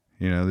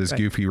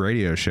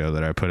radio show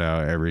that I put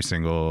out every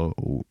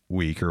single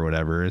week or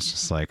whatever. It's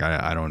just like,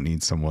 I don't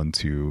need someone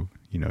to,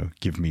 you know,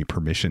 give me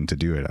permission to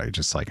do it. I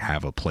just like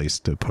have a place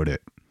to put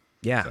it.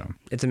 Yeah. So.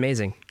 It's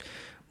amazing.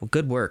 Well,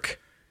 good work.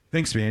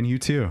 Thanks, man. You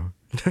too.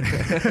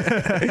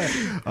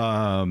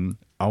 I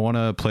want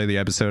to play the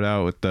episode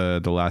out with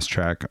the last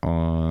track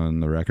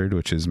on the record,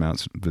 which is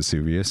Mount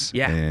Vesuvius.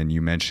 Yeah. And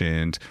you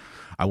mentioned,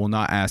 I will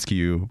not ask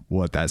you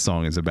what that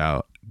song is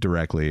about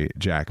directly,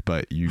 Jack,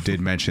 but you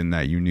did mention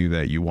that you knew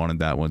that you wanted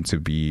that one to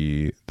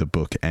be the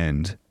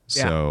bookend.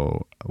 Yeah.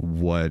 So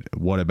what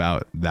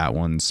about that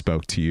one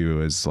spoke to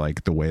you as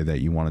like the way that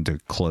you wanted to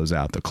close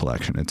out the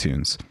collection of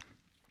tunes?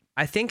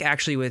 I think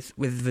actually with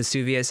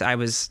Vesuvius, I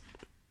was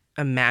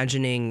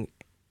imagining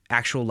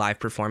actual live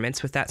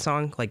performance with that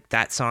song. Like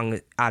that song,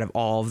 out of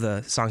all of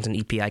the songs on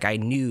EP, like I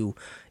knew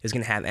it was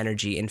going to have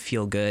energy and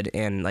feel good,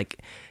 and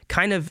like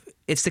kind of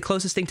it's the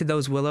closest thing to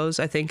Those Willows,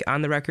 I think,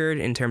 on the record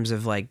in terms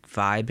of like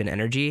vibe and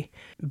energy.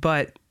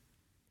 But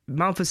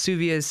Mount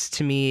Vesuvius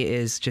to me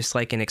is just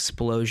like an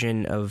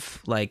explosion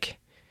of like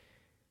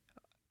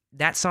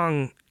that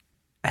song.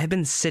 I have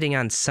been sitting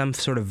on some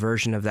sort of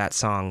version of that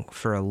song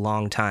for a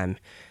long time,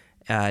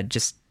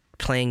 just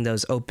playing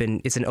those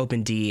open, it's an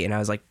open D, and I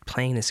was like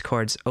playing these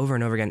chords over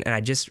and over again, and I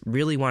just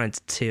really wanted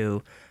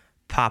to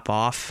pop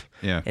off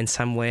in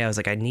some way. I was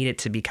like, I need it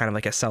to be kind of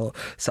like a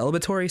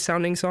celebratory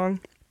sounding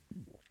song.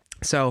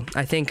 So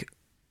I think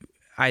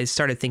I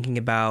started thinking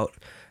about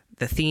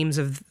the themes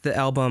of the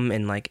album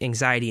and like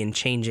anxiety and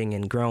changing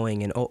and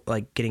growing and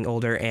like getting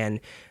older, and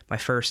my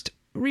first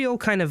real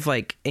kind of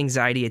like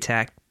anxiety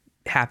attack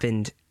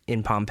happened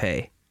in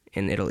Pompeii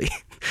in Italy.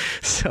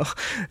 So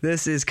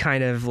this is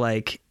kind of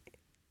like,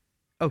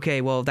 okay,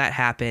 well that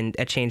happened,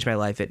 it changed my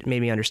life, it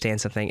made me understand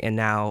something, and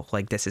now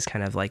like this is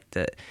kind of like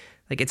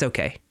it's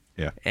okay.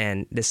 Yeah.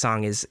 And this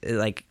song is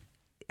like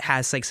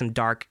has like some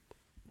dark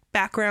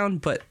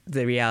background, but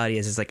the reality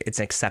is like it's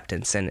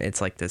acceptance, and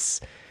it's like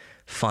this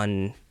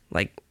fun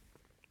like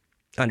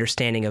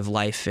understanding of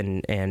life,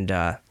 and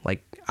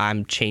like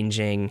I'm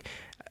changing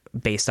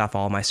based off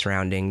all my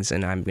surroundings,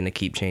 and I'm going to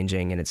keep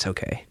changing, and it's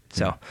okay.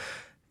 So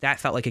that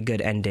felt like a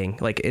good ending.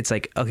 Like, it's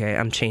like, okay,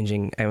 I'm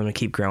changing. I'm going to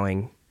keep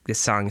growing. This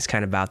song is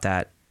kind of about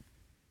that.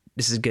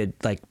 This is a good,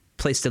 like,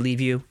 place to leave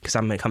you, because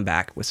I'm going to come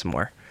back with some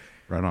more.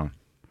 Right on.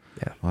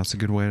 Yeah. Well, that's a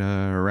good way to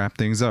wrap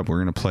things up.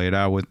 We're going to play it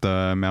out with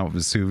Mount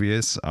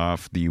Vesuvius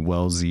off the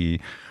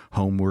Wellsy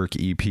Homework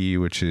EP,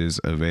 which is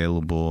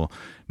available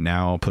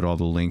now. I'll put all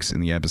the links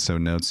in the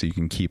episode notes so you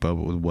can keep up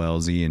with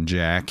Wellsy and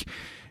Jack.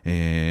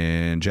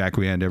 And Jack,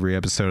 we end every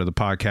episode of the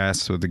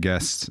podcast with the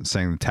guests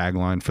saying the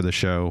tagline for the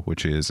show,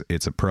 which is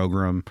 "It's a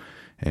program,"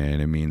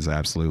 and it means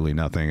absolutely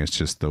nothing. It's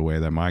just the way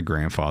that my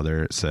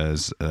grandfather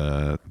says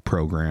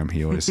program.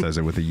 He always says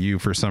it with a U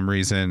for some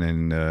reason,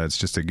 and it's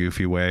just a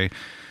goofy way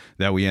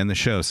that we end the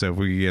show. So if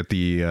we get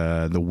the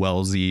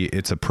Wellsy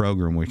 "It's a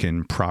program," we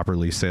can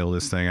properly sail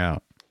this thing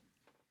out.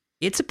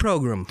 It's a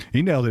program.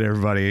 You nailed it,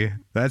 everybody.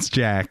 That's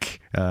Jack.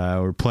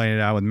 We're playing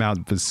it out with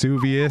Mount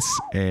Vesuvius,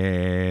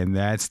 and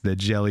that's the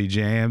Jelly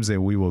Jams,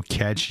 and we will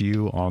catch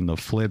you on the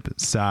flip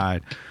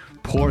side,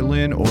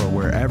 Portland, or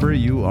wherever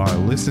you are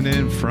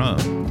listening from.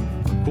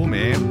 Cool,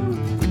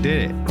 man. We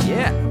did it.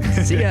 Yeah.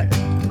 See ya.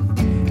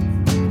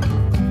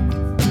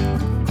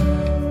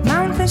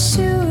 Mount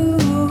Vesuvius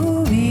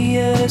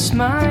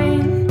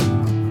mine,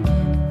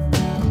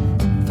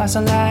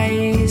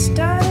 fossilized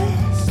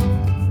dust,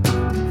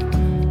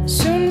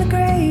 soon the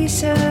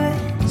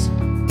graces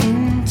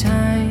in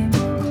time,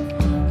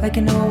 like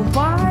an old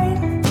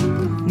wine,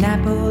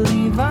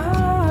 Napoli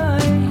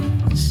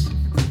vines.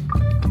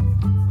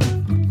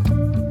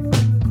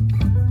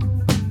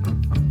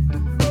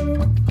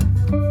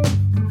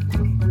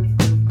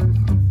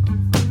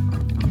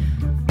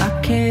 I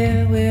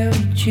care where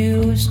we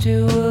choose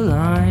to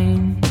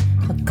align,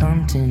 a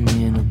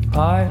continent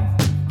apart,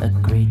 a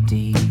great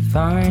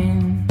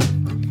divine.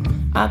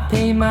 I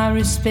pay my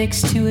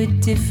respects to a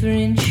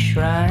different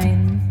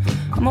shrine.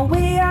 I'm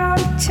away out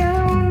of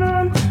town,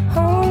 I'm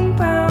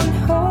homebound,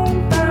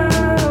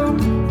 homebound.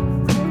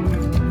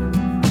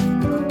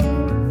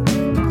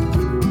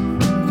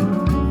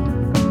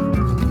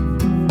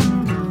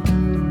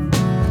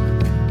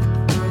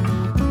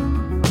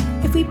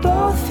 If we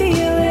both feel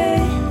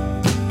it,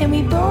 and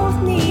we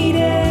both need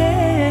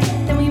it,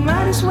 then we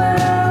might as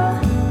well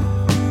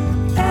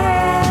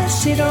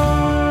pass it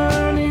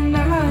on. And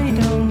I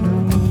don't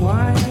know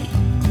why.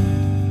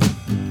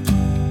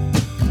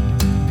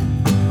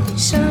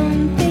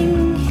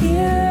 Something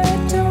here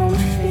don't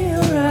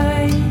feel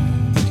right.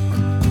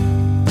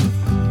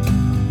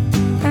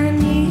 I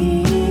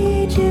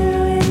need you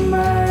in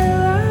my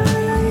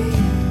life.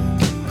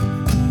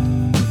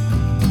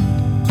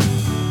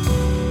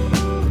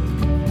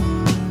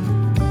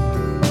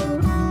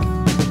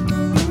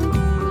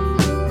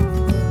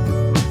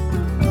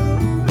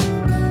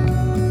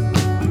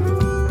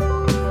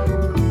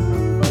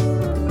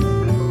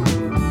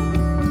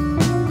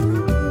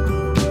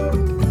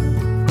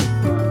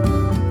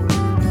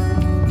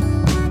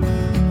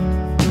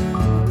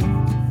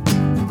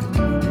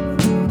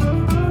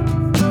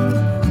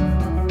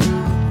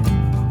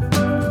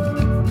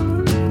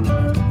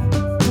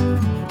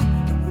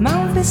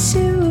 Mount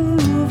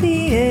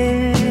Vesuvius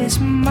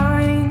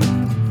mine,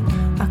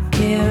 I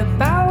care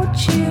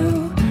about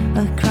you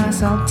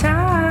across all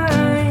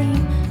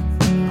time.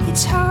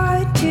 It's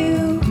hard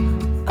to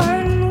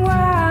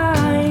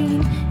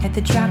unwind at the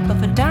drop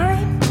of a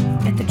dime,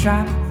 at the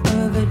drop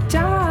of a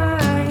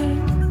dime.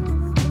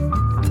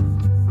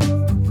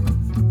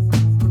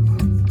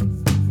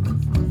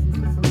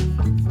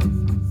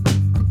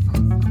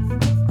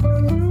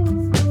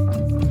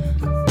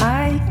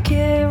 I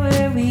care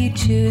where we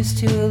choose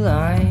to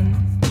align,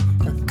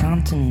 a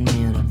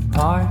continent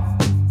apart,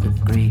 a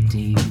great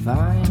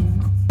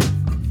divine.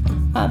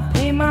 I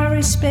pay my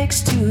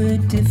respects to a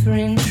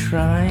different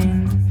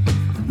shrine.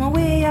 My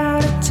way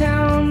out of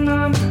town,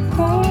 I'm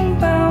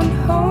homebound,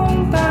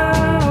 homebound.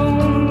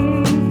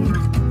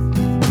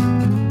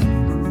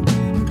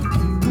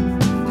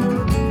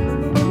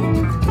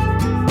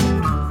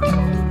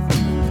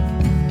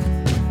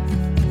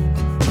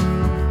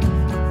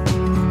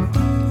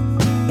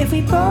 If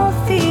we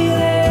both feel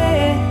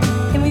it,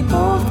 and we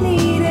both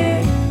need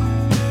it,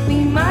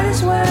 we might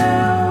as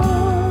well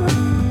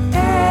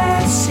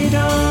pass it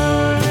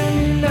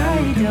on.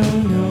 I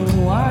don't know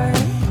why.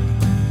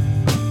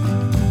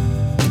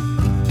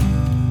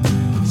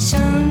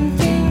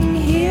 Something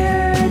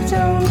here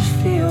don't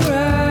feel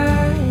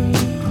right.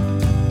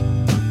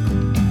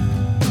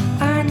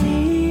 I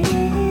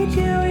need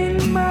you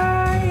in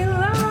my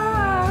life.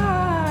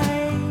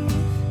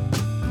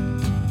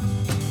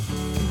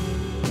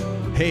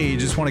 Hey,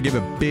 just want to give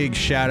a big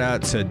shout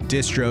out to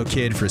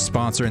DistroKid for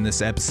sponsoring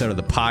this episode of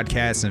the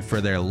podcast and for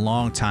their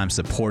longtime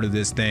support of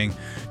this thing.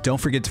 Don't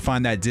forget to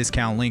find that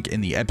discount link in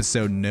the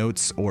episode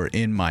notes or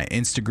in my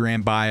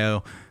Instagram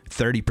bio.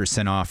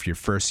 30% off your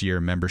first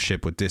year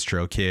membership with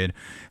DistroKid,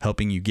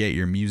 helping you get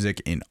your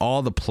music in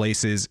all the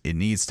places it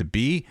needs to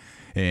be.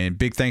 And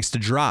big thanks to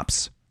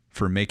Drops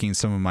for making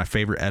some of my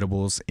favorite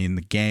edibles in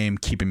the game,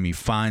 keeping me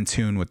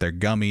fine-tuned with their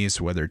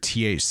gummies, whether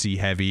THC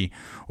heavy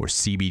or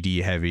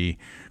CBD heavy.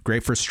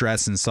 Great for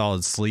stress and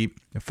solid sleep.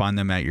 Find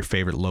them at your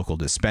favorite local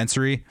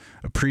dispensary.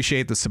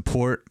 Appreciate the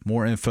support.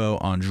 More info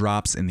on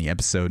Drops in the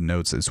episode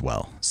notes as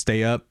well.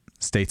 Stay up,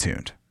 stay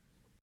tuned.